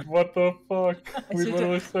 Dude, what the fuck? I We said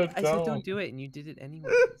literally said I don't. said don't do it, and you did it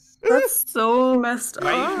anyways. That's so messed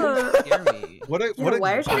Why are you trying to up. scare me? What a Yeah,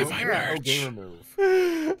 why are you trying to dumb scare us? gamer move.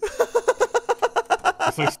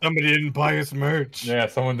 It's like somebody didn't buy his merch. Yeah,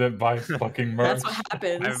 someone didn't buy his fucking merch. That's what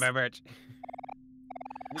happens. I remember it.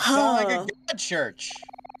 You sound like Huh. a god church.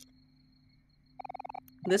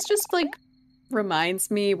 This just like reminds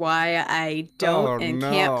me why I don't Oh, and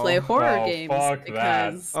can't play no. horror Oh, games fuck that.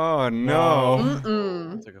 because Oh no.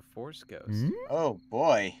 mm-mm. It's like a force ghost. Hmm? Oh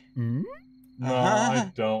boy. Hmm? No,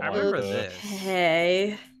 I don't I like remember this. this.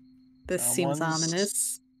 Hey, this seems Someone's-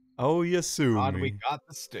 ominous. Oh, you sue God, me. we got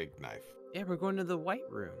the steak knife. Yeah, we're going to the white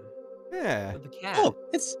room Yeah. with the cat. Oh,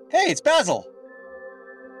 it's Basil.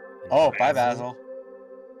 Oh, bye Basil.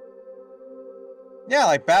 Yeah,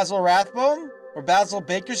 like Basil Rathbone or Basil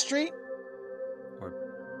Baker Street. Or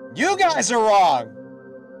You guys are wrong.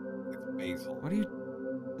 It's basil. What are you...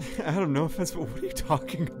 I don't know if that's... But what are you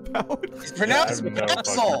talking about? It's I pronounced have no fucking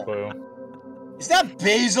Basil. clue. It's not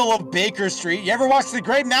Basil of Baker Street. You ever watch The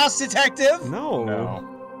Great Mouse Detective? No.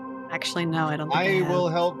 No. Actually, no, I don't think I I have. will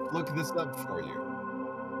help look this up for you.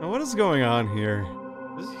 Now, what is going on here?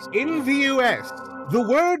 This is In the U.S., the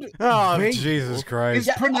word Oh, basil Jesus is Christ.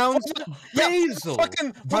 pronounced Yeah, basil,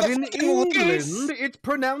 fucking- for but the in fucking England leaves. it's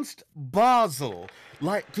pronounced basil,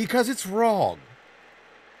 like because it's wrong.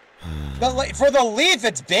 For the leaf,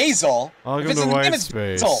 it's Basil. If Welcome it's to a name, White it's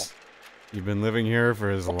Space. Basil. You've been living here for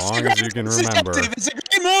as It's long The as Great you can Mouse remember. Detective. It's a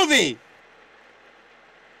great movie.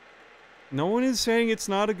 No one is saying it's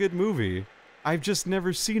not a good movie. I've just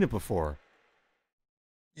never seen it before.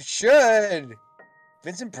 You should.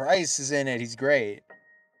 Vincent Price is in it. He's great.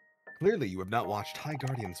 Clearly, you have not watched High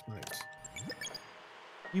Guardian Spikes.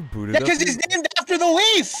 You booted Yeah, up... because he's named after the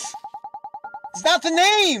leaf. It's not the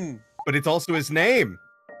name. But it's also his name.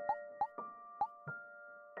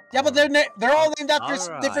 Yeah, but they're all named after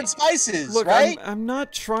Alright. different spices, Look, right? I'm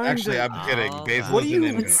not trying Actually, to... I'm kidding. All Basil What is do the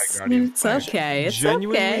you- name of It's, High Guardian it's Spikes. okay. It's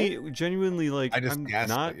okay. Genuinely, like, I just I'm gasped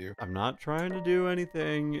not, at you. I'm not trying to do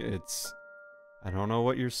anything. It's, I don't know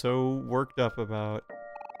what you're so worked up about.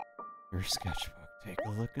 Your sketchbook. Take a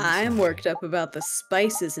look inside. I'm worked up about the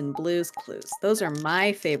spices in Blue's Clues. Those are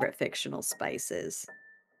my favorite fictional spices.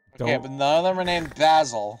 Okay, Don't but none of them are named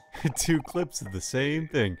Basil. two clips of the same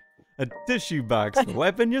thing. A tissue box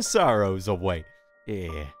wiping your sorrows away.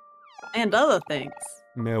 Yeah. And other things.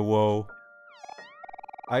 Mewo.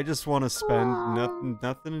 I just want to spend Aw.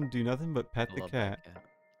 nothing and do nothing but pet I the love cat. that cat.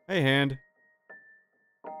 Hey, hand.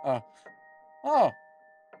 Oh.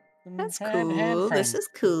 That's Hand cool. This friend. is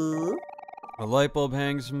cool. A light bulb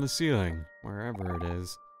hangs from the ceiling, wherever it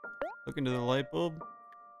is. Look into the light bulb.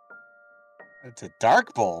 It's a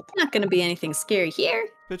dark bulb. Not gonna be anything scary here.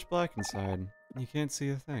 Pitch black inside. You can't see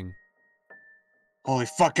a thing. Holy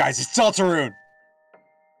fuck, guys! It's Deltarune.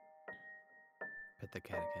 Pet the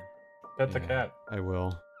cat again. Pet the Yeah, cat. I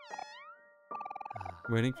will.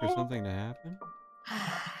 Waiting for something to happen? I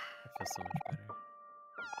feel so much better.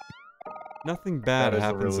 Nothing bad That is a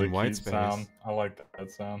happens really in white cute space. sound. I like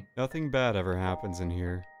that sound. Nothing bad ever happens in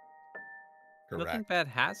here. Correct. Nothing bad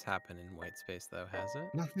has happened in white space, though, has it?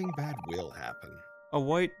 Nothing bad will happen. A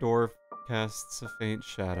white dwarf casts a faint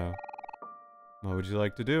shadow. What would you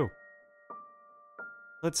like to do?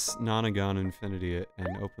 Let's Nonagon Infinity it and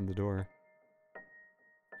open the door.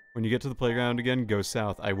 When you get to the playground again, go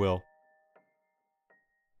south. I will.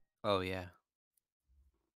 Oh, yeah.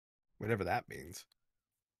 Whatever that means.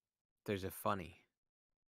 There's a funny.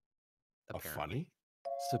 A Apparently. funny?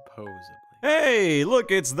 Supposedly. Hey,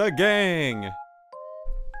 look, it's the gang!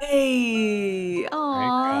 Hey! Thank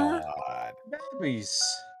Aww. God. Babies.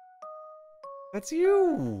 That's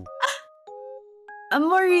you!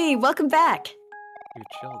 Omori, welcome back. You're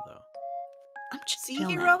chill, though. I'm just See,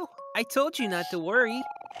 chilling. Hero? I told you not to worry.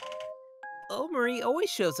 OMORI always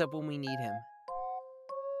shows up when we need him.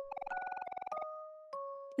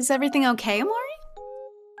 Is everything okay, Omori?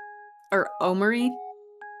 Or Omori?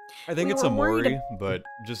 I think We it's were worried Amori, but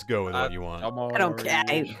just go with what you want. I don't care.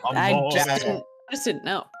 I just didn't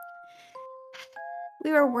know.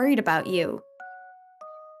 We were worried about you.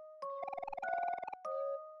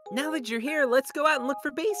 Now that you're here, let's go out and look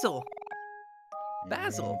for Basil.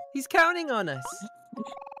 Basil, he's counting on us.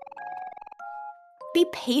 Be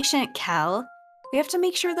patient, Cal. We have to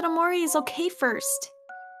make sure that Omori is okay first.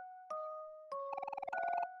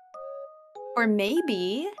 Or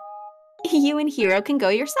maybe you and Hero can go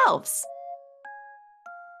yourselves.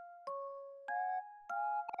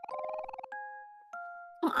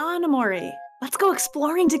 Come on, Omori. Let's go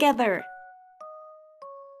exploring together.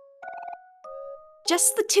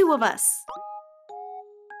 Just the two of us.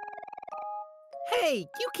 Hey,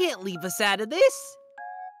 you can't leave us out of this.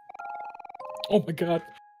 Oh my god.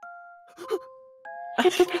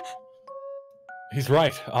 He's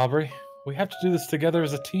right, Aubrey. We have to do this together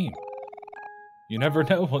as a team. You never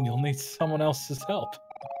know when you'll need someone else's help.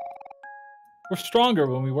 We're stronger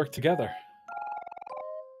when we work together.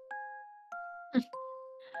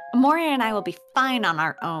 Omori and I will be fine on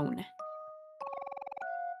our own.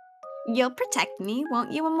 You'll protect me,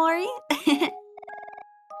 won't you, Omori?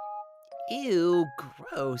 Ew,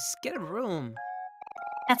 gross. Get a room.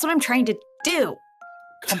 That's what I'm trying to do.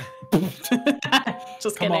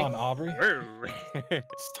 Just Come kidding. on, Aubrey.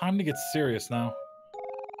 It's time to get serious now.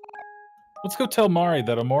 Let's go tell Mari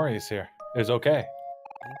that Omori is here. Is okay.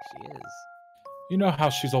 I think she is. You know how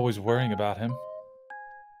she's always worrying about him.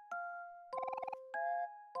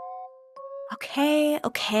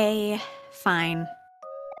 Okay, fine.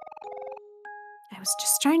 I was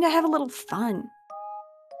just trying to have a little fun.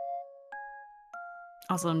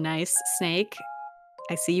 Also, nice, Snake.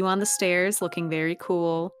 I see you on the stairs looking very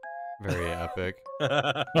cool. Very epic.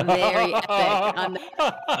 Very epic.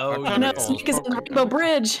 Oh, I know Snake is on the Rainbow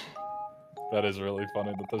Bridge. That is really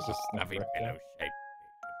funny that there's just Fluffy pillow shape.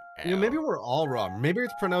 You know, maybe we're all wrong. Maybe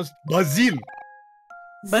it's pronounced Basil.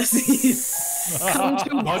 Basil. Come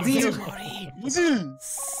to Basil.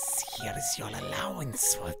 Here is your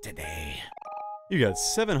allowance for today. You got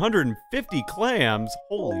 750 clams.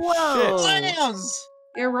 Holy Whoa. shit. Clams!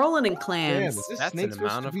 You're rolling in Damn, clams. is this That's snake an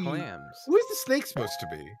supposed amount to of be... clams. Who is the snake supposed to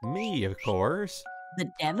be? Me, of course.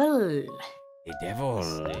 The devil. The devil.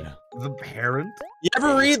 The parent? You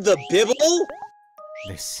ever read the Bible?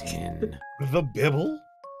 Listen. The Bibble?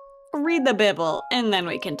 Read the Bible, and then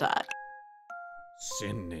we can talk.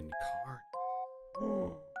 Sin incarnate.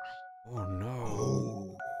 Oh no. Oh.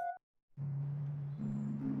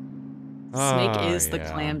 Snake Ah, is the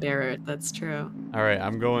yeah. clam bearer. That's true. All right,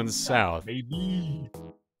 I'm going south. Baby.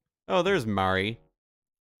 Oh, there's Mari.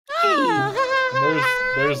 And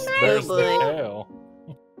there's the boy. tail.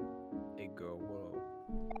 Hey, girl, whoa.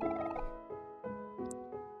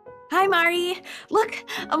 Hi, Mari. Look,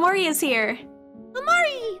 Omori is here.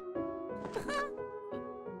 Omori!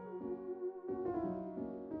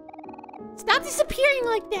 Stop disappearing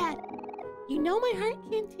like that! You know my heart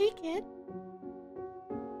can't take it.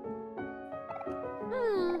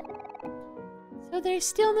 So there's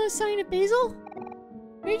still no sign of Basil?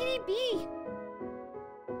 Where could he be?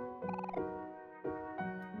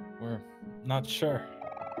 We're not sure.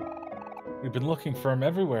 We've been looking for him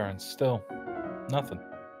everywhere and still nothing.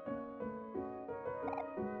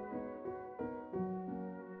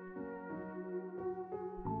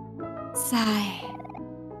 Sigh.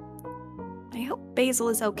 I hope Basil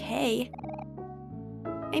is okay.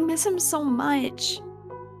 I miss him so much.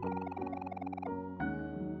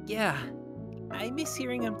 Yeah, I miss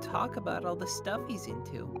hearing him talk about all the stuff he's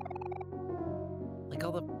into. Like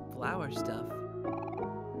all the flower stuff.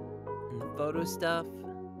 photo stuff,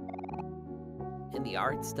 and the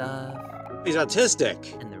art stuff, He's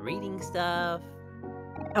autistic. and the reading stuff,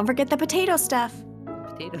 Don't forget the potato stuff.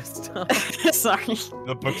 potato stuff. Sorry.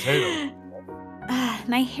 The potato.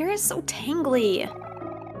 My hair is so tangly.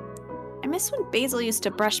 I miss when Basil used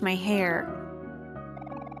to brush my hair.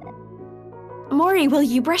 Mori, will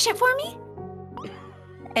you brush it for me?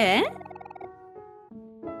 Eh?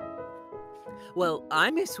 Well, I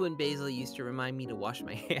miss when Basil used to remind me to wash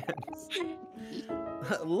my hands.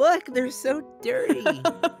 Look, they're so dirty.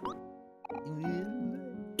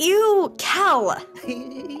 Ew, Cal.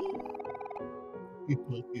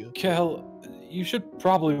 Kel, you should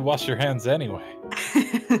probably wash your hands anyway.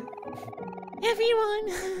 Everyone,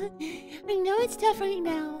 I know it's tough right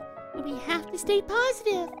now, but we have to stay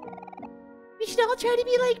positive. We should all try to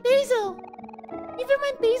be like Basil. Even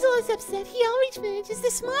when Basil is upset, he always manages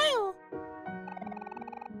to smile.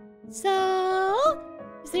 So,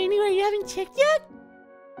 is there anywhere you haven't checked yet?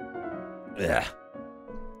 Yeah.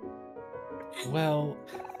 Well,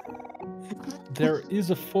 there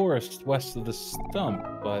is a forest west of the stump,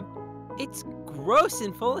 but It's gross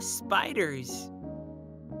and full of spiders.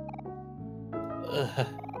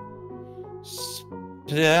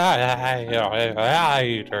 Spiders.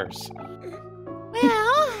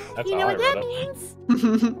 Well, That's you know how I what that read means.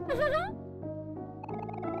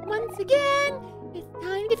 Once again, it's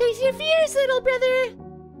time to face your fears, little brother.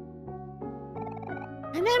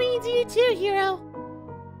 And that means you too, hero.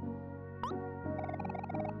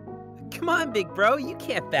 Come on, big bro, you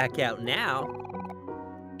can't back out now.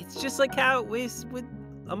 It's just like how it was with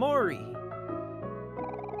Omori.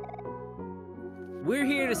 We're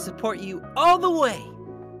here to support you all the way.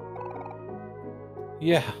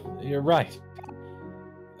 Yeah, you're right.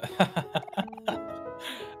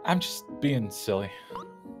 I'm just being silly.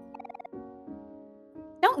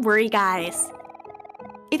 Don't worry, guys.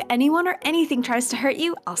 If anyone or anything tries to hurt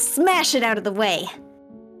you, I'll smash it out of the way.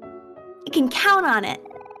 You can count on it.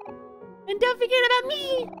 And don't forget about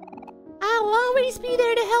me. I'll always be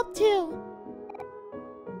there to help too.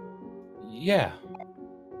 Yeah.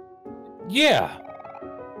 Yeah!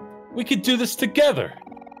 We could do this together!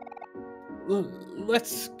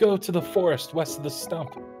 Let's go to the forest west of the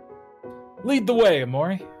stump. Lead the way,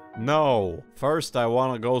 Omori. No. First, I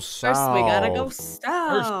want to go south. First, we gotta go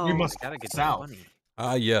south. First, we must Gotta get south. money.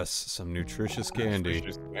 Ah, yes. Some nutritious candy.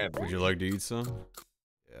 Nutritious candy. Would you like to eat some?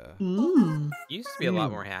 Yeah. Mmm. You used to be a lot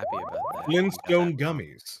more happy about that. Flintstone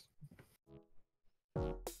gummies.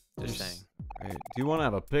 Just saying. Right. Do you want to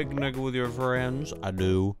have a picnic with your friends? I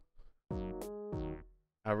do.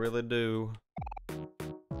 I really do.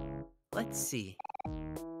 Let's see.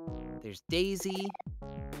 There's Daisy.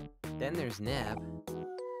 Then there's Neb.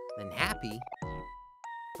 Then Happy.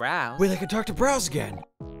 Browse. Wait, I can talk to Browse again.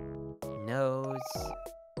 Nose.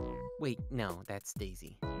 Wait, no, that's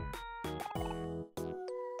Daisy.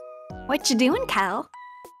 What you doing, Cal?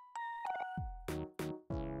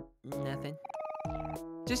 Nothing.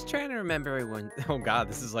 Just trying to remember everyone. Oh god,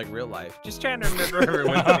 this is like real life. Just trying to remember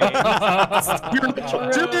everyone's names.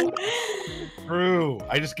 True.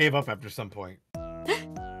 I just gave up after some point.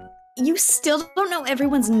 You still don't know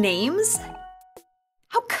everyone's names?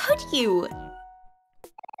 How could you?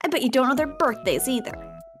 I bet you don't know their birthdays either.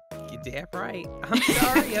 You're damn right. I'm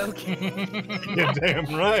sorry, okay? You're damn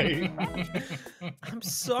right. I'm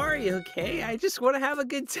sorry, okay? I just want to have a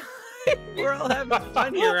good time. We're all having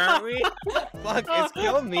fun here, aren't we? Fuck, it's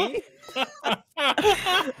kill me.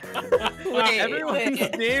 Wait, everyone's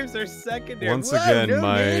names are secondary. Once Whoa, again, no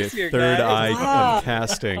my names here, third guys. eye of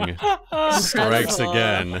casting strikes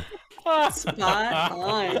again. Spot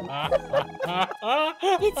on.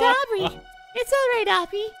 It's Aubrey. It's all right,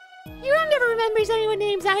 Aubrey. Hero never remembers anyone's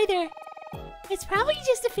names either. It's probably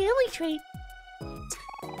just a family trait.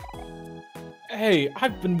 Hey,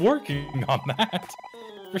 I've been working on that.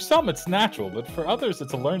 For some, it's natural, but for others,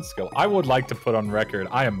 it's a learned skill. I would like to put on record,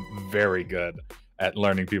 I am very good at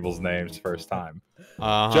learning people's names first time.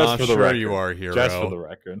 Just for the sure record. you are, hero. Just for the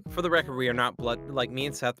record. For the record, we are not blood. Like me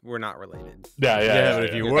and Seth, we're not related. Yeah, but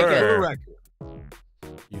if you For the were, record.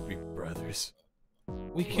 you'd be brothers.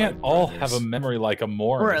 We can't all have a memory like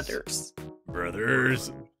Omori's. Brothers.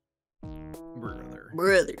 Brothers.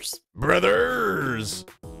 Brothers!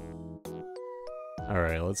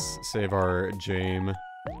 Alright, let's save our Jame.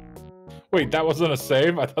 Wait, that wasn't a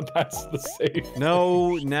save? I thought that's the save.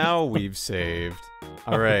 No, now we've saved.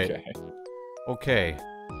 Alright. Okay.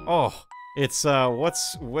 Oh, it's,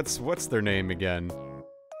 what's their name again?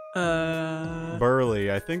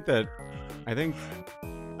 Burley. I think...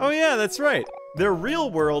 Oh yeah, that's right! Their real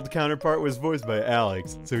world counterpart was voiced by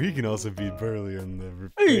Alex, so he can also be Burley in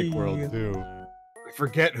the fake world too. I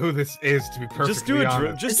forget who this is, to be perfectly Just do a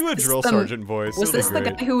honest. drill sergeant voice. Was It'll be this the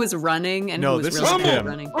great. guy who was running and No, who was this is really good at Kim.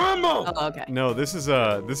 running? Rambo! Oh, okay. No, this is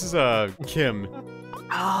Kim,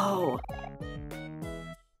 Oh.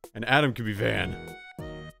 and Adam could be Van.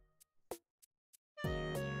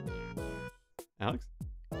 Alex?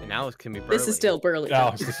 And Alex can be Burley. This is still Burley.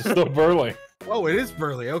 Alex, this is still Burley. Oh, it is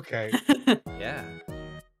Burley. Okay. Yeah.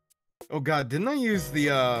 Oh God, didn't I use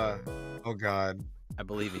the? Oh God. I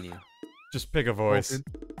believe in you. Just pick a voice.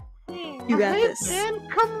 You got this. Man,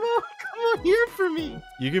 come on here for me.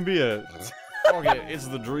 You can be a. Okay, it's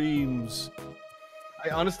the dreams. I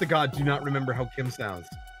honest to God do not remember how Kim sounds.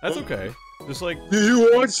 That's okay. Just like. Do you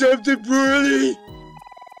want something, Burley?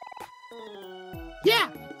 Yeah,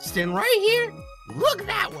 stand right here. Look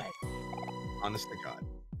that way. Honest to God.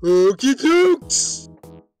 Okey dokes.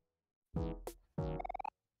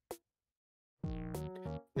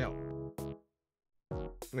 No.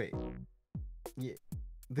 Wait. Yeah.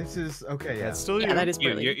 This is okay. Yeah. That's still Yeah, you. that is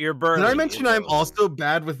Burley. You're Burley. Did I mention I'm also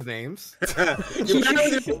bad with names? It's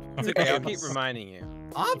okay. I'll keep reminding you.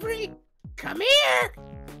 Aubrey, come here.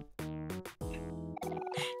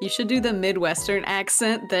 You should do the Midwestern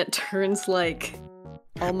accent that turns like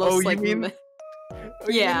almost Oh, you like mean-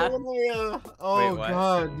 Yeah. Oh Wait, what?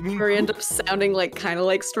 God. You mean where you end up sounding like kind of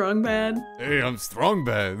like Strong Bad. Hey, I'm strong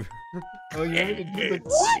bad. Oh, you want me to do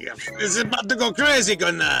the... It's about to go crazy,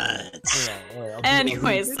 go nuts.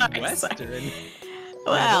 Anyways, sorry. Western.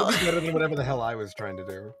 Well, That was better than whatever the hell I was trying to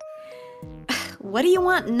do. What do you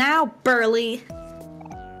want now, Burley?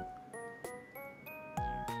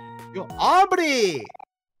 Yo, Aubrey!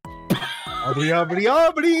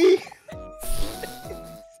 Aubrey!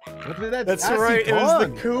 That's right. It was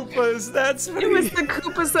the Koopas. That's what it was the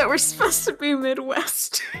Koopas that were supposed to be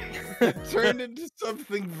Midwest. turned into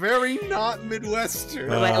something very not Midwestern.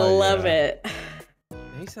 But I love it. Now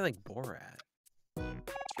you sound like Borat.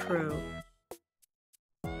 True.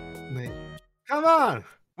 Come on,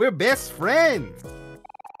 we're best friends.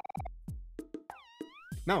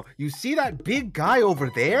 Now, you see that big guy over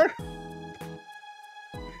there?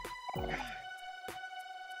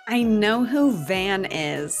 I know who Van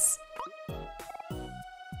is.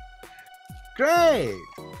 Great.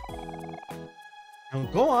 Now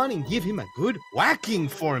go on and give him a good whacking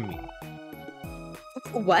for me.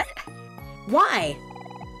 What? Why?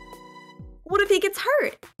 What if he gets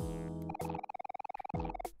hurt?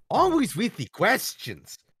 Always with the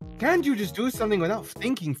questions. Can't you just do something without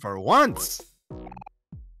thinking for once?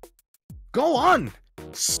 Go on.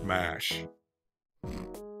 Smash.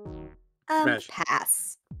 Smash.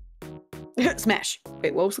 Pass. Smash.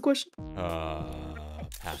 Wait, what was the question?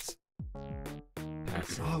 Pass.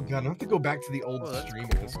 Pass. Oh god, I have to go back to the old Oh, that's stream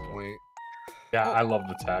cool. at this point. Yeah, I love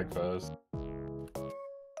the tag phase.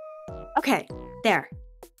 Okay, there.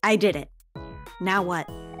 I did it. Now what?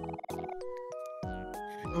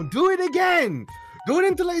 No, do it again. Do it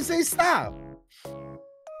until I say stop.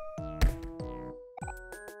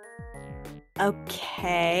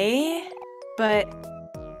 Okay, but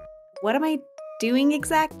what am I doing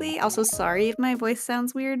exactly? Also, sorry if my voice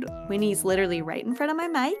sounds weird. Winnie's literally right in front of my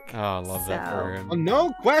mic. Oh, I love that So- for him. Oh,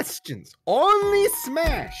 no questions. Only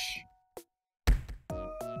smash.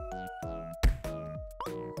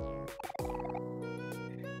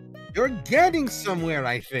 You're getting somewhere,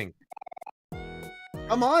 I think.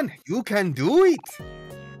 Come on, you can do it.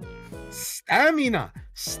 Stamina.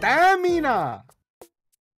 Stamina.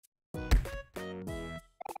 I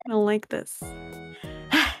don't like this.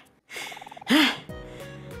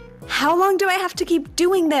 How long do I have to keep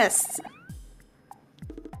doing this?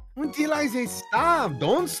 Until I say stop.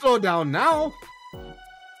 Don't slow down now.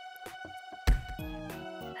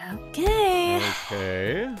 Okay.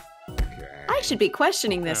 Okay. I should be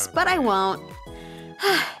questioning this, but I won't.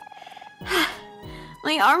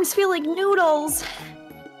 My arms feel like noodles.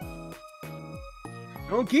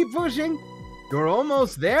 Don't keep pushing. You're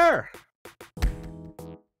almost there.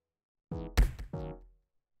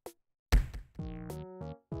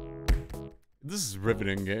 This is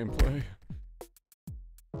riveting gameplay.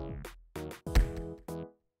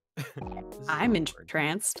 I'm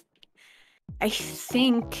entranced. I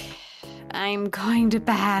think I'm going to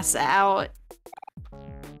pass out.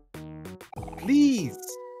 Please.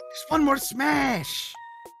 Just one more smash.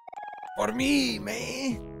 For me,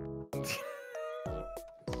 man.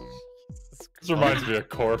 This reminds me of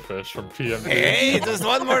Corefish from PMP. Hey, just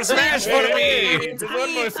one more smash for me. Just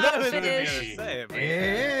one more smash for Finished. me. Say it, man.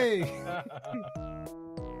 Hey.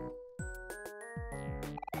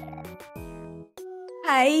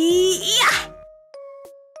 Hi-ya!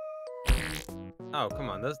 Oh, come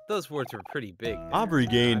on. Those words were pretty big. there. Aubrey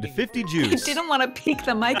gained 50 I juice. didn't want to peek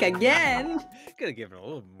the mic again. Could have given a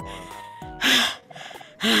little more.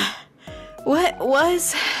 What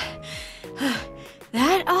was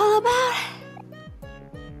that all about?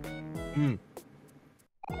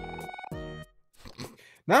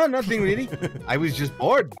 No, nothing really. I was just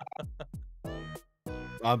bored.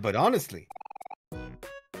 But honestly,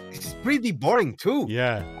 it's pretty boring too.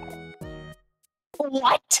 Yeah.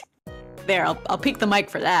 What? There, I'll peek the mic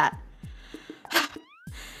for that.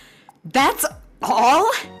 That's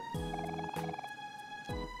all?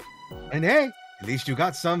 And hey, at least you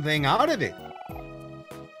got something out of it.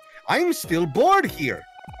 I'm still bored here.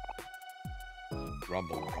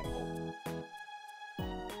 Rumble, rumble.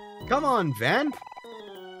 Come on, Van.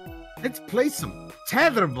 Let's play some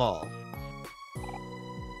tetherball.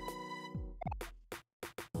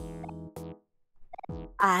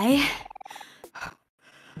 I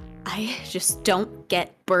just don't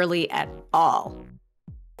get Burly at all.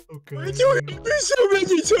 Okay. Why do you hate me so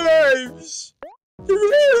many times?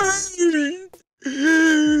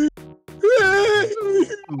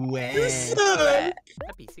 You suck.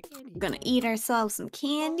 We're gonna eat ourselves some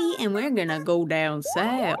candy and we're gonna go down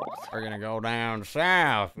south. We're gonna go down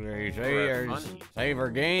south. Save our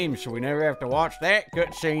game so we never have to watch that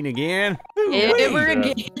cutscene again. Ever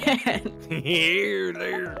again. Here,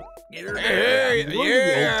 there.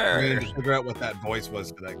 To figure out what that voice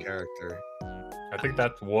was for that character. I think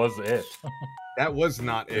that was it. That was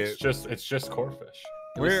not It's it. just Corfish.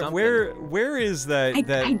 Where is that?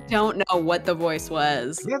 I don't know what the voice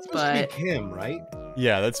was, That's supposed but to be Kim, right?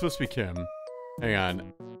 Yeah, that's supposed to be Kim. Hang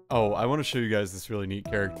on. Oh, I want to show you guys this really neat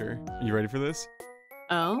character. You ready for this?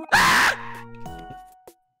 oh,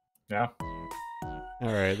 Yeah.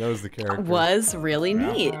 All right, that was the character. was really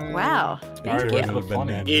neat. Wow, thank Alright, you. where's the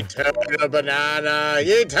funny? Eternal banana!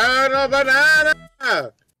 Eternal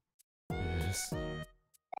banana! Yes.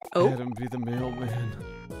 Oh. Let him be the mailman.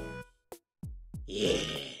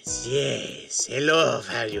 Yes, yes. Hello,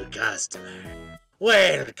 valued customer.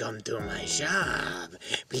 Welcome to my shop.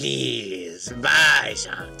 Please buy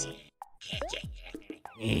something.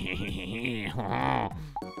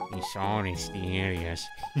 He's so mysterious.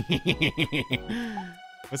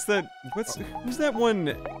 Who's that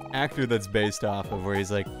one actor that's based off of where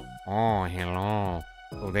he's like, Oh, hello.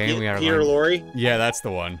 Well, then we are Peter going... Lorre? yeah, that's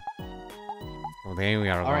the one. Well, then we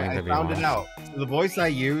are All right, going I to be found it watching. out. So the voice I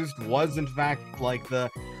used was, in fact, like the.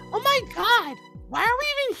 Oh my god! Why are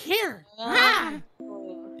we even here? Ah!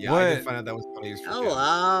 Yeah, I did find out that was funny.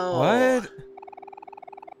 Hello. What?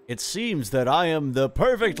 It seems that I am the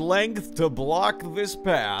perfect length to block this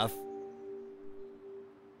path.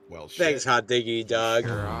 Well, shit. Thanks, Hot Diggity Dog.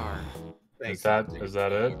 Sure are. Is that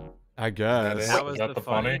it? I guess. That was Is that the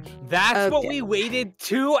funny? That's what Okay. we waited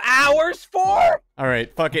 2 hours for? All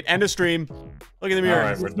right, fuck it. End of stream. Look in the mirror.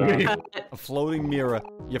 Alright, we're done. A floating mirror.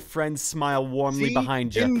 Your friends smile warmly See,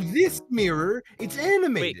 behind you. in this mirror, it's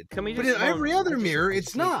animated. Wait, can we but just in every other mirror,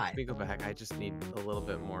 it's not. Let me go back. I just need a little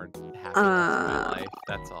bit more happiness in my life.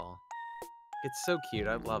 That's all. It's so cute.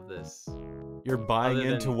 I love this. You're buying Other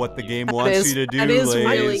into than- what the game That wants is- you to do, That is really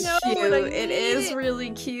ladies. know, cute. and I It need is it.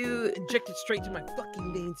 really cute. Injected straight to my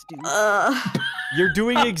fucking veins, dude. You're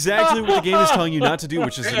doing exactly what the game is telling you not to do,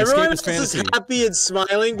 which is an Everyone escapist else is fantasy. happy and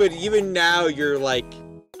smiling, but even now you're like,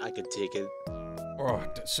 I could take it. Oh,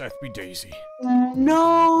 Seth be Daisy.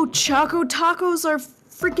 No, Choco Tacos are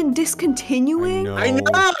freaking discontinuing. No. I know.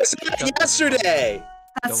 I said that yesterday.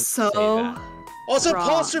 That's Don't say so. that. Also, Paul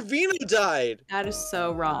Wrong. Sorvino died. That is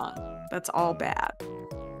so wrong. That's all bad.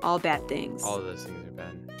 All bad things. All of those things are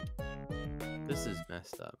bad. This is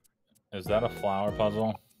messed up. Is that a flower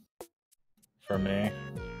puzzle? For me?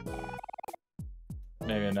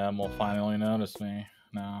 Maybe Nem will finally notice me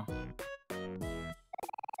now.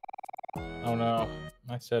 Oh no,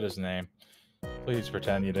 I said his name. Please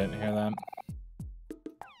pretend you didn't hear that.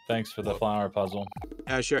 Thanks for the flower puzzle.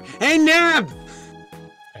 Oh, sure. Hey, Nab!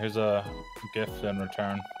 Here's a gift in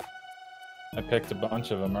return. I picked a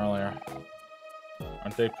bunch of them earlier.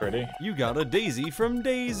 Aren't they pretty? You got a daisy from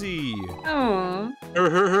Daisy. Oh.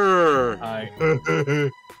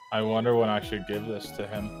 I wonder when I should give this to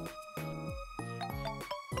him.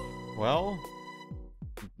 Well,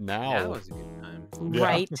 now. That was a good time. Yeah.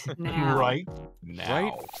 Right now. Right now.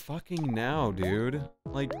 Right fucking now, dude.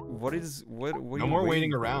 Like, what is what? What? No are you more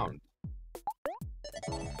waiting for? around.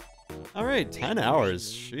 All right, 10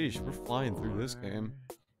 hours. Sheesh, we're flying through this game.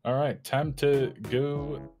 All right, time to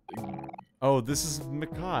go. Oh, this is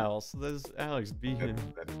Mikhail, so there's Alex being.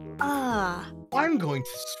 Ah. I'm going to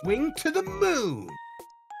swing to the moon.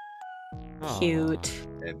 Cute.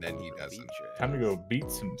 And then he doesn't. Time to go beat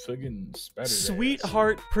some friggin' spiders.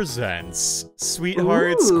 Sweetheart presents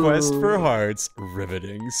Sweetheart's Quest for Hearts.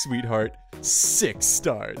 Riveting. Sweetheart, 6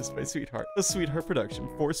 stars by Sweetheart. A Sweetheart production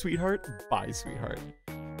for Sweetheart by Sweetheart.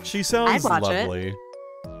 She sounds watch lovely.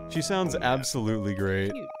 She sounds absolutely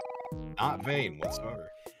great. Not vain whatsoever.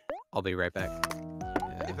 I'll be right back.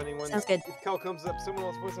 If anyone, Sounds good. if Cal comes up, someone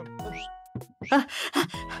else voice him.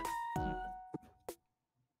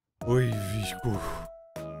 Oy, Vishku.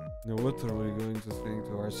 Now what are we going to think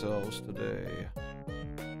to ourselves today?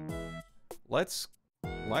 Let's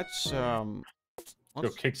Go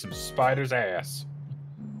kick some spiders' ass.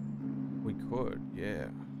 We could, yeah.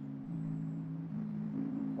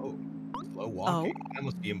 Oh, slow walking. That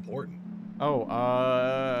must be important. Oh,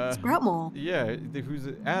 Sprout Mole. yeah, who's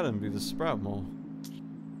it? Adam be the Sprout Mole.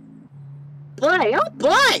 Boy, oh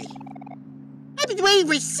boy! I've been waiting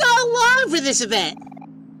for so long for this event.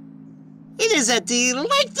 It is a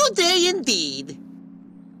delightful day indeed.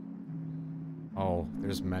 Oh,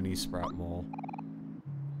 there's many Sprout Mole.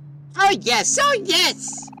 Oh yes, oh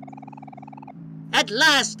yes! At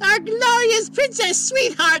last, our glorious Princess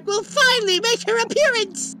Sweetheart will finally make her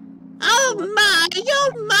appearance! Oh my,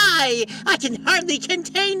 oh my! I can hardly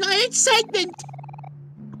contain my excitement!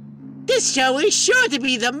 This show is sure to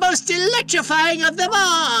be the most electrifying of them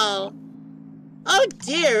all! Oh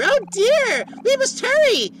dear, we must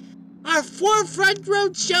hurry! Our 4 front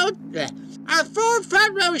row show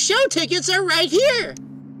tickets are right here!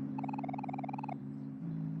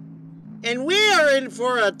 And we are in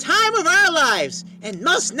for a time of our lives, and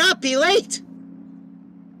must not be late!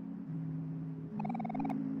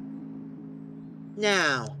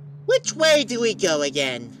 Now, which way do we go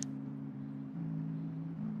again?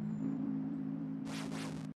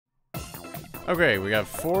 Okay, we got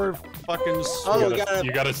 4 fucking.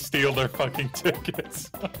 You gotta steal their fucking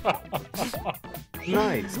tickets.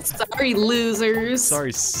 Nice. Sorry, losers.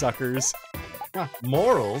 Sorry, suckers.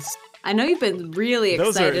 Morals. I know you've been really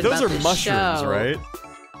Those excited are about this mushrooms, show. right?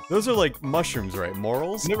 Those are like mushrooms, right?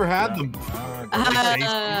 Morals? Never had them.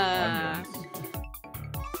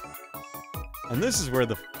 And this is where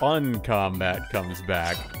the fun combat comes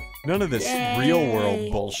back. None of this real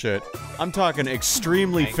world bullshit. I'm talking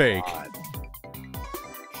extremely fake. God.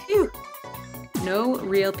 Phew. No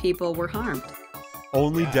real people were harmed.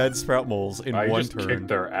 Only dead Sprout Moles in I one just turn. kicked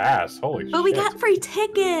their ass. Holy shit. But we got free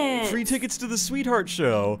tickets! Free tickets to the Sweetheart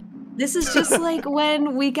Show. This is just like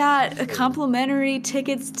when we got complimentary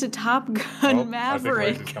tickets to Top Gun I think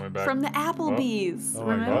Maverick Lazy's coming back. from the Applebee's. Oh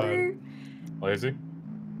my Remember? Lazy?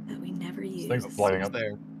 That we never This used. thing's lighting up.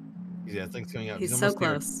 There. Yeah, thing's coming up. He's so almost there.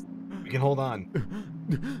 close. We can hold on.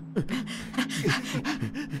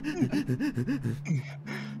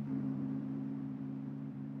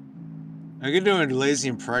 I can do a lazy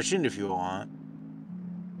impression if you want.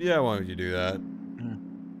 Yeah, why would you do that?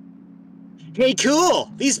 Hey,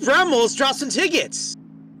 cool! These Brumbles dropped some tickets!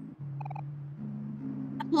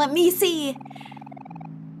 Let me see.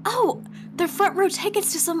 Oh, they're front row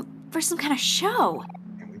tickets to some kind of show.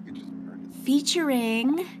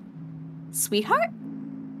 Featuring Sweetheart?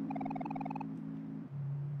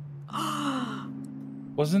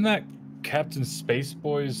 Wasn't that Captain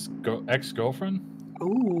Spaceboy's ex-girlfriend?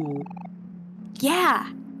 Ooh.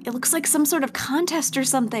 Yeah, it looks like some sort of contest or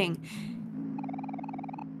something.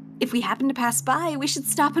 If we happen to pass by, we should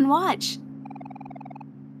stop and watch.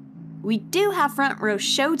 We do have front row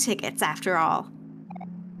show tickets, after all.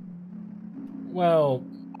 Well,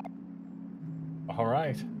 all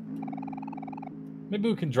right. Maybe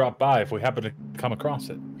we can drop by if we happen to come across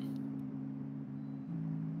it.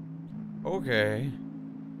 Okay.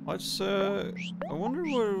 Let's, I wonder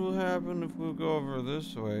what will happen if we go over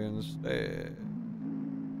this way instead.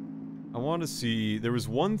 I want to see, there was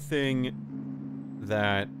one thing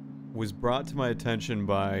that was brought to my attention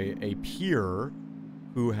by a peer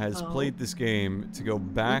who has played this game to go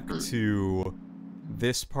back to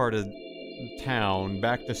this part of town,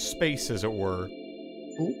 back to space as it were.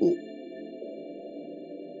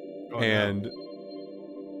 And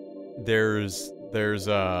there's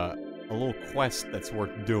a little quest that's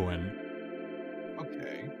worth doing.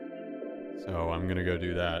 Okay. So I'm gonna go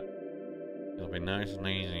do that. It'll be nice and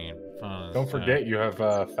easy and fun. Don't forget you have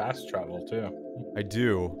fast travel too. I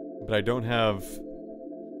do, but I don't have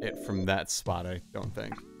it from that spot, I don't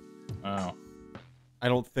think. Oh. I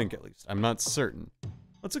don't think, at least. I'm not certain.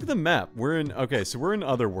 Let's look at the map. We're in, okay, so we're in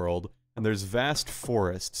Otherworld, and there's vast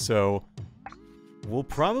forest, so we'll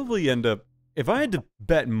probably end up, if I had to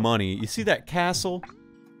bet money, you see that castle?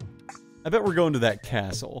 I bet we're going to that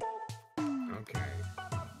castle. Okay.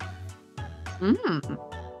 Mm.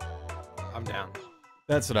 I'm down.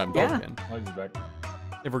 That's what I'm Yeah. thinking. I'll be back.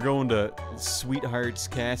 If we're going to Sweetheart's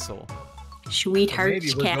Castle. Sweetheart's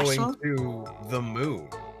Maybe we're Castle. going to the moon.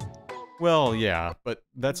 Well, yeah, but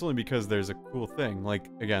that's only because there's a cool thing. Like,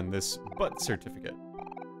 again, this butt certificate.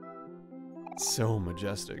 So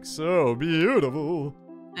majestic. So beautiful.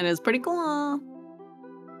 It is pretty cool.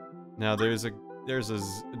 Now, there's a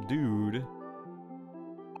dude.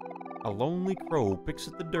 A lonely crow picks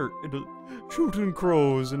at the dirt. Shooting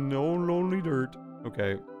crows in the old lonely dirt.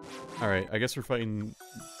 Okay. Alright, I guess we're fighting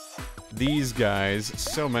these guys.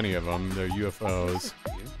 So many of them. They're UFOs.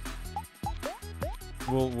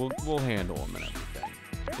 We'll handle them and everything.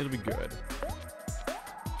 It'll be good.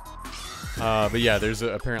 But yeah, there's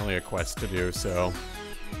apparently a quest to do, so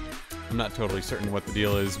I'm not totally certain what the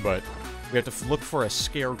deal is, but we have to look for a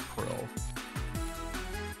scarecrow.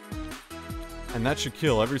 And that should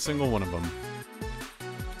kill every single one of them.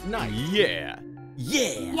 Nice. Yeah.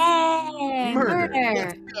 Yeah. Yay! Murder. Murder.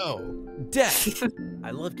 Let's go. Death.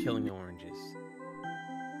 I love killing oranges.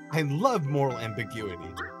 I love moral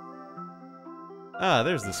ambiguity. Ah,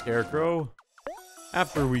 there's the scarecrow.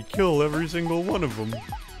 After we kill every single one of them.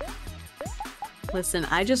 Listen,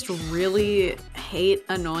 I just really hate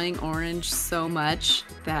annoying orange so much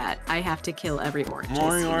that I have to kill every orange.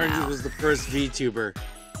 Annoying Orange was the first VTuber.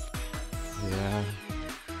 Yeah.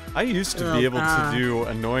 I used to Oh, be able God. to do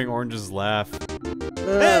annoying oranges laugh.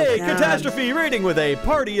 Oh, Hey, God. Catastrophe rating with a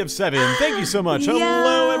party of 7. Thank you so much. Hello,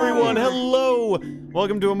 Yeah. everyone. Hello.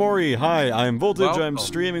 Welcome to Omori. Hi, I'm Voltage. I'm Welcome.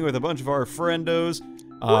 streaming with a bunch of our friendos.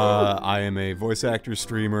 I am a voice actor,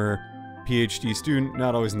 streamer, PhD student,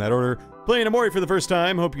 not always in that order. Playing Omori for the first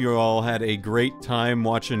time. Hope you all had a great time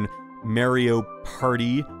watching Mario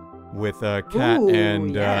Party with Kat Ooh,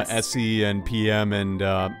 and yes. Essie and PM and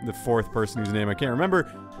the fourth person whose name I can't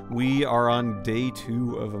remember. We are on day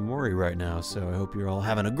 2 of Omori right now, so I hope you're all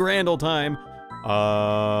having a grand old time.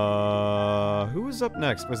 Who was up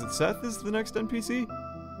next? Was it Seth is the next NPC?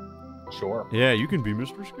 Sure. Yeah, you can be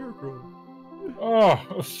Mr. Scarecrow. Ah,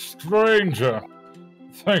 a stranger.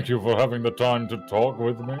 Thank you for having the time to talk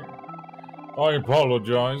with me. I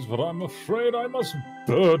apologize, but I'm afraid I must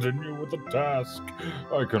burden you with a task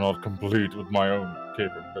I cannot complete with my own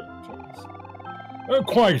capabilities.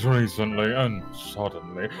 Quite recently, and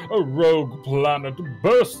suddenly, a rogue planet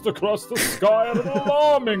burst across the sky at an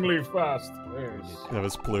alarmingly fast pace. That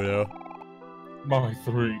was Pluto. My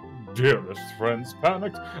 3 dearest friends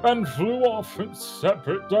panicked and flew off in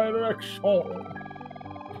separate directions.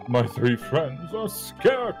 My 3 friends are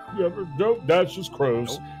that's just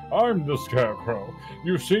crows. I'm the Scarecrow,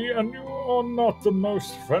 you see, and you are not the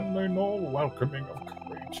most friendly nor welcoming of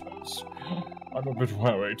creatures. I'm a bit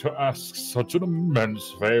wary to ask such an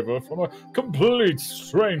immense favor from a complete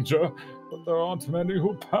stranger, but there aren't many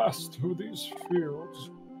who pass through these fields.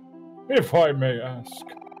 If I may ask,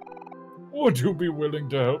 would you be willing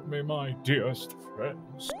to help me, my dearest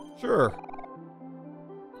friends? Sure.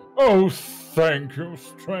 Oh, thank you,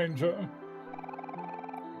 stranger.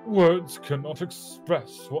 Words cannot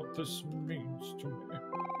express what this means to me.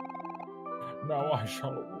 Now I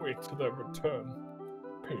shall await their return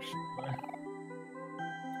patiently.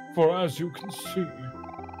 For as you can see,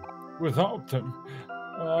 without them,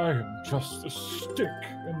 I am just a stick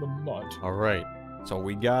in the mud. Alright. So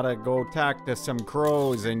we gotta go talk to some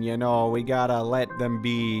crows and, you know, we gotta let them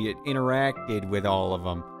be interacted with all of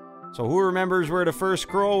them. So who remembers where the first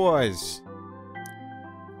crow was?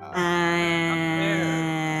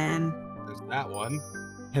 There's that one.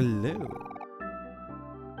 Hello.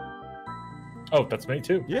 Oh, that's me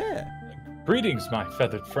too. Yeah. Greetings, my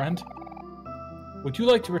feathered friend. Would you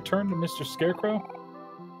like to return to Mr. Scarecrow?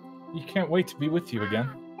 He can't wait to be with you again.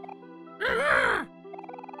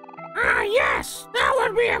 Yes, that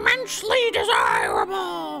would be immensely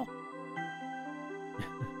desirable.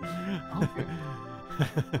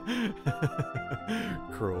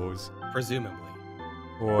 Crows. Presumably.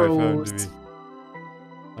 Oh,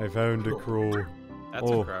 I found a crow. That's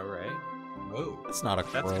Oh. a crow, right? Oh, That's not a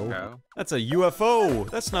crow. That's a crow. That's a UFO.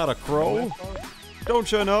 That's not a crow.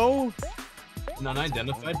 Don't you know? an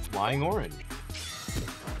unidentified flying orange.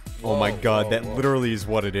 Oh my god, that literally is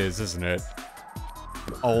what it is, isn't it?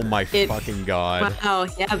 Oh my fucking god. Wow,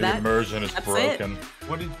 yeah, The immersion is that's broken.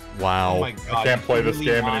 What did? Wow. Oh my god! I can't play this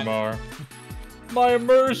game anymore. My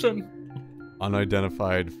immersion.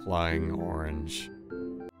 Unidentified flying orange.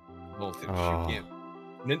 Voltage, Oh. you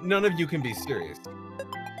can't. None of you can be serious.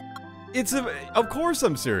 It's a. Of course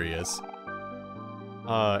I'm serious.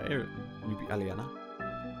 Aliana.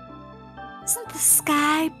 Isn't the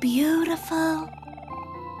sky beautiful?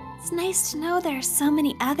 It's nice to know there are so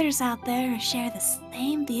many others out there who share the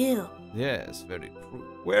same view. Yes, very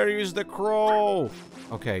true. Where is the crow?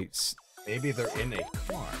 Okay, maybe they're in a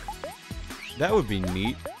car. That would be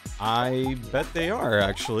neat. I bet they are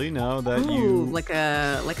actually. Now that Ooh, like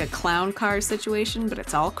a clown car situation, but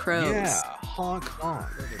it's all crows. Yeah, honk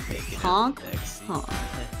honk. Honk honk.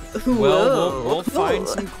 Well, we'll find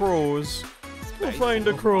some crows. We'll find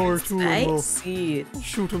a crow or two and we'll see.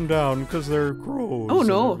 shoot them down because they're crows. Oh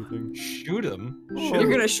no! Shoot them? You're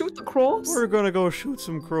gonna shoot the crows? We're gonna go shoot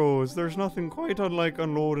some crows. There's nothing quite unlike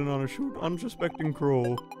unloading on a unsuspecting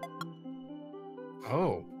crow.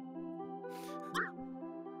 Oh.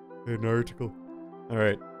 An article.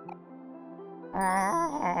 Alright.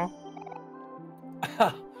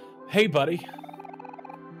 Hey, buddy.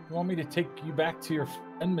 You want me to take you back to your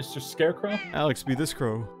friend, Mr. Scarecrow? Alex, be this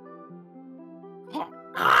crow.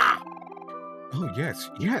 Oh,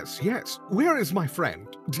 yes. Where is my friend?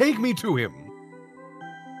 Take me to him.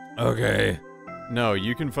 Okay. No,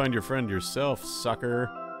 you can find your friend yourself, sucker.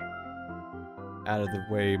 Out of the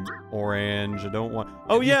way, orange. I don't want...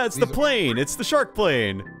 Oh, yeah, it's the plane! It's the shark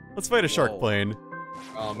plane! Let's fight a shark plane.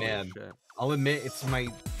 Oh, man. I'll admit, it's my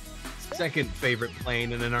second favorite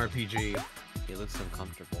plane in an RPG. He looks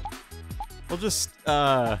uncomfortable. We'll just,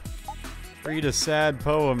 read a sad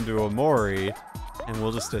poem to OMORI, and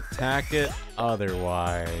we'll just attack it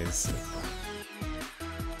otherwise.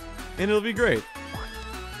 And it'll be great.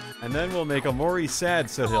 And then we'll make OMORI sad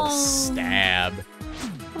so he'll stab.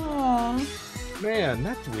 Aww. Man,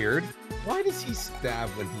 that's weird. Why does he stab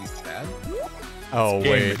when he's sad? Oh,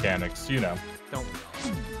 Game wait. mechanics, you know. Don't.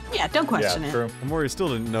 Yeah, don't question it. True. OMORI still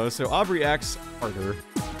didn't know, so Aubrey acts harder.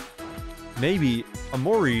 Maybe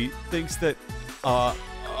OMORI thinks that, that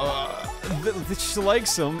she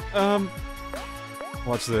likes him.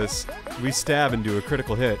 Watch this. We stab and do a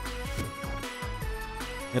critical hit.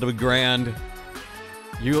 It'll be grand.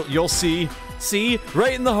 You'll see. See?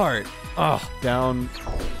 Right in the heart. Oh, down.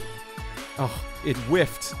 Oh, it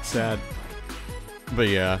whiffed. Sad. But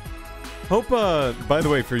yeah. Hope, by the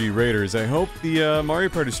way, for you Raiders, I hope the Mario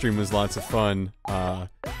Party stream was lots of fun. I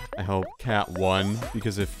hope Kat won,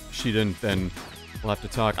 because if she didn't, then we'll have to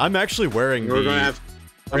talk. I'm actually wearing I'm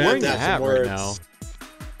wearing the hat right now.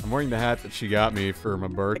 I'm wearing the hat that she got me for my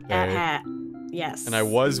birthday. Cat hat. Yes. And I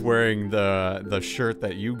was wearing the shirt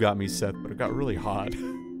that you got me, Seth, but it got really hot.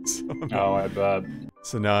 Oh, I bet.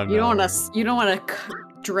 So now I'm You don't want to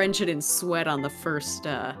drench it in sweat on the first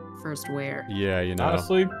wear. Yeah, you know.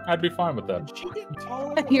 Honestly, I'd be fine with that.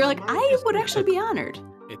 You're like, I would actually be honored.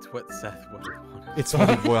 It's what Seth would have wanted. It's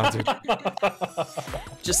what he wanted.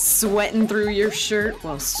 Just sweating through your shirt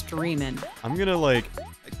while streaming. I'm gonna, like...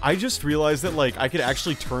 I just realized that, like, I could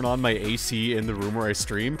actually turn on my AC in the room where I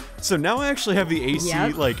stream. So now I actually have the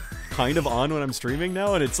AC, like, kind of on when I'm streaming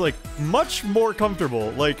now, and it's, like, much more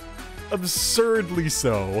comfortable. Like, absurdly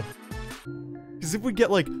so. Because it would get,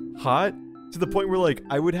 like, hot to the point where, like,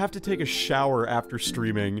 I would have to take a shower after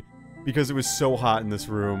streaming because it was so hot in this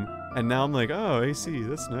room. And now I'm like, oh, AC,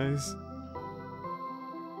 that's nice.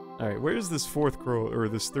 Alright, where's this fourth crow, or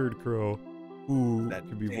this third crow? Ooh, that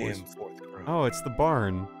could be voiced. Oh, it's the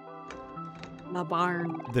barn. The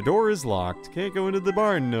barn. The door is locked. Can't go into the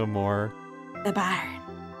barn no more. The barn.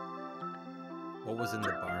 What was in the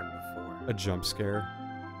barn before? A jump scare.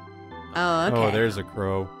 Oh, okay. Oh, there's a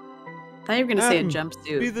crow. I thought you were gonna say a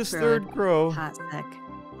jumpsuit. Be this for third a crow. Hot sec.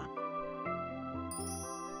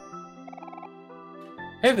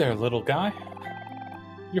 Hey there, little guy.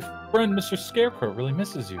 Your friend, Mr. Scarecrow, really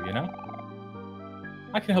misses you, you know?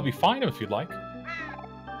 I can help you find him if you'd like.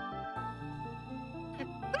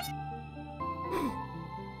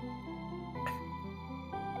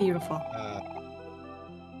 Beautiful.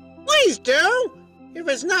 Please do! If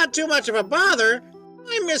it's not too much of a bother,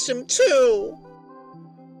 I miss him too.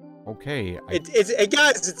 Okay.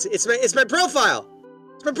 Guys, it's my profile.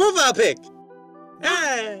 It's my profile pic.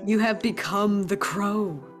 You have become the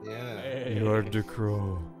crow. Yeah. You're the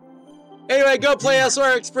crow. Anyway, go play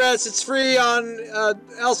Elsewhere Express. It's free on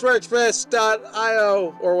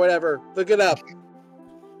elsewhereexpress.io or whatever. Look it up.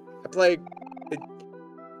 I play.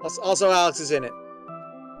 Also, Alex is in it.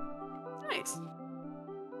 Nice.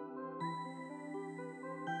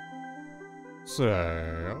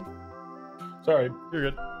 So... Sorry,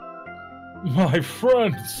 you're good. My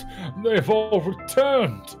friends, they've all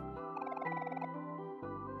returned.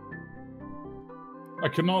 I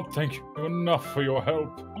cannot thank you enough for your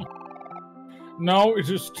help. Now it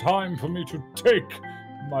is time for me to take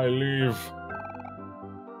my leave.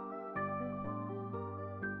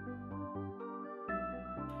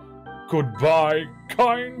 Goodbye,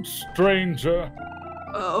 kind stranger.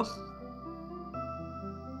 Oh.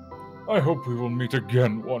 I hope we will meet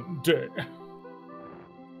again one day.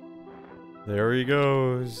 There he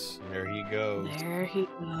goes. There he goes. There he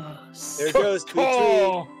goes. There goes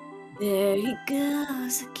Petrie. There he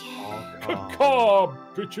goes again. Caw,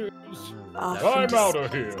 bitches. Off I'm into out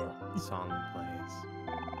of here. Song plays.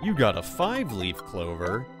 You got a 5-leaf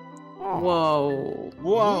clover. Whoa.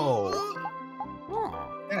 Whoa.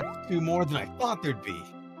 That's 2 more than I thought there'd be.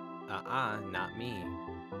 Not me.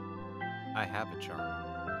 I have a charm.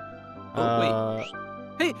 Uh,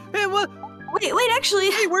 Wait. Hey, what? Wait, actually.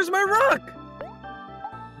 Hey, where's my rock?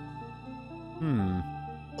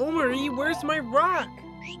 Omori, where's my rock?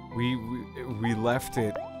 we left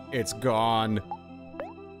it. It's gone.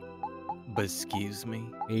 But excuse me?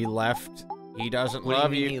 He left. He doesn't What do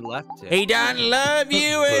love mean you. He left it. He doesn't love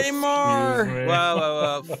you anymore.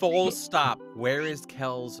 Whoa, full stop. Where is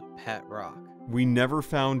Kel's pet rock? We never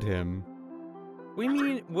found him. We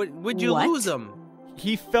mean, would you What? lose him?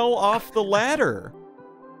 He fell off the ladder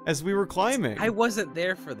as we were climbing. I wasn't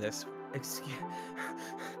there for this. Excuse.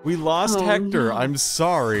 We lost Oh, Hector. no. I'm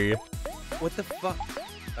sorry. What the fuck?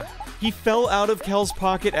 He fell out of Kel's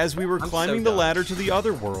pocket as we were I'm so climbing the dumb. ladder to the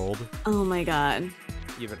other world. Oh my god.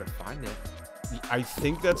 You better find it. I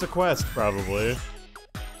think that's a quest, probably.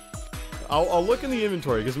 I'll look in the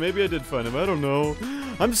inventory, because maybe I did find him. I don't know.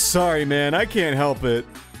 I'm sorry, man. I can't help it.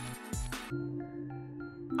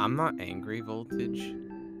 I'm not angry, Voltage.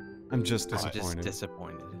 I'm just I'm disappointed. just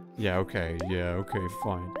disappointed. Yeah, okay,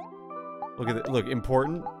 fine. Look at it. Look,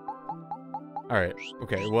 important? Alright,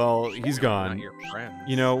 okay, well, he's Not gone. your friend.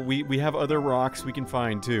 You know, we have other rocks we can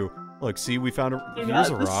find, too. Look, see, we found a... Here's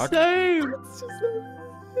a rock.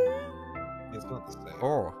 It's not the same.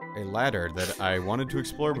 Oh, a ladder that I wanted to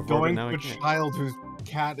explore before, but Going now to I a can't. child whose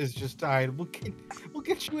cat has just died. We'll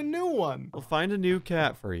get you a new one. We'll find a new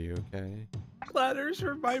cat for you, okay? Ladders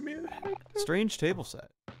remind me of Hector. Strange table set.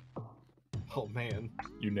 Oh man,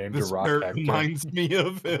 You named this a rock dirt Hector. reminds me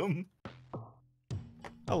of him.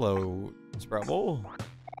 Hello, Sprout Bowl.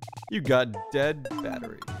 You got dead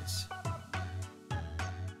batteries.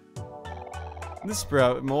 This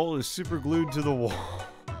Sprout Mole is super glued to the wall.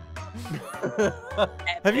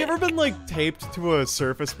 Have you ever been, like, taped to a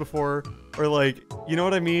surface before? Or, like, you know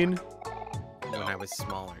what I mean? When I was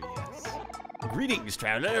smaller, yes. Greetings,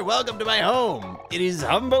 traveler. Welcome to my home. It is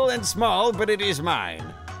humble and small, but it is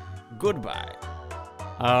mine. Goodbye.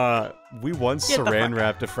 We once Get the fuck saran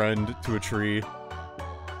wrapped a friend to a tree.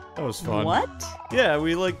 That was fun. What? Yeah,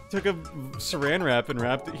 we like took a saran wrap and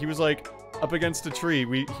wrapped it. He was like up against a tree.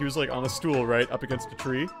 He was like on a stool, right, up against a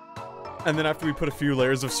tree. And then after we put a few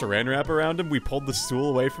layers of saran wrap around him, we pulled the stool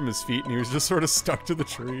away from his feet and he was just sort of stuck to the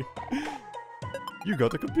tree. You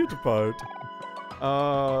got a computer part.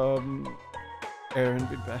 Aaron,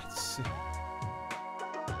 Big Bats.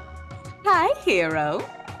 Hi, hero.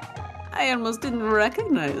 I almost didn't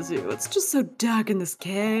recognize you. It's just so dark in this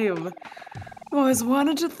cave. I've always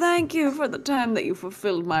wanted to thank you for the time that you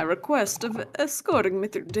fulfilled my request of escorting me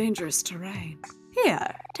through dangerous terrain.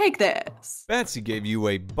 Here, take this. Batsy gave you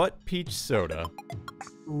a butt peach soda.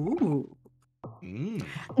 Ooh.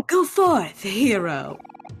 Go forth, hero.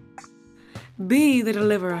 Be the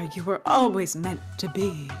deliverer you were always meant to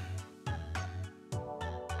be.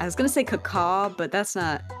 I was gonna say cacaw, but that's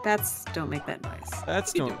don't make that noise.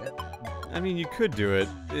 That's don't. I mean, you could do it.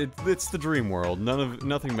 It's the dream world.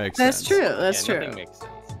 Nothing makes That's sense. true. That's Yeah, true. nothing makes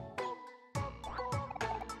sense.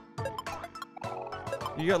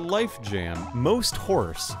 You got Life Jam, most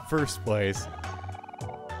horse, first place.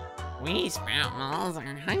 We sprout moles are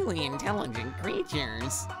highly intelligent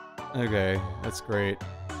creatures. Okay, that's great.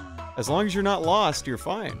 As long as you're not lost, you're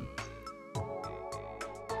fine.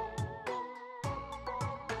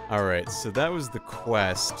 Alright, so that was the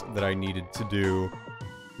quest that I needed to do.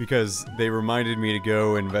 Because they reminded me to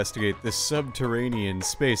go investigate this subterranean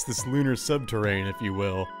space, this lunar subterrane, if you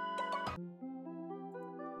will.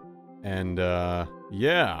 And,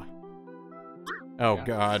 yeah. Oh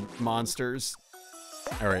god, monsters.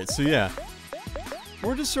 Alright, so yeah.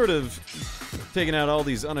 We're just sort of taking out all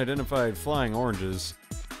these unidentified flying oranges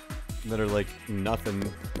that are like nothing.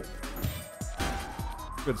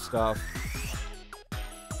 Good stuff.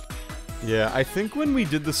 Yeah, I think when we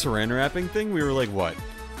did the saran wrapping thing, we were like, what?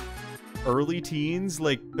 Early teens?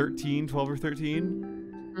 Like 13, 12 or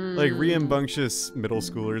 13? Like rambunctious middle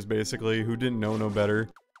schoolers, basically, who didn't know no better.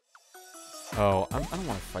 Oh, I don't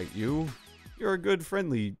want to fight you. You're a good,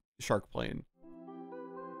 friendly shark plane.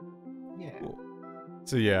 Yeah. Cool.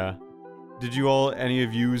 So yeah. Did you all, any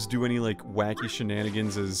of yous, do any, like, wacky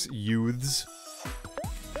shenanigans as youths?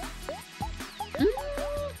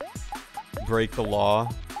 Break the law?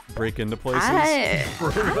 Break into places? I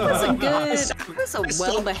was a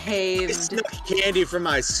well-behaved. Snuck candy from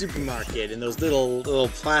my supermarket in those little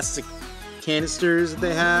plastic canisters that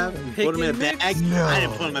they have and put them in a Pick and bag. mix? I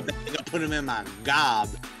didn't put them in a bag. I put them in my gob.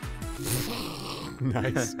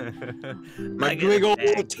 Nice. My big old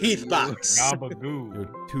little teeth box. Gabagoo.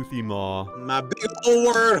 Your toothy maw. My big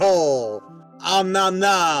old word hole. Nom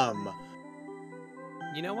nom.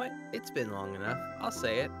 You know what? It's been long enough. I'll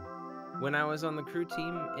say it. When I was on the crew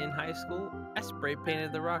team in high school, I spray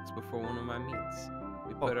painted the rocks before one of my meets.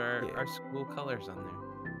 We put our school colors on there.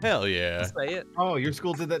 Hell yeah. I'll say it. Oh, your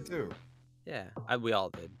school did that too. Yeah, we all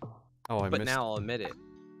did. Oh, I But missed. now I'll admit it.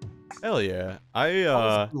 Hell yeah.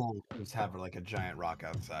 All schools have like a giant rock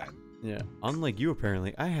outside. Yeah, unlike you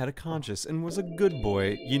apparently, I had a conscience and was a good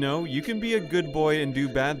boy. You know, you can be a good boy and do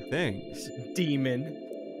bad things. Demon.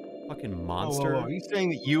 Fucking monster. Are you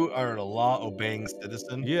saying that you are a law-obeying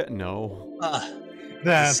citizen? Yeah, no.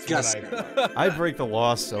 That's disgusting. what I break the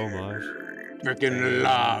law so much. Breaking the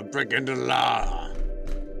law. Breaking the law.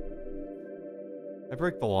 I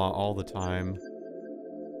break the law all the time.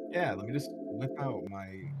 Yeah, let me just whip out my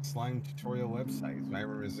slime tutorial website so I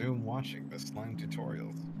resume watching the slime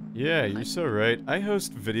tutorials. Yeah, you're so right. I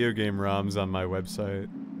host video game ROMs on my website.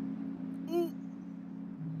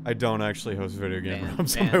 I don't actually host video game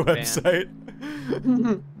ROMs on my website.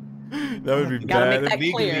 That would be bad.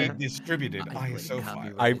 Legally distributed ISO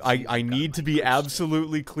file. I need to be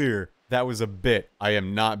absolutely clear. That was a bit. I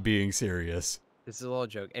am not being serious. This is a little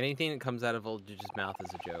joke. Anything that comes out of Voltage's mouth is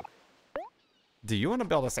a joke. Do you want to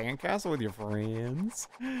build a sandcastle with your friends?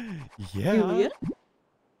 Yeah.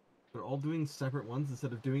 We're all doing separate ones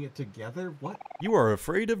instead of doing it together? What? You are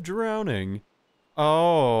afraid of drowning.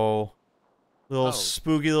 Oh. Little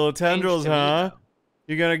spooky little tendrils, huh?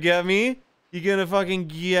 You gonna get me? You gonna fucking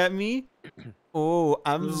get me? Oh,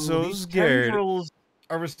 I'm so these scared. Tendrils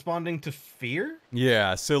are responding to fear?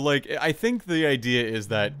 Yeah, so like, I think the idea is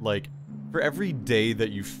that, like, for every day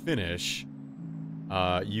that you finish,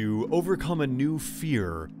 you overcome a new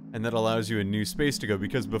fear, and that allows you a new space to go,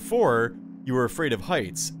 because before, you were afraid of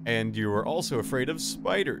heights, and you were also afraid of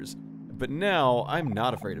spiders. But now, I'm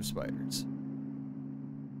not afraid of spiders.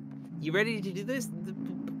 You ready to do this?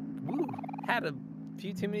 Woo, had a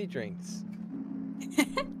few too many drinks.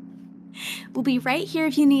 We'll be right here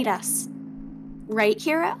if you need us. Right,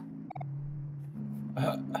 hero?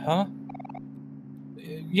 Huh?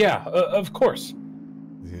 Yeah, of course.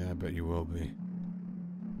 Yeah, I bet you will be.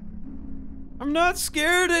 I'm not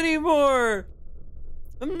scared anymore!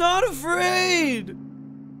 I'm not afraid!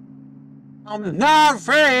 I'm not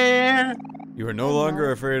afraid! You are no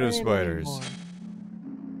longer afraid of spiders.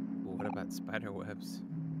 Well, what about spider webs?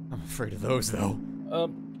 I'm afraid of those, though.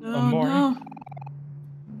 OMORI.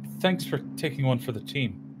 Thanks for taking one for the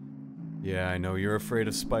team. Yeah, I know you're afraid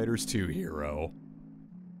of spiders too, hero.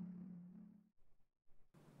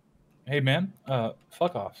 Hey, man.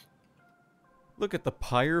 Fuck off. Look at the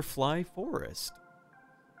Firefly Forest.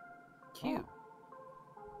 Cute.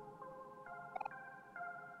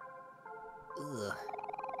 Ugh.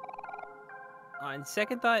 On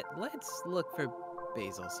second thought, let's look for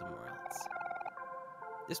Basil somewhere else.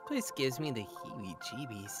 This place gives me the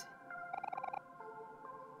heebie-jeebies.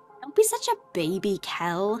 Don't be such a baby,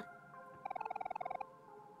 Kel.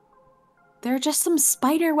 There are just some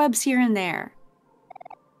spider webs here and there.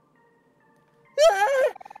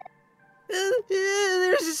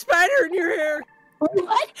 There's a spider in your hair!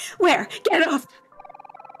 What? Where? Get off!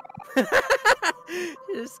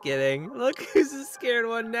 Just kidding. Look who's the scared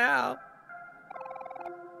one now.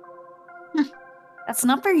 That's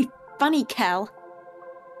not very funny, Kel.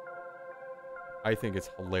 I think it's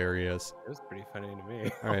hilarious. It was pretty funny to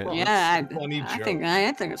me. All right. Yeah, funny I joke.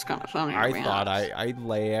 think it's kind of funny. I thought I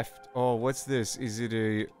laughed. Oh, what's this? Is it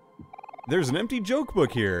a... There's an empty joke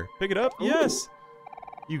book here. Pick it up. Ooh. Yes.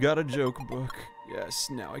 You got a joke book. Yes.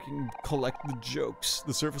 Now I can collect the jokes.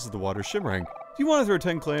 The surface of the water shimmering. Do you want to throw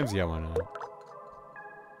 10 clams? Yeah, why not?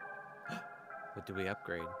 What do we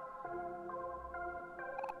upgrade?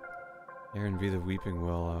 Aaron be the weeping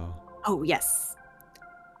willow. Oh, yes.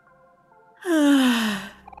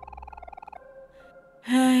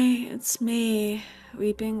 Hey, it's me,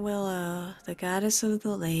 Weeping Willow, the goddess of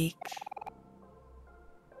the lake.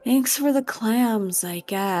 Thanks for the clams, I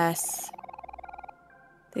guess.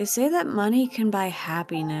 They say that money can buy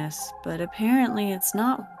happiness, but apparently it's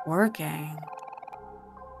not working.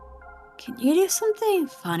 Can you do something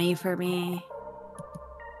funny for me?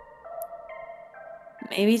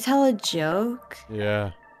 Maybe tell a joke?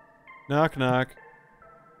 Yeah. Knock, knock.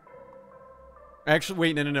 Actually,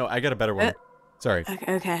 wait, no. I got a better one. Sorry.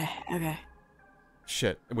 Okay.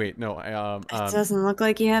 Shit. Wait, no. It doesn't look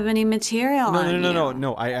like you have any material on you.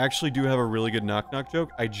 No. I actually do have a really good knock knock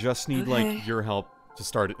joke. I just need Okay. like your help to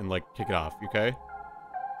start it and like kick it off. Okay?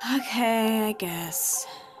 Okay, I guess.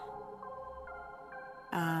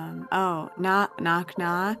 Oh, knock,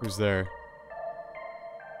 knock. Who's there?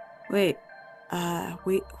 Wait,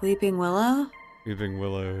 Weeping Willow? Weeping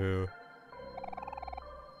Willow who?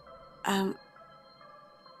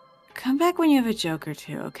 Come back when you have a joke or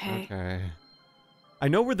two, okay? Okay. I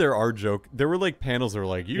know where there are there were like panels that were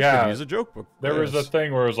like, you Yeah, could use a joke book. There was a this.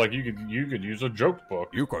 thing where it was like you could use a joke book.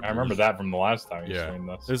 I remember that from the last time you streamed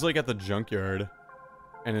this. There's like at the junkyard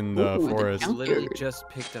and in the Ooh, forest. I literally just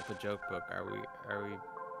picked up a joke book.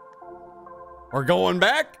 We're going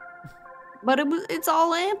back? But it's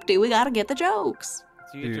all empty. We gotta get the jokes.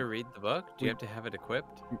 Do you have to read the book? Do you have to have it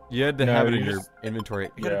equipped? You had to No, have it you in your just- inventory.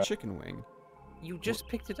 You got yeah. a chicken wing. You just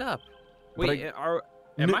picked it up. But Wait, am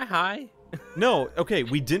No- I high? No, okay,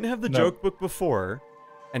 we didn't have the No. joke book before,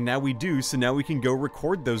 and now we do, so now we can go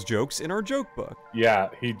record those jokes in our joke book. Yeah,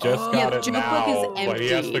 he just Yeah, got the it joke now, book is but he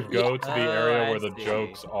has to empty. go to the area Oh, where I the see.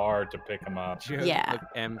 jokes are to pick them up. Joke Yeah. book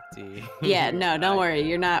empty. Yeah, no, don't worry.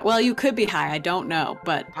 You're not. Well, you could be high. I don't know,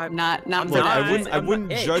 but not I'm for Look, that. I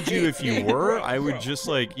wouldn't Hey, judge you hey, if you hey, were. bro, I would bro. just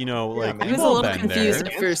like, you know, like man. I was we've a all little been confused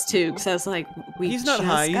there. at first too, because I was like, we He's not just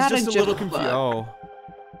high. He's got just a little joke confused. book.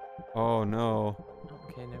 Oh no.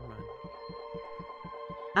 Okay, never mind.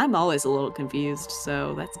 I'm always a little confused,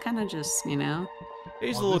 so that's kind of just, you know,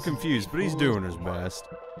 He's a little confused, but he's doing his best.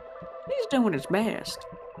 he's doing his best.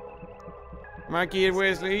 My kid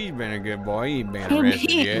Wesley, he's been a good boy. He ain't been He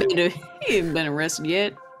arrested yet. he ain't been arrested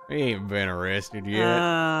yet. He ain't been arrested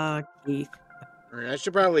yet. Keith. All right, I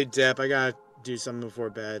should probably dip. I gotta do something before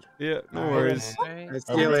bed. Yeah, no worries. Okay. All right,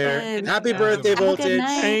 see you later. Good. Happy birthday, Have a good Voltage.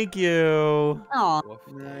 night. Thank you. Aw,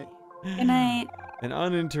 Good night. good night. An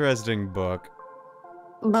uninteresting book.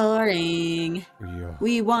 Boring. Yeah.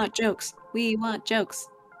 We want jokes. We want jokes.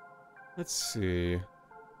 Let's see.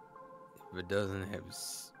 If it doesn't have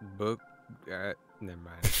book, never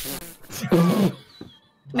mind.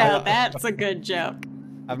 No, that's a good joke.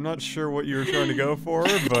 I'm not sure what you were trying to go for,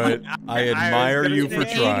 but I admire you for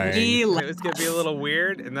trying. He It was gonna be a little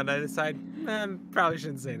weird, and then I decided probably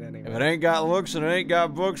shouldn't say it anyway. If it ain't got looks and it ain't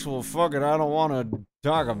got books, well, fuck it. I don't want to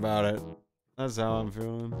talk about it. That's how I'm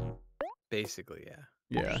feeling. Basically, yeah.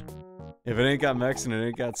 Yeah. If it ain't got mechs and it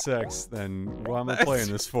ain't got sex, then what am I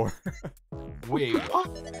playing this for? Wait, what?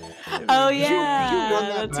 Oh Did you yeah, run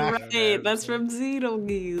that that's back? right. That's from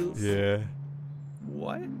Xenogears. Yeah.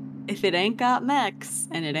 What? If it ain't got mechs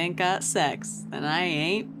and it ain't got sex, then I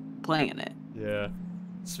ain't playing it. Yeah.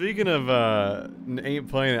 Speaking of ain't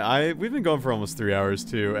playing it, we've been going for almost 3 hours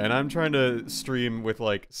too, and I'm trying to stream with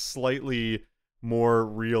like slightly more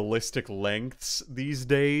realistic lengths these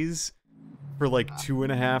days for like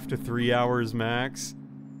 2.5 to 3 hours max.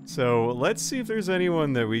 So let's see if there's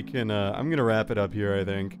anyone that we can I'm gonna wrap it up here, I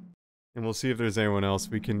think. And we'll see if there's anyone else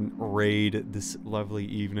we can raid this lovely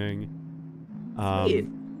evening. Sweet.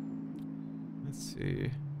 Let's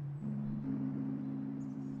see.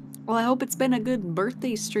 Well, I hope it's been a good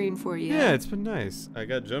birthday stream for you. Yeah, it's been nice. I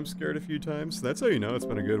got jump scared a few times, so that's how you know it's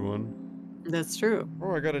been a good one. That's true.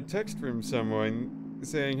 Oh, I got a text from someone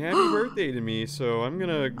saying happy birthday to me, so I'm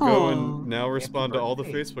gonna go Aw. and now respond to all the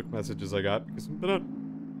birthday. Facebook messages I got because I've been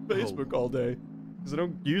on Facebook all day. Because I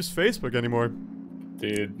don't use Facebook anymore.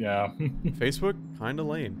 Dude, yeah. Facebook, kinda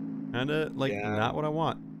lame. Kinda, like, Yeah. not what I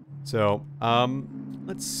want. So,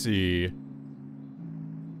 let's see.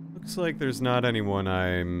 Looks like there's not anyone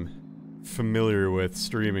I'm familiar with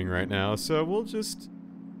streaming right now, so let's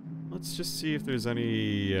just see if there's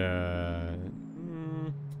any,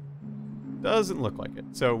 doesn't look like it.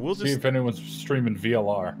 So we'll See just, if anyone's streaming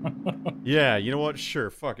VLR. yeah, you know what? Sure,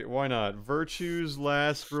 fuck it, why not? Virtue's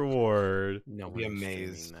last reward. No Be one's streaming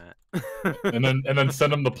amazed. that. and then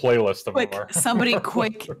send them the playlist of Quick, our. somebody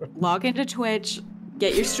quick, log into Twitch,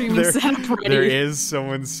 get your streaming There, setup ready. there is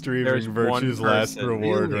someone streaming There's one Virtue's last person.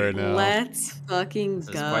 reward Really? right now. Let's fucking This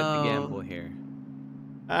go. is quite the gamble here.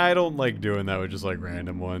 I don't like doing that with just like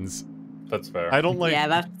random ones. That's fair. I don't like. Yeah,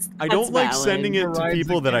 that's I don't like valid. sending it to Horizon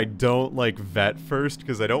people that I don't like vet first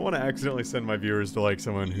because I don't want to accidentally send my viewers to like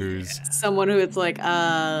someone who's Someone who it's like,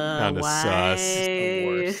 Kinda why? sus. The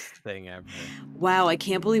worst thing ever. Wow, I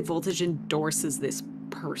can't believe Voltage endorses this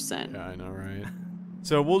person. yeah, I know, right?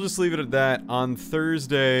 So we'll just leave it at that. On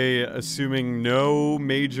Thursday, assuming no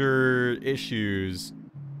major issues,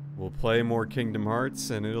 we'll play more Kingdom Hearts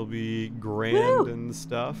and it'll be grand Woo! and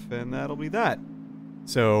stuff, and that'll be that.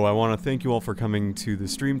 So I want to thank you all for coming to the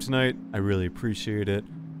stream tonight. I really appreciate it.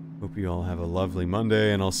 Hope you all have a lovely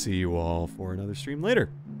Monday, and I'll see you all for another stream later.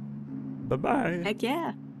 Bye-bye. Heck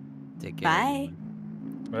yeah. Take care. Bye.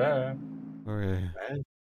 everyone. Yeah. Okay.